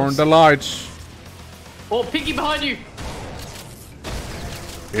 Turn on the lights. Oh, Pinky behind you!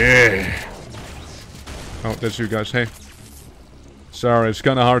 Yeah. Oh, that's you guys. Hey. Sorry, it's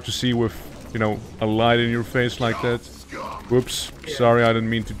kind of hard to see with, you know, a light in your face like that. Whoops. Sorry, I didn't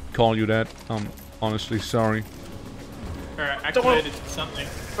mean to call you that. I'm honestly sorry. Alright, activated something.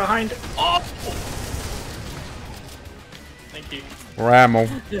 Behind. Oh! Thank you. Or ammo.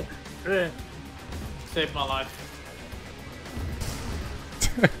 There. Saved my life.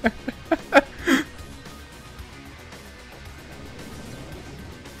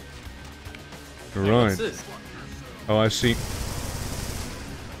 Hey, Right. what's this? Oh, I see.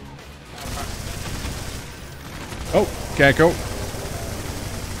 Oh, Kako.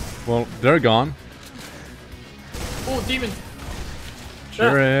 Well, they're gone. Oh, demon!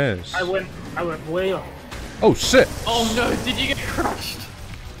 Sure is. I went way up. Oh, shit. Oh no, did you get crushed?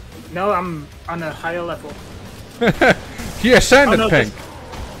 No, I'm on a higher level. He ascended, Oh, no, Pink.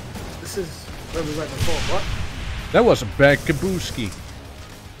 This is where we went before. What? That was a bad kabooski.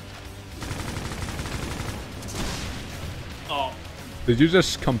 Oh, Did you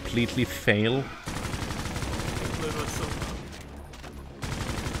just completely fail? there was some...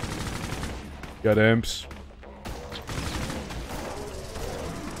 Got imps.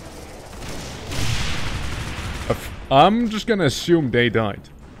 I'm just gonna assume they died.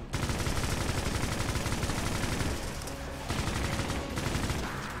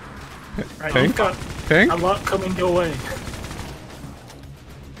 Right, Pink? you've got Pink? a lot coming your way.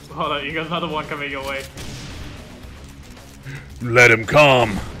 Hold on, you got another one coming your way. Let him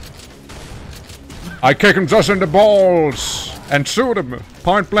come. I kick him just in the balls and shoot him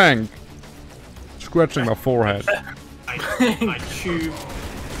point blank, scratching my forehead. I chew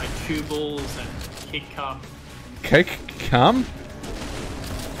balls and kick cum. Kick cum?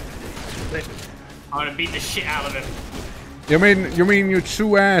 I'm gonna beat the shit out of him. You mean you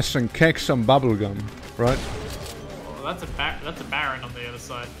chew ass and kick some bubblegum, right? Well, that's a Baron on the other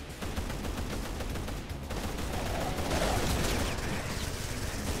side.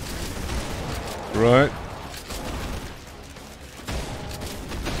 Right.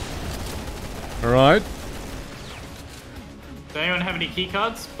 Alright. Does anyone have any key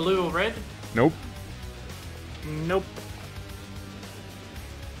cards? Blue or red? Nope. Nope.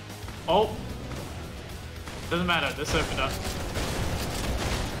 Oh. Doesn't matter, this opened up.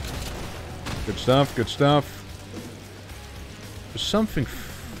 Good stuff, good stuff. There's something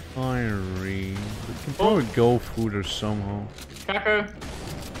fiery. We can probably go through there somehow. Kako.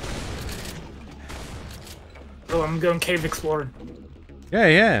 Oh, I'm going cave exploring.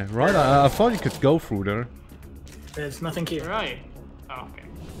 Yeah, right. I thought you could go through there. There's nothing here. Right. Oh, okay.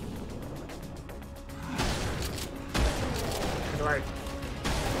 Right.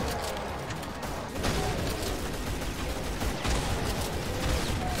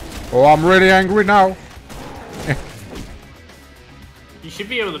 Oh, I'm really angry now. You should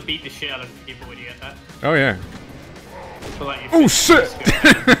be able to beat the shit out of people when you get that. Oh yeah. So, like, Oh shit!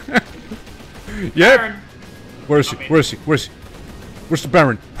 Yep. Baron. Where is he? Where is he? Where is he? Where's the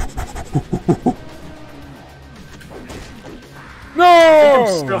Baron? I'm No!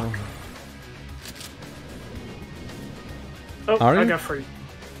 stuck. Oh, Are I you? got free.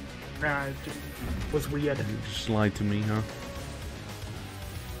 Nah, it just was weird. You just lied to me, huh?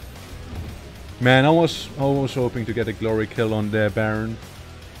 Man, I was hoping to get a glory kill on the Baron.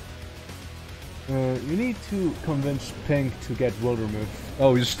 You need to convince Pink to get Wildermouth.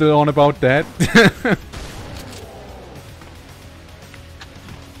 Oh, you're still on about that?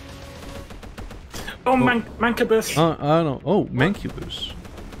 Oh, Mancubus! I don't know. Oh, Mancubus.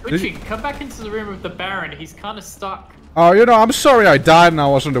 Richie, come back into the room with the Baron. He's kind of stuck. Oh, you know, I'm sorry I died and I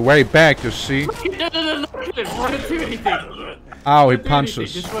was on the way back, you see. No, look at him. Don't do anything. Ow, he Don't do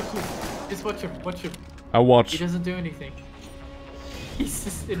punches. anything. Just watch him. Watch him. I He watch. doesn't do anything. He's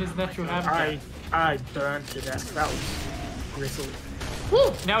just in his natural habitat. I burned to death. That was grisly.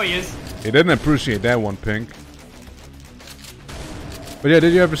 Woo! Now he is. He didn't appreciate that one, Pink. But yeah,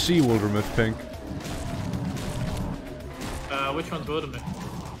 did you ever see Wildermouth, Pink? Which one's Wildermouth?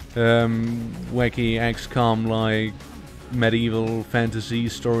 Wacky XCOM like medieval fantasy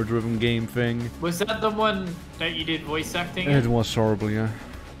story-driven game thing. Was that the one that you did voice acting in? It was horrible, yeah.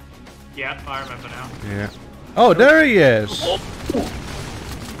 Yeah, I remember now. Yeah. Oh, there he is!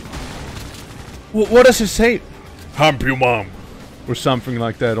 What does he say? Hump you, mom! Or something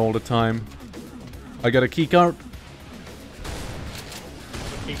like that all the time. I got a keycard.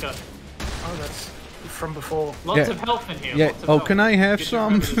 He got Oh, that's from before. lots Yeah. of health in here. Yeah. Lots of Oh, health. can I have Get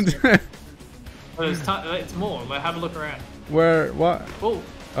some? rid of this. Oh, it's more. Like, have a look around. Where? What? Oh,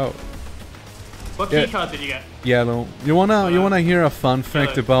 Oh, what Yeah. key card did you get? yellow. You wanna hear a fun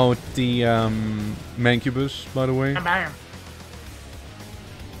fact Yellow. about the Mancubus, by the way? Bam!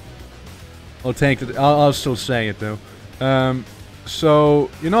 I'll take it. I'll still say it though. So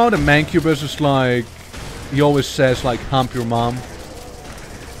you know the Mancubus is like, he always says like hump your mom.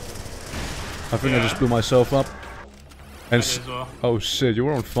 I think I Yeah. just blew myself up. And As well. oh shit, you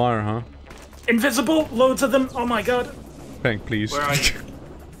were on fire, huh? Invisible! Loads of them! Oh my god! Pink, please. Where are you?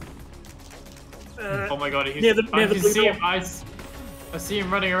 Uh, Oh my god, he's, Near the- I near the can blue see door. him. I see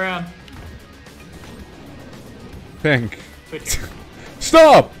him running around. Pink. Twitching.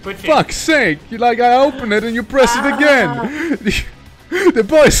 Stop! Twitching. Fuck's sake! You like I open it and you press it again. The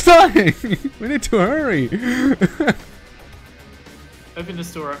boy's dying. We need to hurry. Open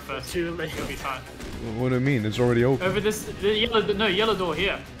this door up first. Too late. You'll be fine. What do you mean? It's already open. Over this, the yellow door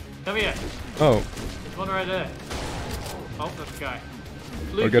here. Come here. Oh, There's one right there. Oh, that's the guy.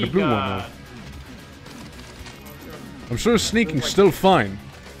 I got a key blue one card. now. I'm sure sneaking's still fine.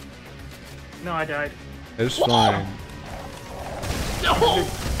 No, I died. It's fine. No!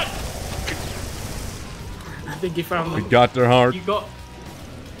 I think you found We me. got their heart. You got.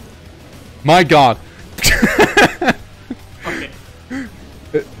 My God. Okay.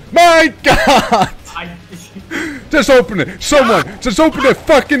 My God! I. Just open it. Someone, just open the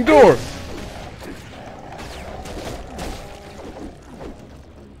fucking door.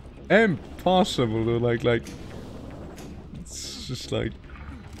 impossible to like. It's just like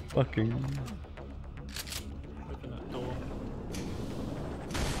fucking. Open that door.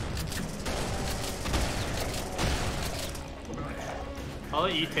 I'll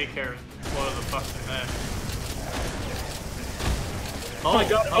let you take care of what the fuck's in there. Oh my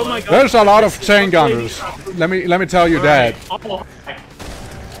god! Oh my god! There's a lot of chain gunners. Let me tell you that. Oh,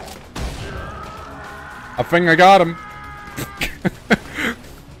 I think I got him.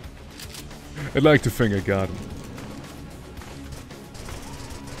 I'd like to think I got him.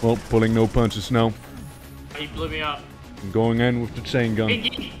 Well, pulling no punches now. he blew me up. I'm going in with the chain gun.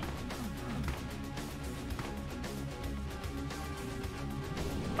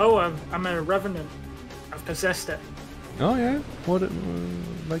 Oh, I'm a revenant. I've possessed it. Oh yeah? What?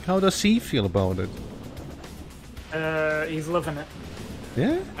 Like, how does he feel about it? He's loving it.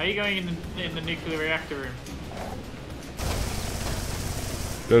 Yeah? Are you going in the nuclear reactor room?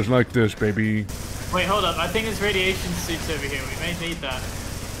 Just like this, baby. Wait, hold up. I think there's radiation suits over here. We may need that.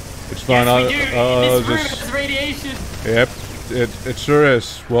 It's fine. Yes, we do. This room has radiation. Yep, it sure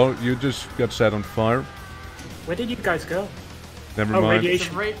is. Well, you just got set on fire. Where did you guys go? Never Oh, mind.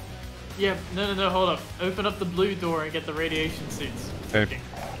 radiation. Yeah, no, hold up. Open up the blue door and get the radiation suits. Hey.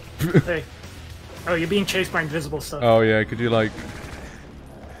 Hey. Oh, you're being chased by invisible stuff. Oh yeah, could you like...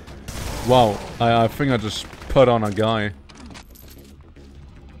 Wow, I think I just put on a guy.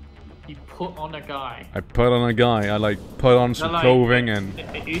 You put on a guy. I put on a guy. I like put on some clothing and...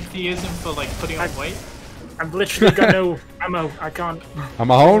 Atheism for like putting on weight? I've literally got no ammo. I can't. I'm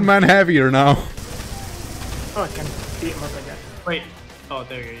a whole man heavier now. Oh, I can beat him up again. Wait. Oh,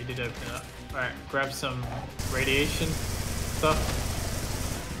 there you go. You did open it up. Alright, grab some radiation stuff.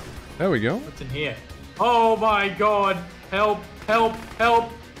 There we go. What's in here? Oh my god! Help! Help!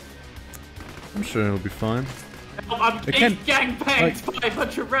 Help! I'm sure it'll be fine. Help! I'm being gangbanged like, by a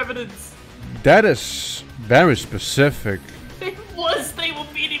bunch of revenants! That is very specific. It was! They were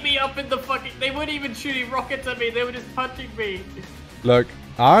beating me up in the fucking... They weren't even shooting rockets at me, they were just punching me! Look,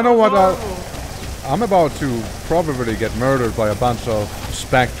 I know what I'm about to probably get murdered by a bunch of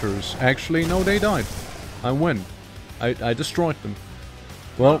specters. Actually, no, they died. I win. I destroyed them.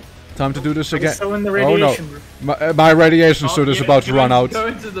 Well, time to do this again. Still in the radiation room. My radiation suit is about to run out. Go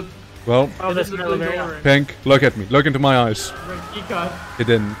into the... Well, Oh, there's an elevator. Pink, look at me. Look into my eyes. It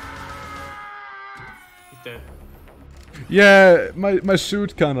didn't. He's dead. Yeah, my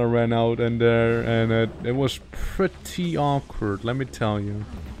suit kind of ran out in there, and it was pretty awkward, let me tell you.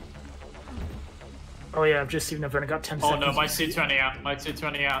 Oh yeah, I've just seen I've only got 10 seconds. Oh no, my suit's running out. My suit's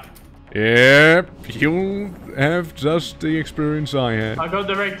running out. Yep, you'll have just the experience I had. I got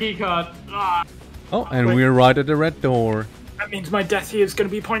the red key card. Ah. Oh, and we're right at the red door. That means my death here is going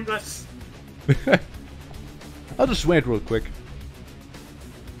to be pointless. I'll just wait real quick.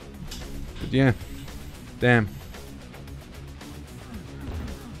 But yeah, damn.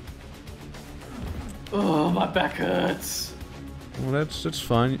 Oh, my back hurts. Well, that's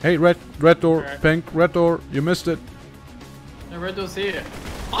fine. Hey, red door, right. Pink, red door. You missed it. The red door's here.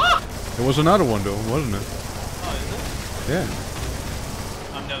 Ah! There was another one though, wasn't it? Oh, is it? Yeah.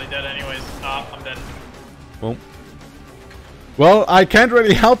 I'm nearly dead anyways. Ah, I'm dead. Well, I can't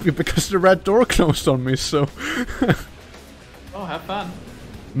really help you because the red door closed on me, so... Oh, have fun.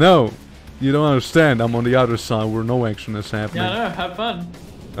 No, you don't understand. I'm on the other side where no action is happening. Yeah, no, have fun.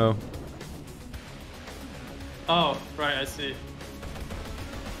 Oh. Oh, right, I see.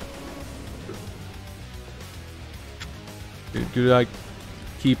 Could you, like,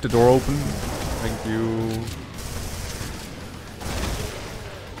 keep the door open? Thank you.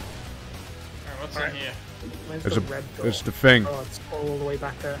 Alright, what's in here? Where's It's the red door? it's the thing. Oh, it's all the way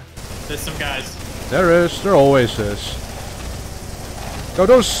back there. There's some guys. There is. There always is. So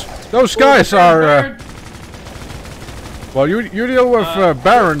those guys are. Well, you deal with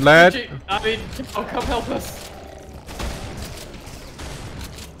Baron, lad. I mean, oh, come help us.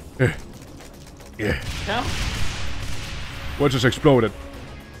 Yeah. Come. What just exploded?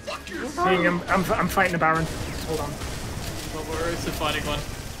 I'm fighting the Baron. Hold on. Well, we're also fighting one.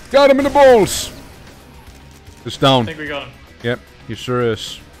 Got him in the balls. It's down. I think we got him. Yep, he sure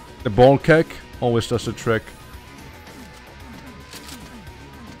is. The ball kick always does the trick.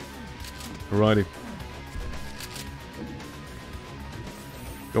 Alrighty.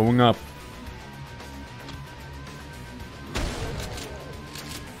 Going up.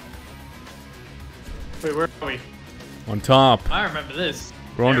 Wait, where are we? On top. I remember this.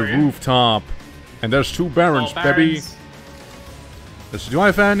 We're on the area. rooftop. And there's two Barons, Oh, baby. Barons. Do I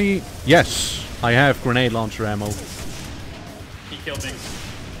have any? Yes, I have grenade launcher ammo. He killed me.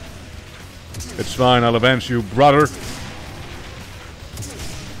 It's fine, I'll avenge you, brother.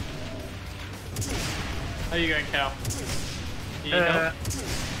 you going, Cal? You need help?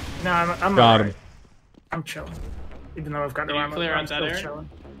 No, I'm Got him. I'm chilling. Even though I've got Can no you ammo, clear I'm out that still area? chilling.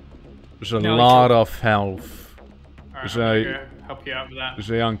 There's a No, lot of health. Alright, There's I'm a gonna go help you out with that. there's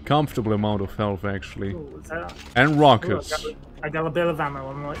an uncomfortable amount of health actually, Ooh, what's that? and Ooh, rockets. I got a bit of ammo.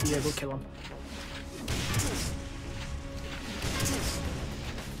 I'm gonna let you go kill him.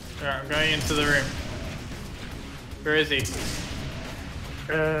 Alright, I'm going into the room. Where is he?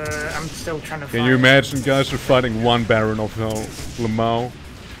 I'm still trying to find. Can you imagine, guys, are fighting one Baron of Lamau?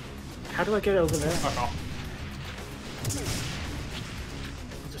 How do I get over there? Fuck off.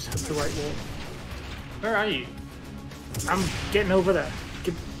 I'll just hit the right wall. Where are you? I'm getting over there.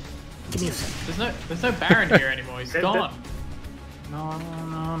 Give me a sec. There's no Baron here anymore. He's gone.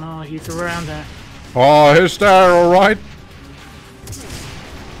 No. He's around there. Oh, he's there, alright.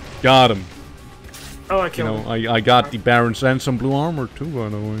 Got him. Oh, I You killed know, him. I got the Barons and some blue armor too, by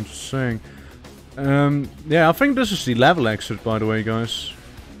the way, just saying. Yeah, I think this is the level exit, by the way, guys.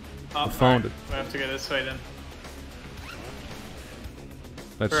 Oh, I found it. We have to go this way then.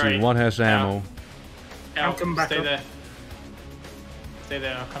 Let's Where are see, you? what has ammo? I'll come back stay up. there. Stay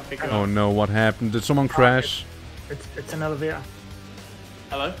there, I'll come pick you Oh up. no, what happened? Did someone crash? It's an elevator.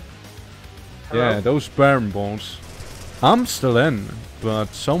 Hello? Yeah, those Baron balls. I'm still in, but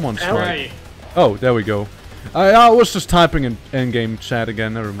someone's Where Where are like... you? Oh, there we go. I was just typing in in-game chat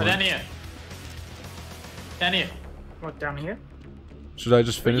again, never Oh, down mind. here. Down here. What, down here? Should I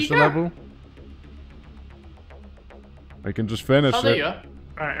just finish the you go? level? I can just finish Oh, there you it. are.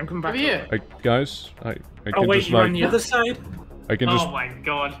 Alright, I'm coming back. Over here. Guys, I Oh can wait, just you're on the like... other side? I can just... Oh my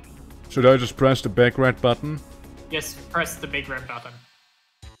god. Should I just press the back red button? Yes, press the big red button.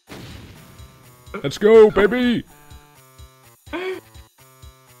 Let's go, baby!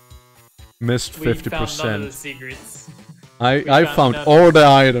 Missed We found none of the 50%. secrets. I found none. all the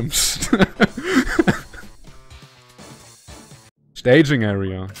items. Staging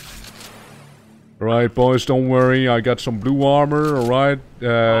area. Alright, boys, don't worry. I got some blue armor, alright?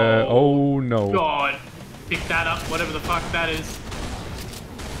 Oh no. God. Pick that up, whatever the fuck that is.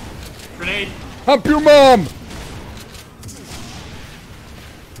 Grenade. Help your mom!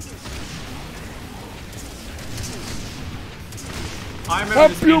 I remember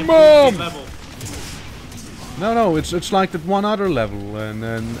Help this being your a cool mom! level. No, it's like that one other level and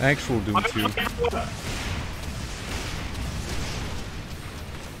an actual Doom 2.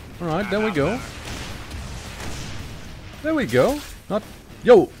 Alright, there we go. There we go. Not...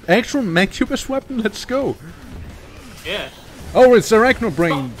 Yo, actual Mancubus weapon? Let's go. Yeah. Oh, it's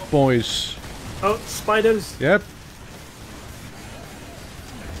Arachnobrain, boys. Oh, spiders. Yep.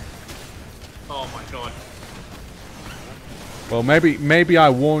 Oh my god. Well, maybe I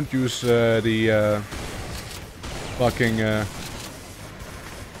won't use the fucking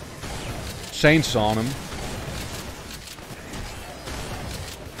saints on him.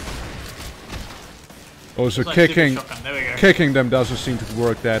 Oh, so It's like super kicking shotgun. There we go. kicking them doesn't seem to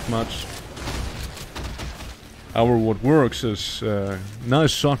work that much. However, what works is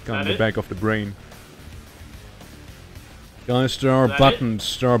nice shotgun in the it? back of the brain. Guys, there are That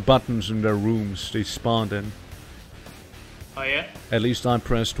buttons. There are buttons in their rooms. They spawned in. Oh yeah? At least I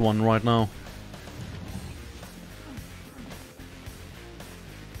pressed one right now.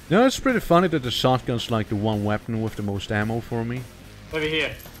 Yeah, it's pretty funny that the shotgun's like the one weapon with the most ammo for me. Over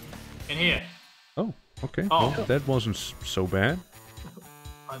here. In here. Oh, okay. Oh. Well, that wasn't so bad.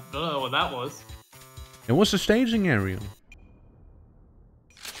 I don't know what that was. It was the staging area.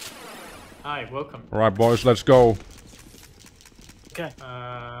 Hi, welcome. Alright, boys, let's go. Okay.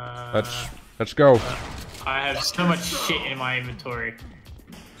 Let's go. I have so much shit in my inventory.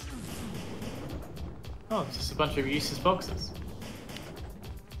 Oh, it's just a bunch of useless boxes.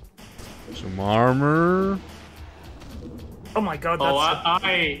 Some armor. Oh my god, Oh, that's...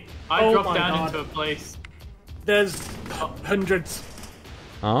 I Oh dropped my down God. into a place. There's hundreds.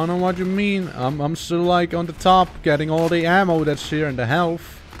 I don't know what you mean. I'm still like on the top, getting all the ammo that's here and the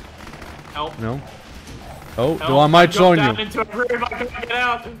health. Help. No. Oh, Help. though I might join dropped you. down into a room, I can't get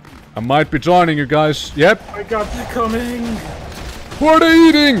out. I might be joining you guys. Yep. Oh my god, they're coming. Who are they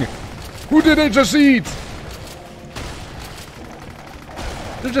eating? Who did they just eat?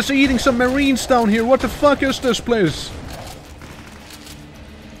 They're just eating some marines down here. What the fuck is this place?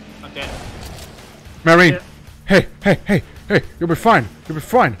 I'm dead. Marine. Yeah. Hey. You'll be fine. You'll be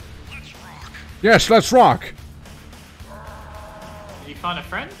fine. Yes, let's rock. Did you find a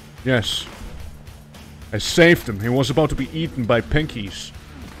friend? Yes. I saved him. He was about to be eaten by pinkies.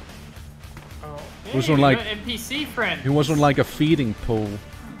 Oh. Yeah, Was on you like- got NPC friend. He was on like a feeding pole.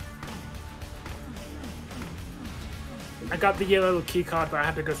 I got the yellow key card, but I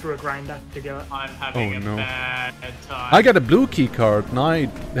had to go through a grinder to get it. I'm having no. a bad time. I got a blue key card and I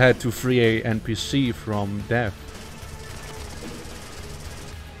had to free a NPC from death.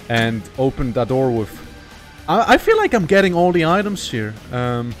 And opened that door with... I feel like I'm getting all the items here.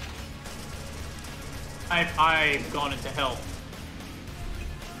 I've gone into hell.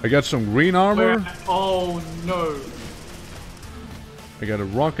 I got some green armor. Oh no. I got a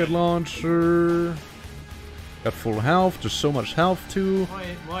rocket launcher. Got full health. There's so much health too.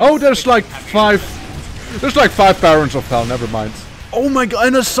 Oh, there's like 5... There's like 5 barons of hell. Never mind. Oh my god,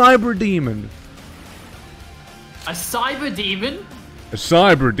 and a cyber demon. A cyber demon? A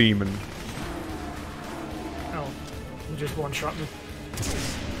cyber demon. Oh, you just one-shot me.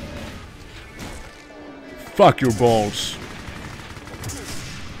 Fuck your balls.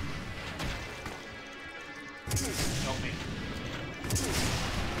 Help me.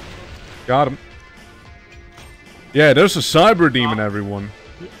 Got him. Yeah, there's a cyber demon, everyone.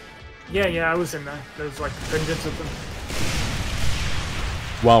 Yeah, I was in there. There's like hundreds of them.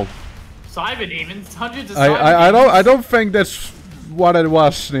 Wow. Cyber demons? Hundreds of cyber demons? I don't think that's what it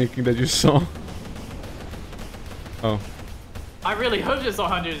was, Sneaking, that you saw. Oh. I really hope there's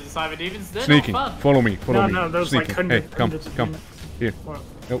 100s of cyber demons. They're Sneaking, not fun. follow me, follow me. No, there's Sneaking. like hundreds, Hey, come, hundreds of come. demons. Here. What?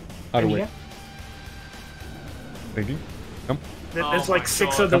 Nope, out of the way. Here? Sneaking, come. There's Oh like my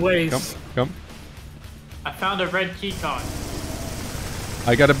 6 God. other Come, ways. come. I found a red key card.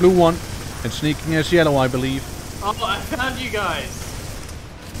 I got a blue one, and Sneaking has yellow, I believe. Oh, I found you guys.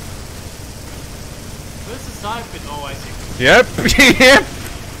 Where's the cyber? Oh, I see. Yep, yep.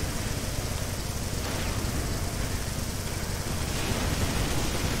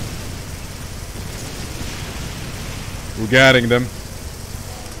 We're getting them.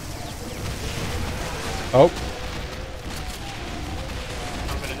 Oh.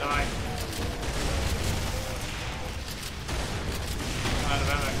 I'm gonna die. Out of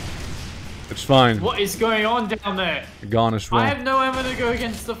ammo. It's fine. What is going on down there? Gone as well. I have no ammo to go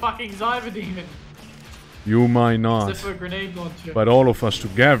against the fucking cyber demon. You might not. Except for a grenade launcher. But all of us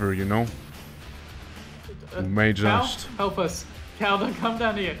together, you know. We may Cal, just... help us. Cal, don't come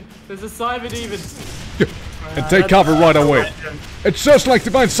down here. There's a cyber demon. And take cover right away. It's just like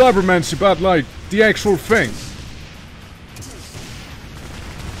Divine Cybermancy, but like the actual thing.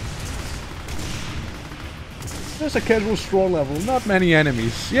 There's a casual stroll level, not many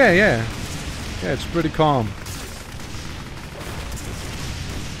enemies. Yeah, it's pretty calm.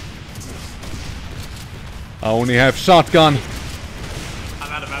 I only have shotgun.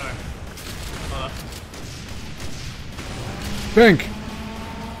 I'm out of ammo. Pink.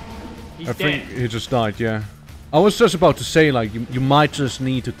 He's I dead. think he just died, yeah. I was just about to say, like, you might just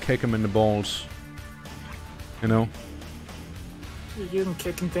need to kick him in the balls. You know? You're even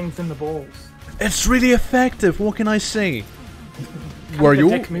kicking things in the balls. It's really effective, what can I say? Were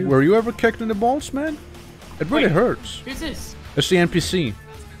you ever kicked in the balls, man? It really hurts. Who's this? It's the NPC.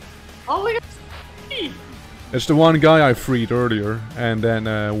 Oh my god. It's the one guy I freed earlier, and then,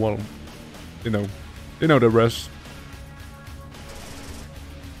 well, you know the rest.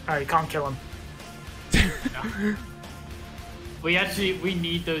 Oh, you can't kill him. No. We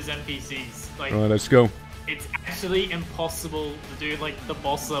need those NPCs. Like, Alright, let's go. it's actually impossible to do like the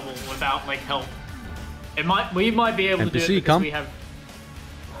boss level without like help. We might be able to do NPC, it because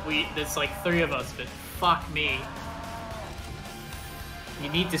come. there's like 3 of us, but fuck me. You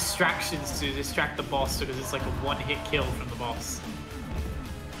need distractions to distract the boss because it's like a one-hit kill from the boss.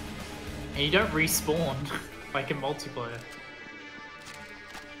 And you don't respawn like in multiplayer.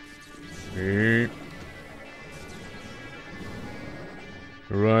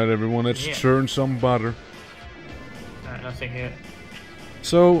 Alright, everyone, let's churn some butter. Alright, nothing here.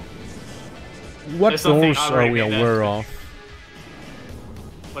 So, what There's something doors are already we been there. aware of?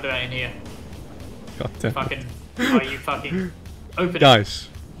 What about in here? God damn it. Fucking, are you fucking open Guys,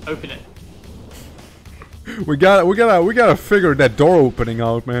 it? Open it. we gotta figure that door opening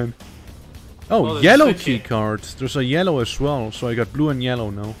out, man. Oh, Well, there's yellow switch key here. card. There's a yellow as well, so I got blue and yellow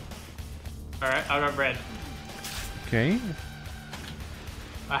now. Alright, I got red. Okay.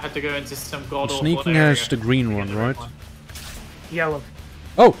 I had to go into some god awful Sneaking area has the to green get one, the red right? one. Yellow.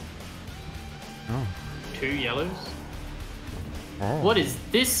 Oh! Oh. 2 yellows? Oh. What is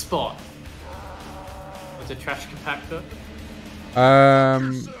this spot? What's a trash compactor?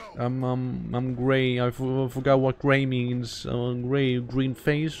 I'm gray. I forgot what gray means. Gray, green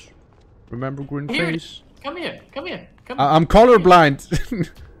face. Remember green Here. face? Come here, come here, come. I'm colorblind.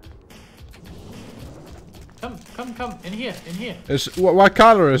 Come, in here, in here. What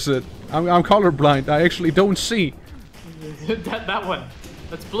color is it? I'm colorblind. I actually don't see. that one.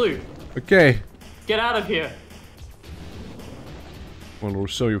 That's blue. Okay. Get out of here. Well, or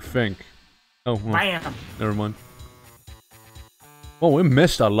so you think. Oh, well, Bam. never mind. Well, we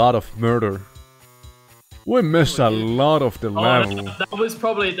missed a lot of murder. We missed a lot of the level. That was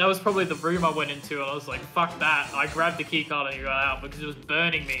probably the room I went into, and I was like, "Fuck that!" I grabbed the key card and got out because it was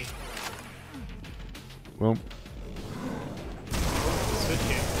burning me. Well, Switch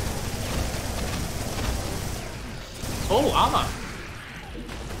here. Oh, armor.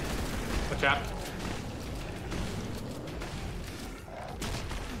 Watch out.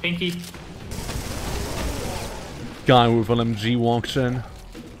 Pinky. guy with LMG walks in.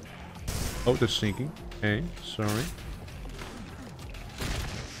 Oh, they're sneaking. Hey, sorry.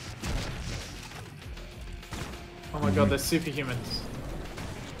 Oh my god, they're superhumans.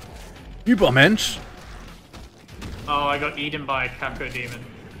 Übermensch! Oh, I got eaten by a Kako demon.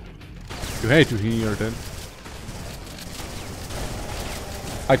 You hate to hear that.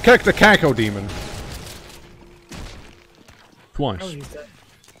 I kicked the Kako demon. Twice. Oh, he's dead.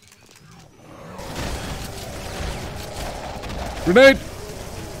 Grenade!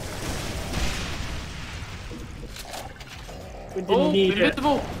 We didn't Oh, need it.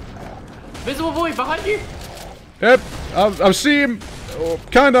 invisible! Invisible boy, behind you! Yep, I've seen him. Oh,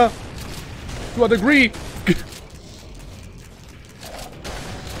 kinda. To a degree.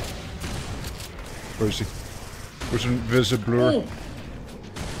 Where is he? Where's invisible? Oh.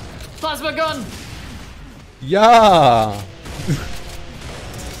 Plasma gun! Yeah!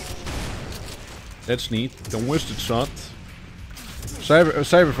 That's neat. Don't waste it, shot. Save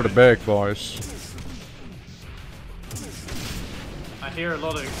it for the big boys. I hear a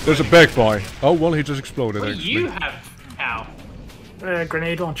lot of. There's a big boy. Oh, well, he just exploded, What do actually. you have, Al?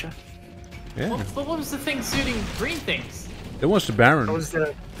 Grenade launcher. Yeah. What was the thing shooting green things? That was the Baron. That was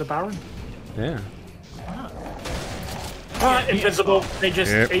the Baron. Yeah. Ah, invisible. They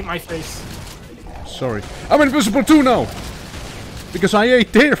just Yep. ate my face. Sorry. I'm invisible too now! Because I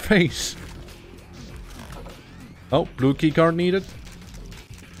ate their face! Oh, blue keycard needed.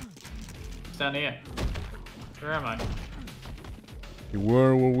 It's down here. Where am I? You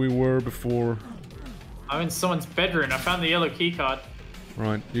were where we were before. I'm in someone's bedroom. I found the yellow key card.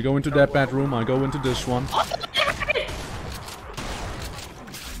 Right, you go into that bedroom, I go into this one.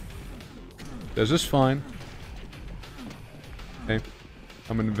 This is fine. Okay.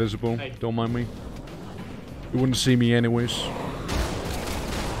 I'm invisible. Hey. Don't mind me. You wouldn't see me anyways.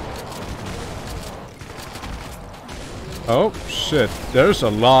 Oh, shit. There's a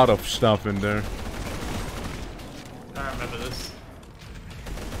lot of stuff in there. I remember this.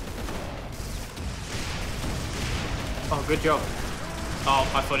 Oh, good job. Oh,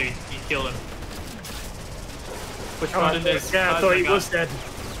 I thought he killed him. Which one did this? Yeah, I thought he was dead.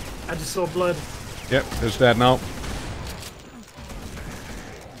 I just saw blood. Yep, there's that now.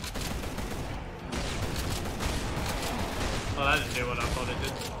 Well, that didn't do what I thought it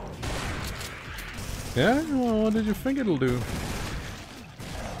did. Yeah? Well, what did you think it'll do?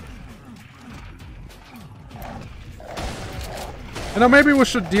 You know, maybe we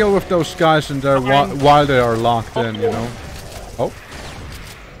should deal with those guys in there while they are locked in, you know? Oh.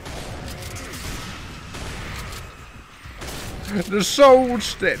 The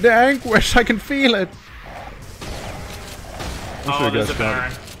souls, the anguish, I can feel it. Oh, there's a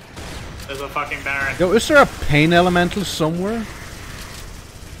Baron. There's a fucking Baron. Yo, is there a pain elemental somewhere?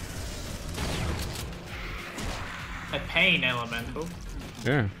 A pain elemental.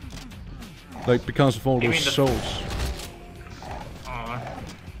 Yeah. Like, because of all You those mean the- souls. Oh.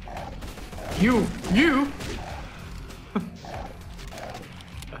 You!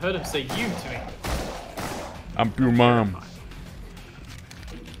 I heard him say you to me. I'm pure mom.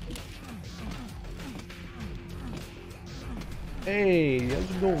 Hey, how's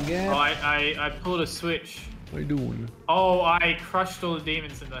it going, Oh, guy? I pulled a switch. What are you doing? Oh, I crushed all the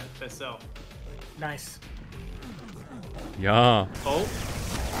demons in their cell. Nice. Yeah. Oh.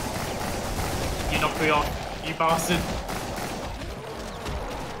 You knocked me off, you bastard.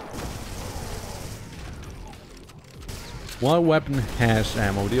 What weapon has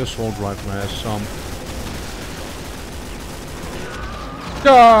ammo? The assault rifle has some.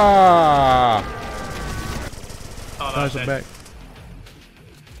 Ah! Oh, Guys that's are it. back.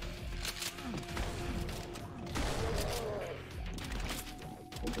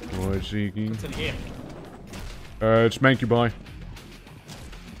 Boy, seeking. What's in here? It's Manky Boy.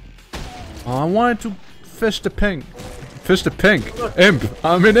 Oh, I wanted to fist the pink. Fist the pink. Imp.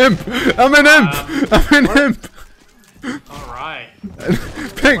 I'm an imp. I'm an imp. I'm an imp. Alright.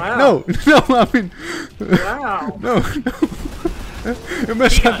 Pink. Wow. No. No. I mean. Wow. No. You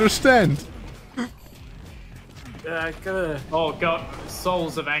misunderstand. Gotta... Oh god,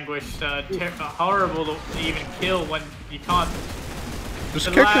 souls of anguish. Horrible to even kill when you can't Just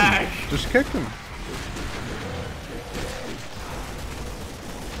kick him. Just kick him.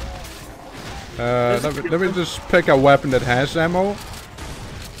 Let me just pick a weapon that has ammo. Oh,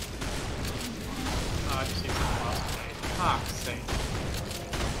 I just used the last blade. Fuck's sake.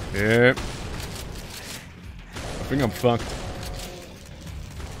 Yeah. I think I'm fucked.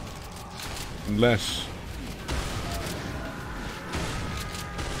 Unless...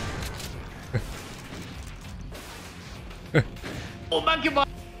 Oh, monkey boy!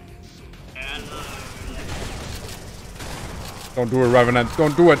 Don't do it, Revenant.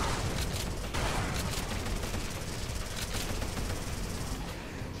 Don't do it.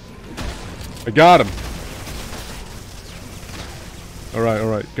 I got him.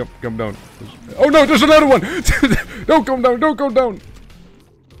 Alright. Come down. Oh no, there's another one! Don't come down, don't go down!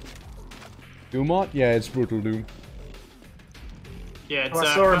 Doom mod? Yeah, it's Brutal Doom. Yeah, it's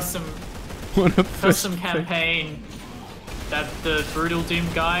a custom campaign that the Brutal Doom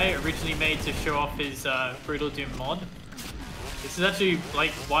guy originally made to show off his Brutal Doom mod. This is actually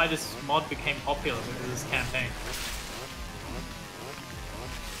like why this mod became popular because of this campaign.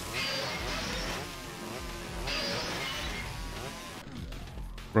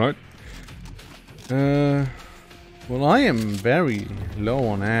 Right. Well, I am very low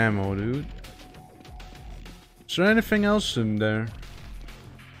on ammo, dude. Is there anything else in there?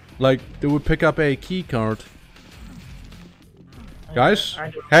 Like, they would pick up a key card. Guys?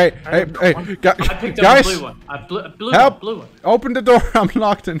 Hey, guys! I picked up a blue one. Help! Blue one. Open the door, I'm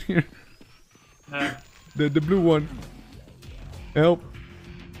locked in here. The blue one. Help.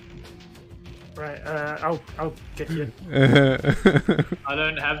 Right, I'll get you. I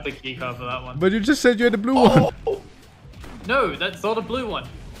don't have the key card for that one. But you just said you had the blue one. No, that's not a blue one.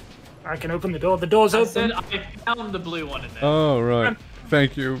 I can open the door. The door's open. I said I found the blue one in there. Oh, right.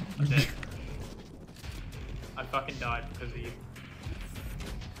 Thank you. I fucking died because of you.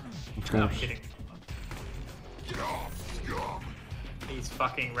 Of No, I'm course. kidding. Get off, scum! These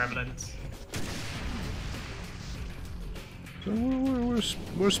fucking revenants. So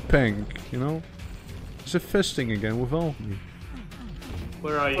where's Pink, you know? Is it fisting again with Alchemy?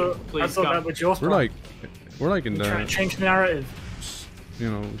 Where are you? I Please thought that come. was your spawn. We're like in Trying to the, change the narrative. you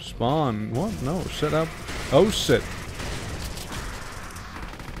know, spawn. What? No, set up. Oh, shit.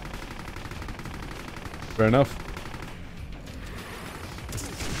 Fair enough.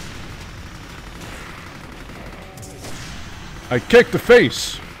 I kick the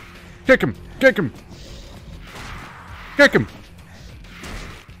face. Kick him. Kick him. Kick him.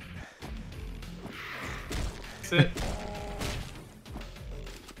 That's it.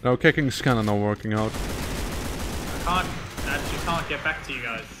 No, kicking's kind of not working out. I can't get back to you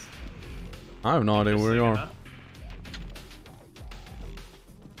guys. I have no idea where you are.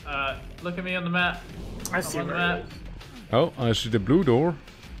 Look at me on the map. I see I'm on the where it map. Oh, I see the blue door.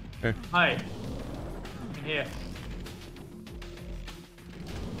 Okay. Hi. In here.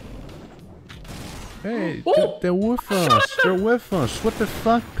 Hey, Oh! they're with us. They're with us. What the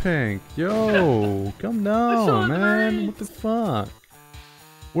fuck, Pink? Yo, come down, man. What the fuck?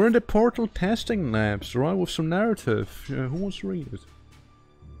 We're in the portal testing labs, right? With some narrative. Who wants to read it?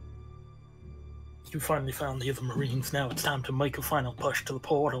 You finally found the other Marines. Now it's time to make a final push to the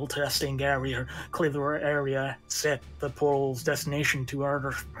portal testing area. Clear the area, set the portal's destination to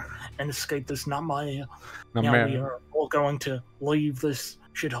Earth, and escape this nightmare. Now we are all going to leave this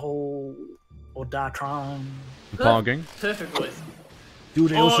shithole or die trying. Pogging. Perfect voice.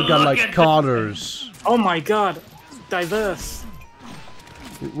 Dude, they also got look like at Carters. Oh my god, diverse.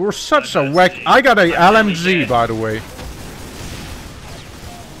 We're such a wreck. I got a LMG, by the way.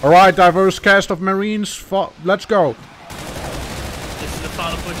 Alright, diverse cast of Marines, let's go. This is the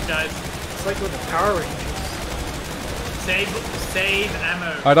final push, guys. It's like with the Power Rangers. Save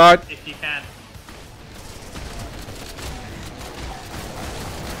ammo. I died. If you can.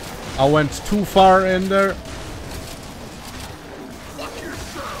 I went too far in there. Fuck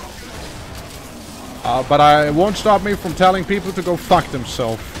yourself! But it won't stop me from telling people to go fuck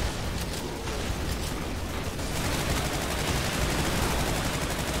themselves.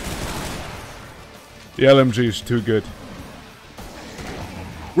 The LMG is too good.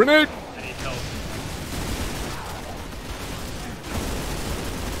 Grenade! I need help.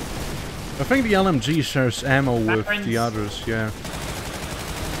 I think the LMG shares ammo with Barons. the others, yeah.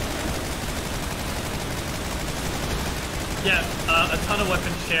 Yeah, a ton of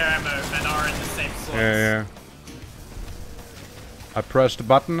weapons share ammo and are in the same slots. Yeah. I pressed the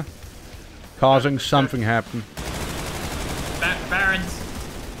button, causing something happen. Barons.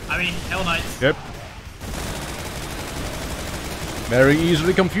 I mean, Hell Knights. Yep. Very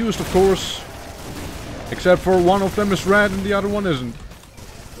easily confused, of course. Except for one of them is red and the other one isn't.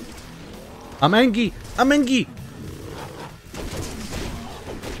 I'm Engi! I'm Engi!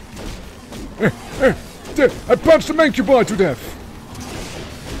 I punched the Mankey boy to death!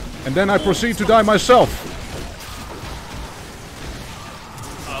 And then I proceed to die myself.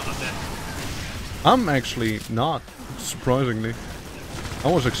 Oh, I'm dead. I'm actually not, surprisingly.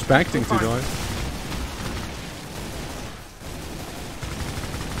 I was expecting to die.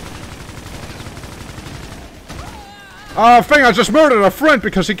 I think I just murdered a friend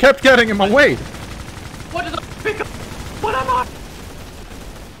because he kept getting in my way. What did I pick up? What am I?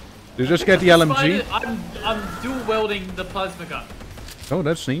 Did you just get the LMG? I'm dual welding the plasma gun. Oh,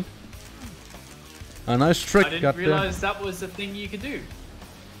 that's neat. A nice trick. I didn't realize that was a thing you could do.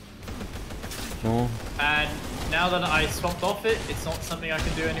 Oh. And now that I swapped off it, it's not something I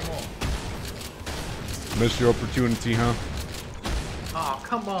can do anymore. Missed your opportunity, huh? Oh,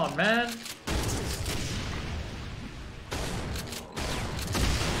 come on, man.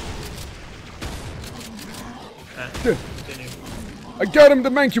 Continue. I got him the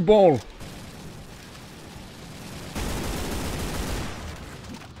Mankey ball.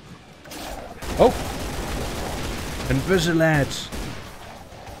 Oh. Invisilads.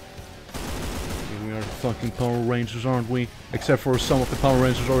 We are fucking Power Rangers, aren't we? Except for some of the Power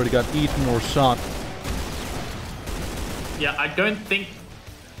Rangers already got eaten or shot. Yeah, I don't think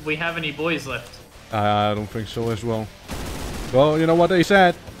we have any boys left. I don't think so as well. Well, you know what they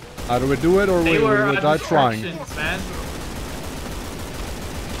said. Either we do it or we will die trying. Man.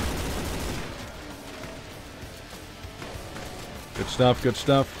 Good stuff, good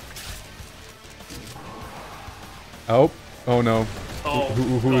stuff. Oh, oh no. Oh,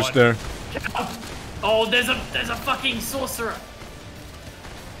 Who's there? Oh, there's a fucking sorcerer.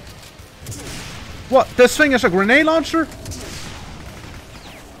 What? This thing is a grenade launcher?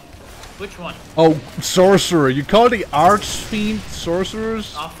 Which one? Oh, sorcerer. You call the archfiend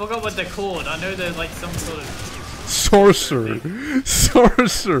sorcerers? I forgot what they're called. I know they're like some sort of... Sorcerer.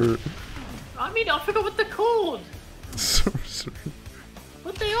 Sorcerer. I mean, I forgot what they're called. Sorcerer.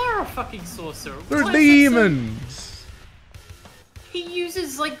 But they are a fucking sorcerer. They're Why demons. He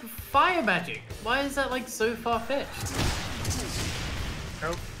uses like fire magic. Why is that like so far-fetched?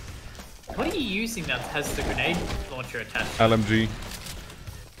 Nope. What are you using that has the grenade launcher attached? LMG.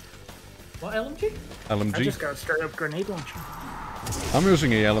 What LMG? LMG. I just got a straight up grenade launcher. I'm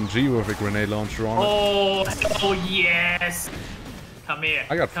using a LMG with a grenade launcher on it. Oh yes! Come here.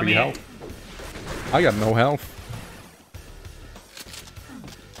 I got Come free here. health. I got no health.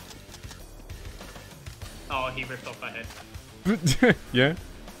 Oh, he ripped off my head. Yeah.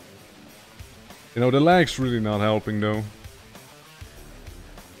 You know, the lag's really not helping though.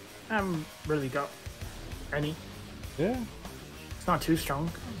 I haven't really got any. Yeah. It's not too strong.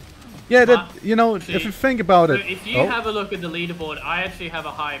 Yeah, that, you know, if you think about So it. if you have a look at the leaderboard, I actually have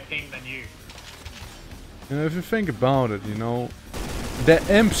a higher ping than you. You know, if you think about it, you know, the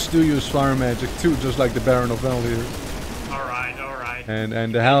imps do use fire magic too, just like the Baron of Valdir. Alright, alright.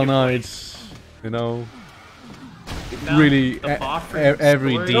 And the Hell Knights, you know, really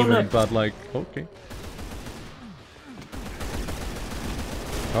every demon, but like, okay.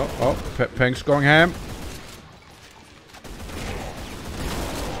 Oh, Pink's going ham.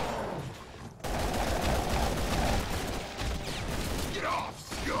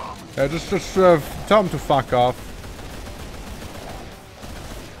 Yeah, just tell him to fuck off.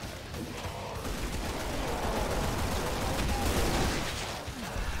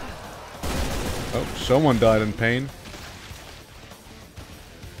 Oh, someone died in pain.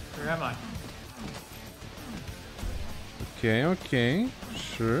 Where am I? Okay,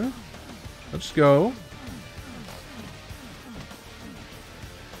 sure. Let's go.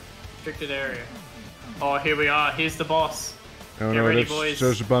 Restricted area. Oh, here we are. Here's the boss. Oh, Get no, ready, that's boys.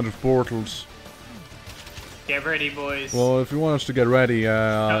 just a bunch of portals. Get ready, boys. Well, if you want us to get ready,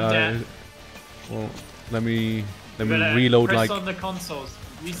 well, let me reload press like. on the consoles.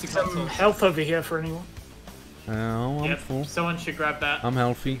 Use the Some consoles. health over here for anyone. Oh, I'm full. Someone should grab that. I'm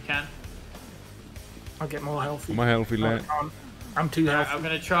healthy. You can. I'll get more healthy. I'm a healthy lad. I'm too Alright, healthy. I'm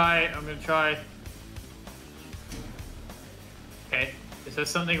gonna try. Okay. Is there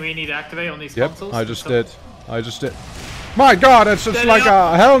something we need to activate on these Yep, consoles? I just did. My God, it's just like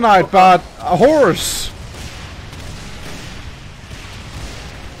a Hell Knight, but a horse.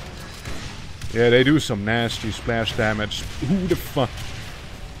 Yeah, they do some nasty splash damage. Who the fuck?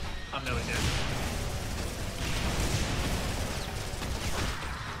 I'm nearly dead.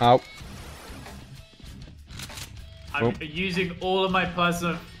 Ow. I'm using all of my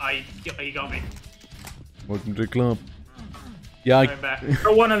plasma. You got me. Welcome to the club. Yeah, Going back.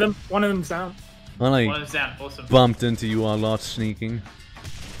 Oh, one of them's down. I One is down. Awesome. bumped into you a lot sneaking.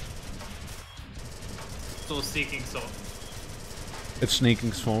 all Sneaking's fault? It's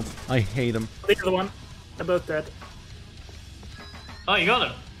Sneaking's fault. I hate him. The other one. About that. Oh, you got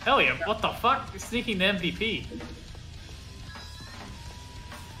him. Hell yeah. What the fuck? You're Sneaking the MVP.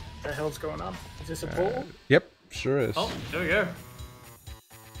 What the hell's going on? Is this a ball? Yep, sure is. Oh, there we go.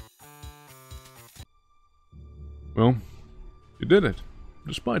 Well, you did it.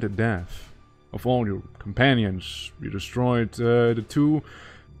 Despite the death of all your companions, you destroyed the two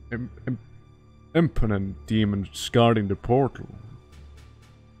impotent demons guarding the portal.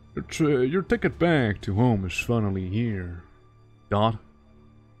 Your ticket back to home is finally here. Dot.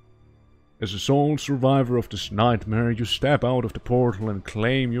 As a sole survivor of this nightmare, you step out of the portal and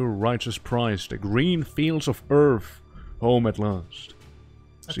claim your righteous prize, the green fields of Earth, home at last.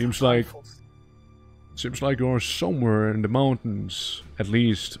 Seems like you're somewhere in the mountains, at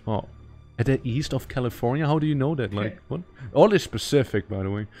least. Oh, at the east of California? How do you know that? Like, what? All is specific, by the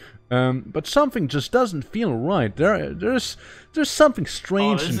way. But something just doesn't feel right. There's something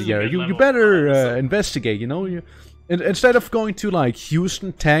strange in the area. You better investigate, you know? Instead of going to, like,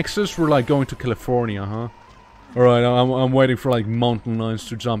 Houston, Texas, we're, like, going to California, huh? Alright, I'm waiting for, like, mountain lions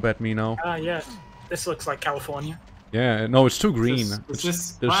to jump at me now. Yeah. This looks like California. Yeah, no, it's too green.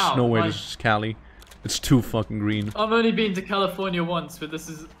 There's no way this is Cali. It's too fucking green. I've only been to California once, but this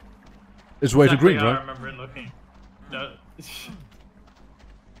is... It's way too green, right? I remember it looking. No.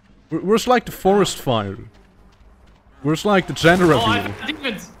 Where's, like, the forest fire? Where's, like, the gender reveal? I found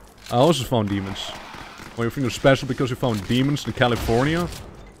demons! I also found demons. Well, you think you're special because you found demons in California?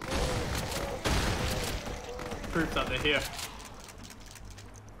 Proof that they're here.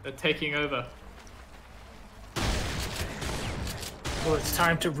 They're taking over. Well, it's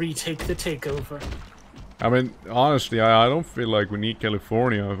time to retake the takeover. I mean, honestly, I don't feel like we need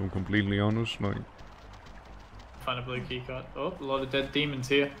California, if I'm completely honest. Like, Find a blue keycard. Oh, a lot of dead demons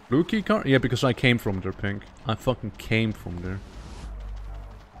here. blue keycard? Yeah, because I came from there, Pink. I fucking came from there.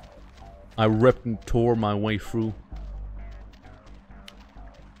 I ripped and tore my way through.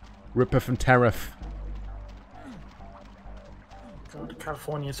 Rippeth and Tariff. God,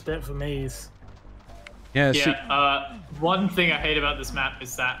 California's a bit of a maze. Yeah, Yeah, one thing I hate about this map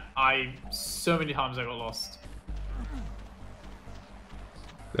is that so many times I got lost.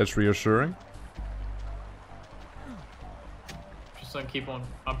 that's reassuring. Just don't keep on,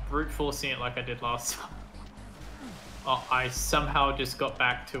 I'm brute forcing it like I did last time. Oh, I somehow just got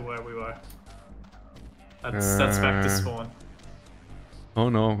back to where we were. That's back to spawn. Oh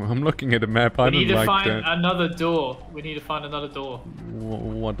no, I'm looking at the map. I don't like that. We need to find another door. We need to find another door.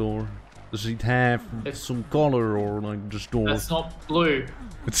 What door? Does it have some color or like just door? That's not blue.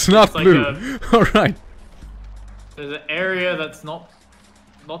 It's not blue. Like alright. There's an area that's not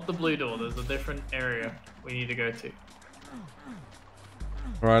the blue door. There's a different area we need to go to.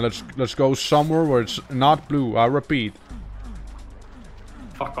 Alright, let's go somewhere where it's not blue. I repeat.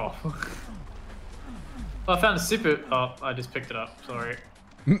 Fuck off. Oh, I found a super. Oh, I just picked it up. Sorry.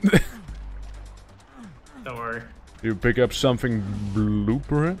 Don't worry. You pick up something blue,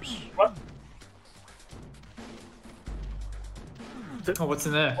 perhaps? What? Oh, what's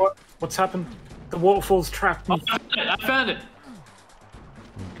in there? What's happened? The waterfall's trapped me. Oh, I found it!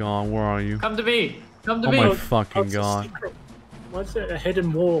 Oh god, where are you? Come to me! Come to oh me! Oh my Oh, fucking it's a god. secret. What's it? A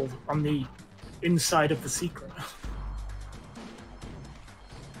hidden wall on the inside of the secret.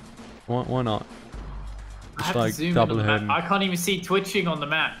 Why not? I It's have like to zoom in double on the map. hidden. I can't even see twitching on the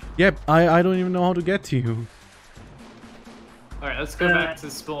map. Yep, I don't even know how to get to you. Alright, let's go back to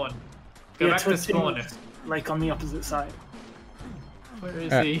spawn. Go back to twitching spawn. is, like on the opposite side. Where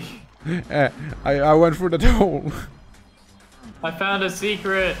is he? I went through that hole. I found a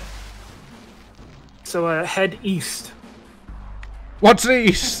secret. So head east. What's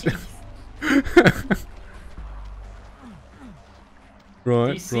east? Right,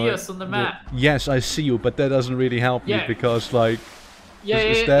 Do you see us on the map? Yes, I see you, but that doesn't really help me because, like,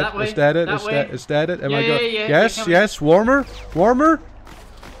 is that it? Is that it? Am I going? Yes, yes. Warmer.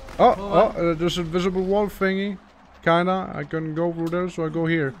 Oh, there's a visible wall thingy. Kinda. I can go through there, so I go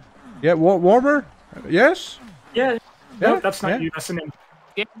here. Yeah, warmer. Yes. Yeah. No, that's not you. That's an imp.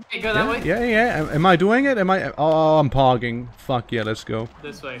 Yeah, go that way. Yeah. Am I doing it? Am I? Oh, I'm pogging. Fuck yeah, let's go.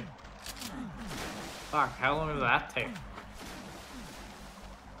 This way. Fuck, how long does that take?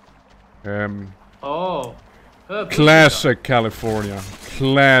 Oh. Classic California.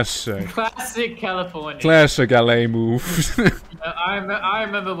 Classic. Classic California. Classic LA move. I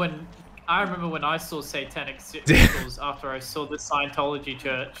remember when I saw satanic symbols after I saw the Scientology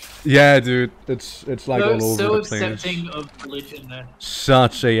church. Yeah, dude, it's like all over so the place. accepting of religion there.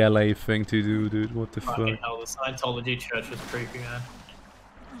 Such a LA thing to do, dude. What the Fucking fuck? hell, the Scientology church was creepy, man.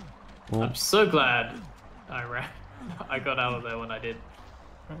 Well, I'm so glad I ran. I got out of there when I did.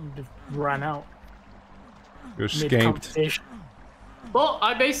 Just ran out. You escaped. Well,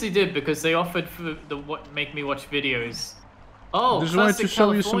 I basically did because they offered for make me watch videos. Oh, Just wanted to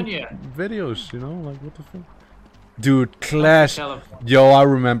show you some California. videos, you know, like what the fuck. Dude, class. Yo, I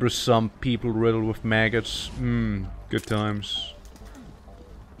remember some people riddled with maggots. Good times.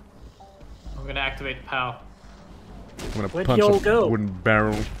 I'm gonna activate the POW. I'm gonna Where'd punch y'all a go? wooden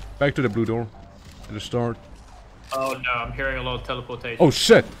barrel. Back to the blue door. At the start. Oh no, I'm hearing a lot of teleportation. Oh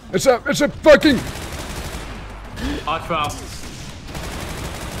shit! It's a fucking Arch trials.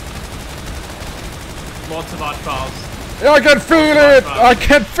 Lots of arch trials. I can feel it! I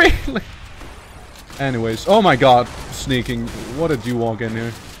can feel it! Anyways, oh my god, sneaking. What did you walk in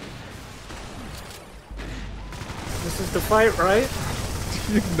here? This is the fight, right?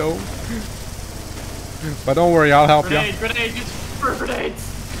 You know. But don't worry, I'll help you. Grenade, just throw grenades!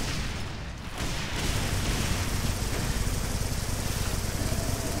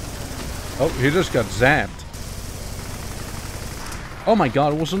 Oh, he just got zapped. Oh my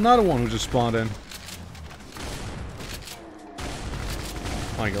god, it was another one who just spawned in.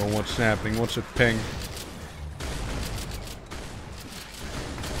 My god, what's happening? What's it ping?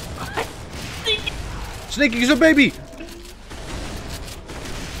 Sneaky is a baby!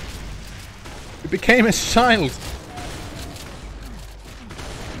 It became a child.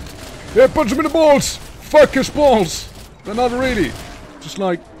 Yeah, punch him in the balls! Fuck his balls! They're not really. Just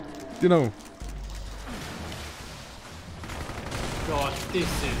like, you know. God, this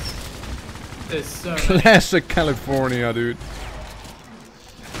is so Classic California, dude.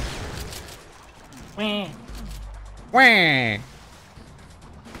 Wah. Wah!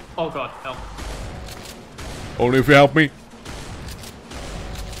 Oh god, help. Only if you help me.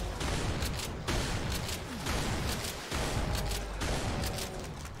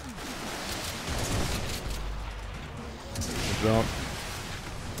 Good job.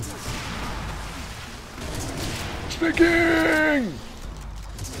 Sticking!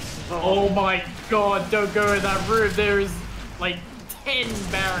 Oh my god, don't go in that room. There is like 10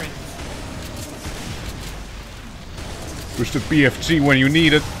 barons. Push the BFG when you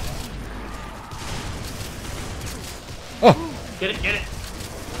need it. Oh! Get it, get it.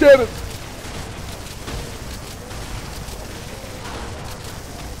 Get it!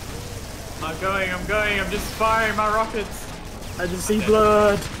 I'm going, I'm just firing my rockets. I just see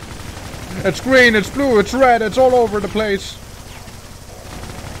blood. It's green, it's blue, it's red, it's all over the place.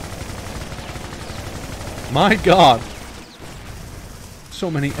 My god.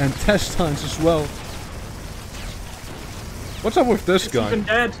 So many intestines as well. What's up with this guy? Even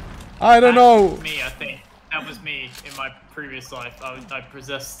dead. I don't know. Me, I think. That was me in my previous life. I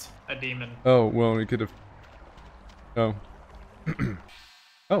possessed a demon. Oh, well, he could have... Oh.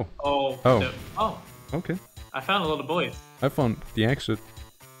 Oh. Oh. Oh. Oh. Okay. I found a lot of boys. I found the exit.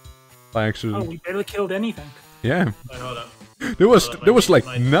 By accident. Oh, we barely killed anything. Yeah. Wait, hold up. There was like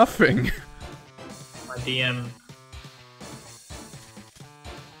nothing. My DM.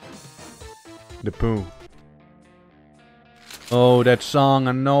 The poo. Oh, that song,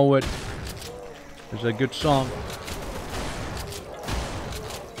 I know it. It's a good song.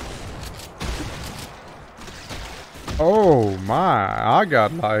 Oh my, I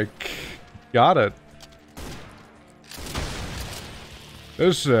got it.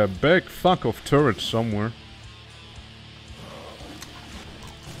 There's a big fuck of turrets somewhere.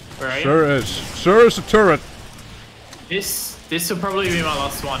 Where are you? Sure is a turret. This will probably be my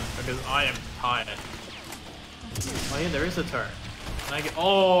last one because I am tired. Oh yeah, there is a turret. Can I get?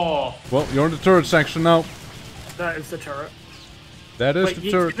 Oh. Well, you're in the turret section now. That is the turret. That is Wait,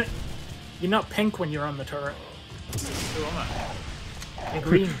 the turret. You're not pink when you're on the turret. Who am I? You're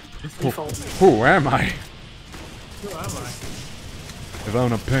green. Default. Who am I? Who am I? If I'm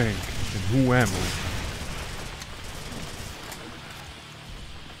not pink, then who am I?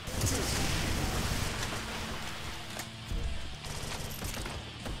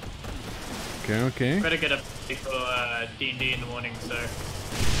 Okay. Better get up for D&D in the morning, so.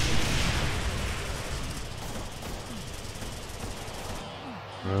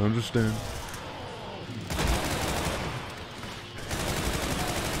 I understand.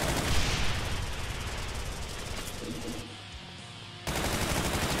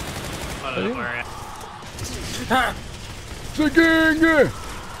 I don't know where I am. Ah! Sticking!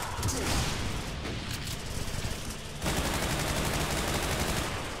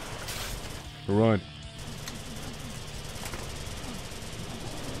 Right.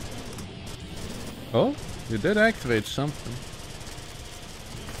 Oh, you did activate something.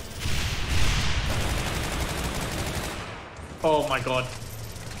 Oh my god.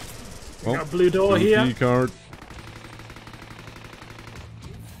 Oh, got a blue door here. Key card.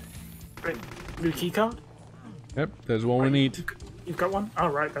 Blue key card? Yep, that's what we need. You've got one? Oh,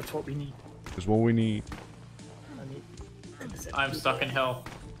 right, that's what we need. That's what we need. I'm stuck in hell.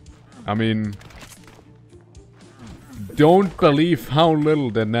 I mean, don't believe how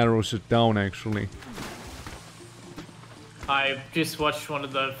little that narrows it down, actually. I just watched one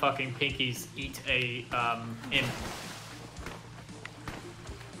of the fucking pinkies eat a imp.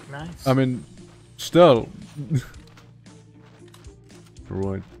 Nice. I mean, still.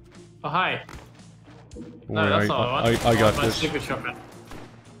 Right. Oh, hi. No, Wait, that's not I want. I got my this. super shotgun.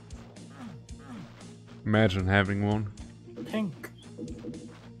 Imagine having one. Pink.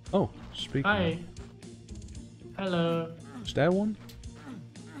 Oh, speaking Hi. of, Hello. is that one?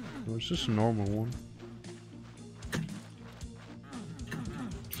 Or is this a normal one?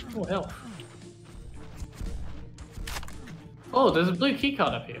 Oh, hell. Oh, there's a blue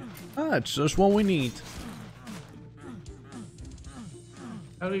keycard up here. Ah, it's just what we need.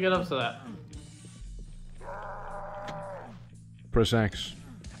 How do we get up to that? Press X.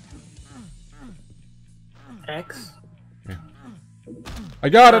 X. Yeah. I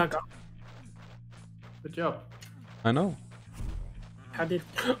got it! Good job. I know. How did...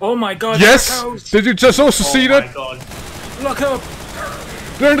 Oh my god! Yes! Did you just also see Oh my that? god. Look up!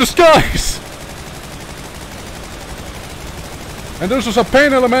 They're in the skies! And this is a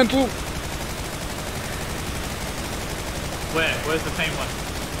pain elemental. Where? Where's the pain one?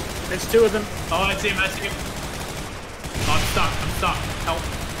 There's two of them. Oh, I see him, I see him. Oh, I'm stuck. Help.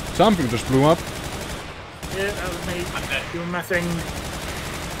 Something just blew up. Yeah, that was me. I'm dead. Doing my thing.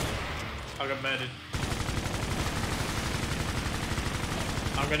 I got murdered.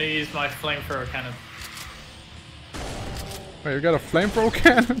 I'm gonna use my flamethrower cannon. Wait, you got a flamethrower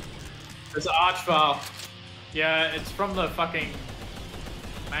cannon? There's an archvile. Yeah, it's from the fucking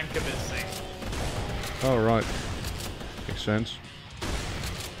Mancubus thing. Oh, right. Makes sense.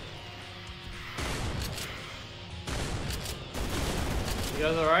 You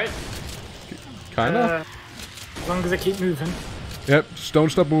guys alright? Kinda? As long as I keep moving. Yep, just don't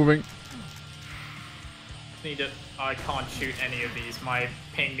stop moving. Need to. I can't shoot any of these. My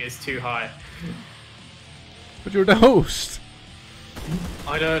ping is too high. But you're the host.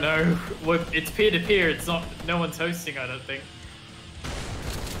 I don't know. Well, it's peer-to-peer. It's not. No one's hosting. I don't think.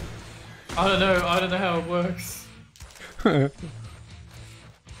 I don't know. I don't know how it works.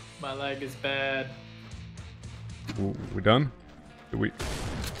 My leg is bad. We done? Did we?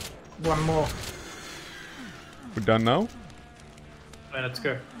 One more. We're done now? Right, let's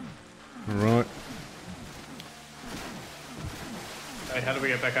go. Alright. Wait, how do we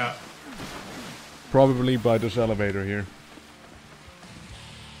get back out? Probably by this elevator here.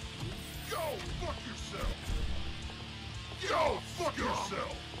 Go fuck yourself. Go fuck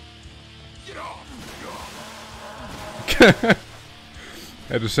yourself. Get off.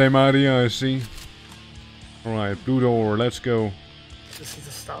 Had the same idea, I see. Alright, blue door, let's go. This is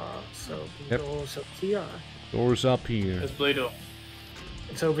the start, so blue Yep. door's up here. Door's up here. There's blue door.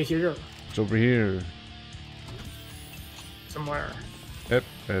 It's over here. It's over here. Somewhere. Yep,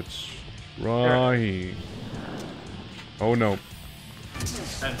 it's right here. Oh no.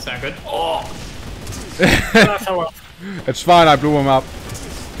 Doesn't sound good. Oh! That's how well. It's fine, I blew him up.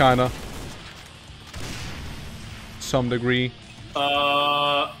 Kinda. Some degree.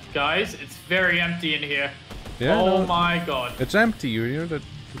 Guys, it's very empty in here. Yeah, Oh no, my god. it's empty, you hear that?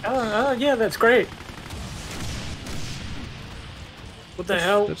 Yeah, that's great. What the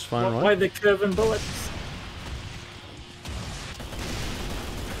hell? That's fine, right? Why the curving bullets?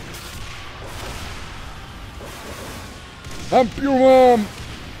 I'm your mom!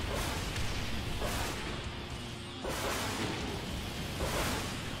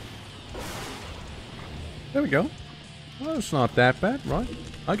 There we go. Well, it's not that bad, right?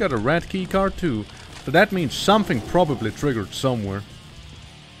 I got a red key card too. So that means something probably triggered somewhere.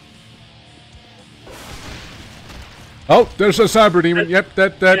 Oh, there's a cyber demon. Yep,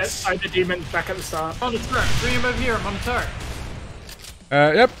 that's... Yes, I'm the demon back at the start. On the turret. Bring him over here. I'm on the turret.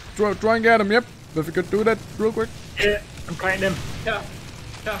 Yep, try and get him, yep. If you could do that real quick. Yeah, I'm fighting him. Yeah.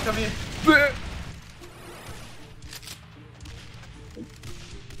 Yeah, come here. Bleh.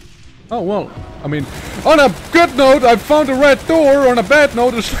 Oh, well, I mean, on a good note, I found a red door. On a bad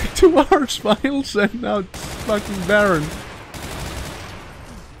note, there's like 2 arch files, and now it's fucking barren.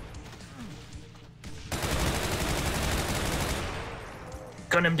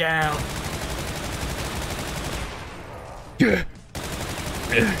 Gun him down. Yeah.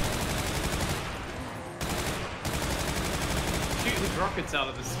 Shoot his rockets out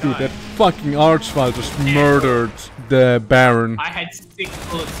of the sky. Dude, that fucking arch file just murdered the Baron. I had 6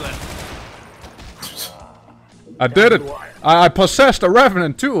 bullets left. I did it! I possessed a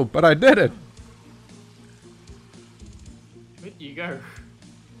Revenant too, but I did it! Where'd you go?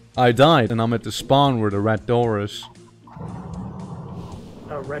 I died, and I'm at the spawn where the red door is.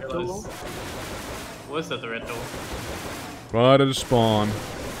 A red door? Was that the red door? Right at the spawn.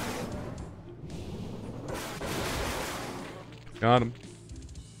 Got him.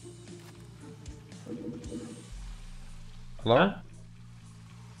 Hello? Huh?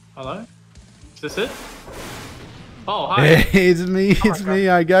 Hello? Is this it? Oh, hi. Hey, it's me, it's me.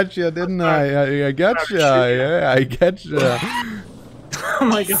 I got you, didn't I? I got you. Yeah, I got you. Oh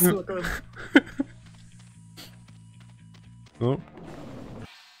my god, so good. Oh.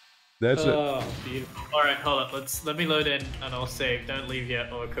 That's it. Oh, beautiful. Alright, hold up. Let me load in and I'll save. Don't leave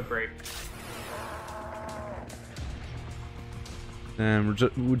yet or it could break. And we're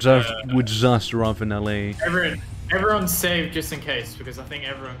just rough in LA. Everyone save just in case, because I think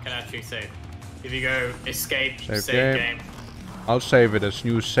everyone can actually save. If you go escape, save game. I'll save it as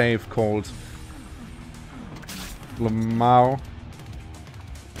new save called Lamau.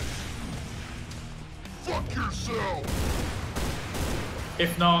 Fuck yourself!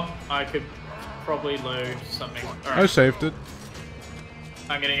 If not, I could probably load something. All I right, saved it.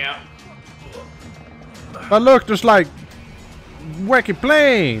 I'm getting out. But look, there's like wacky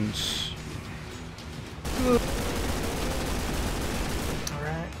planes.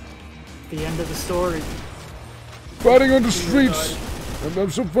 Alright. The end of the story. Fighting on the streets. I'm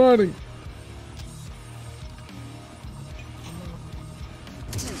so fighting.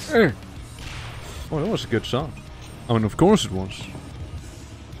 Eh. Oh, that was a good song. I mean, of course it was.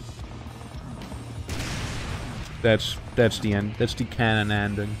 That's the end. That's the canon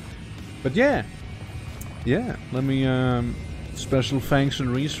ending. But yeah, Let me special thanks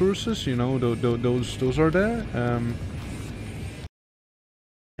and resources. You know, those are there.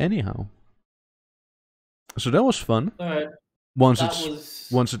 Anyhow, so that was fun. Alright. Once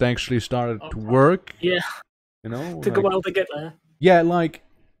it actually started to work. Yeah. You know, Took a while to get there. Yeah, like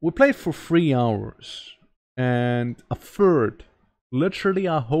we played for 3 hours, and a third, literally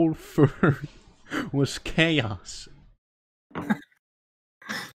a whole third, was chaos.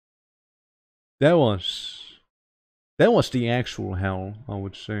 That was the actual hell, I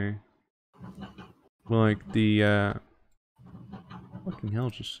would say. Like the fucking hell,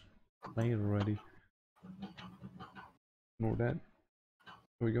 just play it already. Ignore that.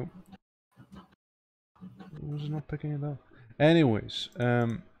 There we go. Was not picking it up. Anyways,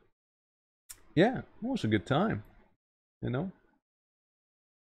 yeah, it was a good time. You know.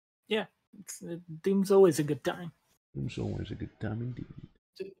 Yeah, Doom's always a good time. Doom's always a good time indeed.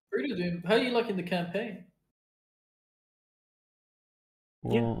 Brutal Doom, how are you liking the campaign?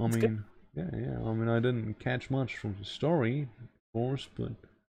 Well, Yeah, I mean, good. yeah. I mean, I didn't catch much from the story, of course, but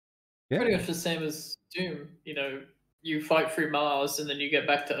yeah. Pretty much the same as Doom. You know, you fight through Mars and then you get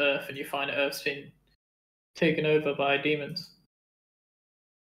back to Earth and you find Earth's been taken over by demons.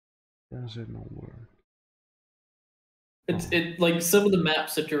 Does it not work? It like some of the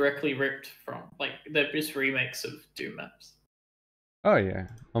maps are directly ripped from, like they're just remakes of Doom maps. Oh yeah,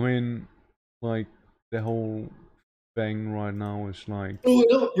 I mean, like the whole thing right now is like. Oh,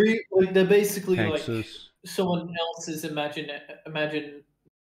 not like they're basically Texas. like someone else's imagining of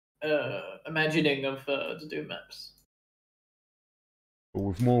the Doom maps. But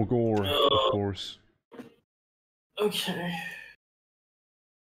with more gore, of course. Okay.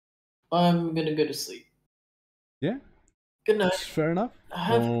 I'm gonna go to sleep. Yeah. Good night. That's fair enough.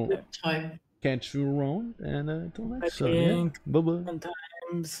 Have a good time. Catch you around, and until next time. think Bye bye.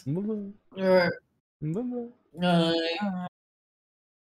 sometimes. Bye bye. Alright. Bye bye. Bye.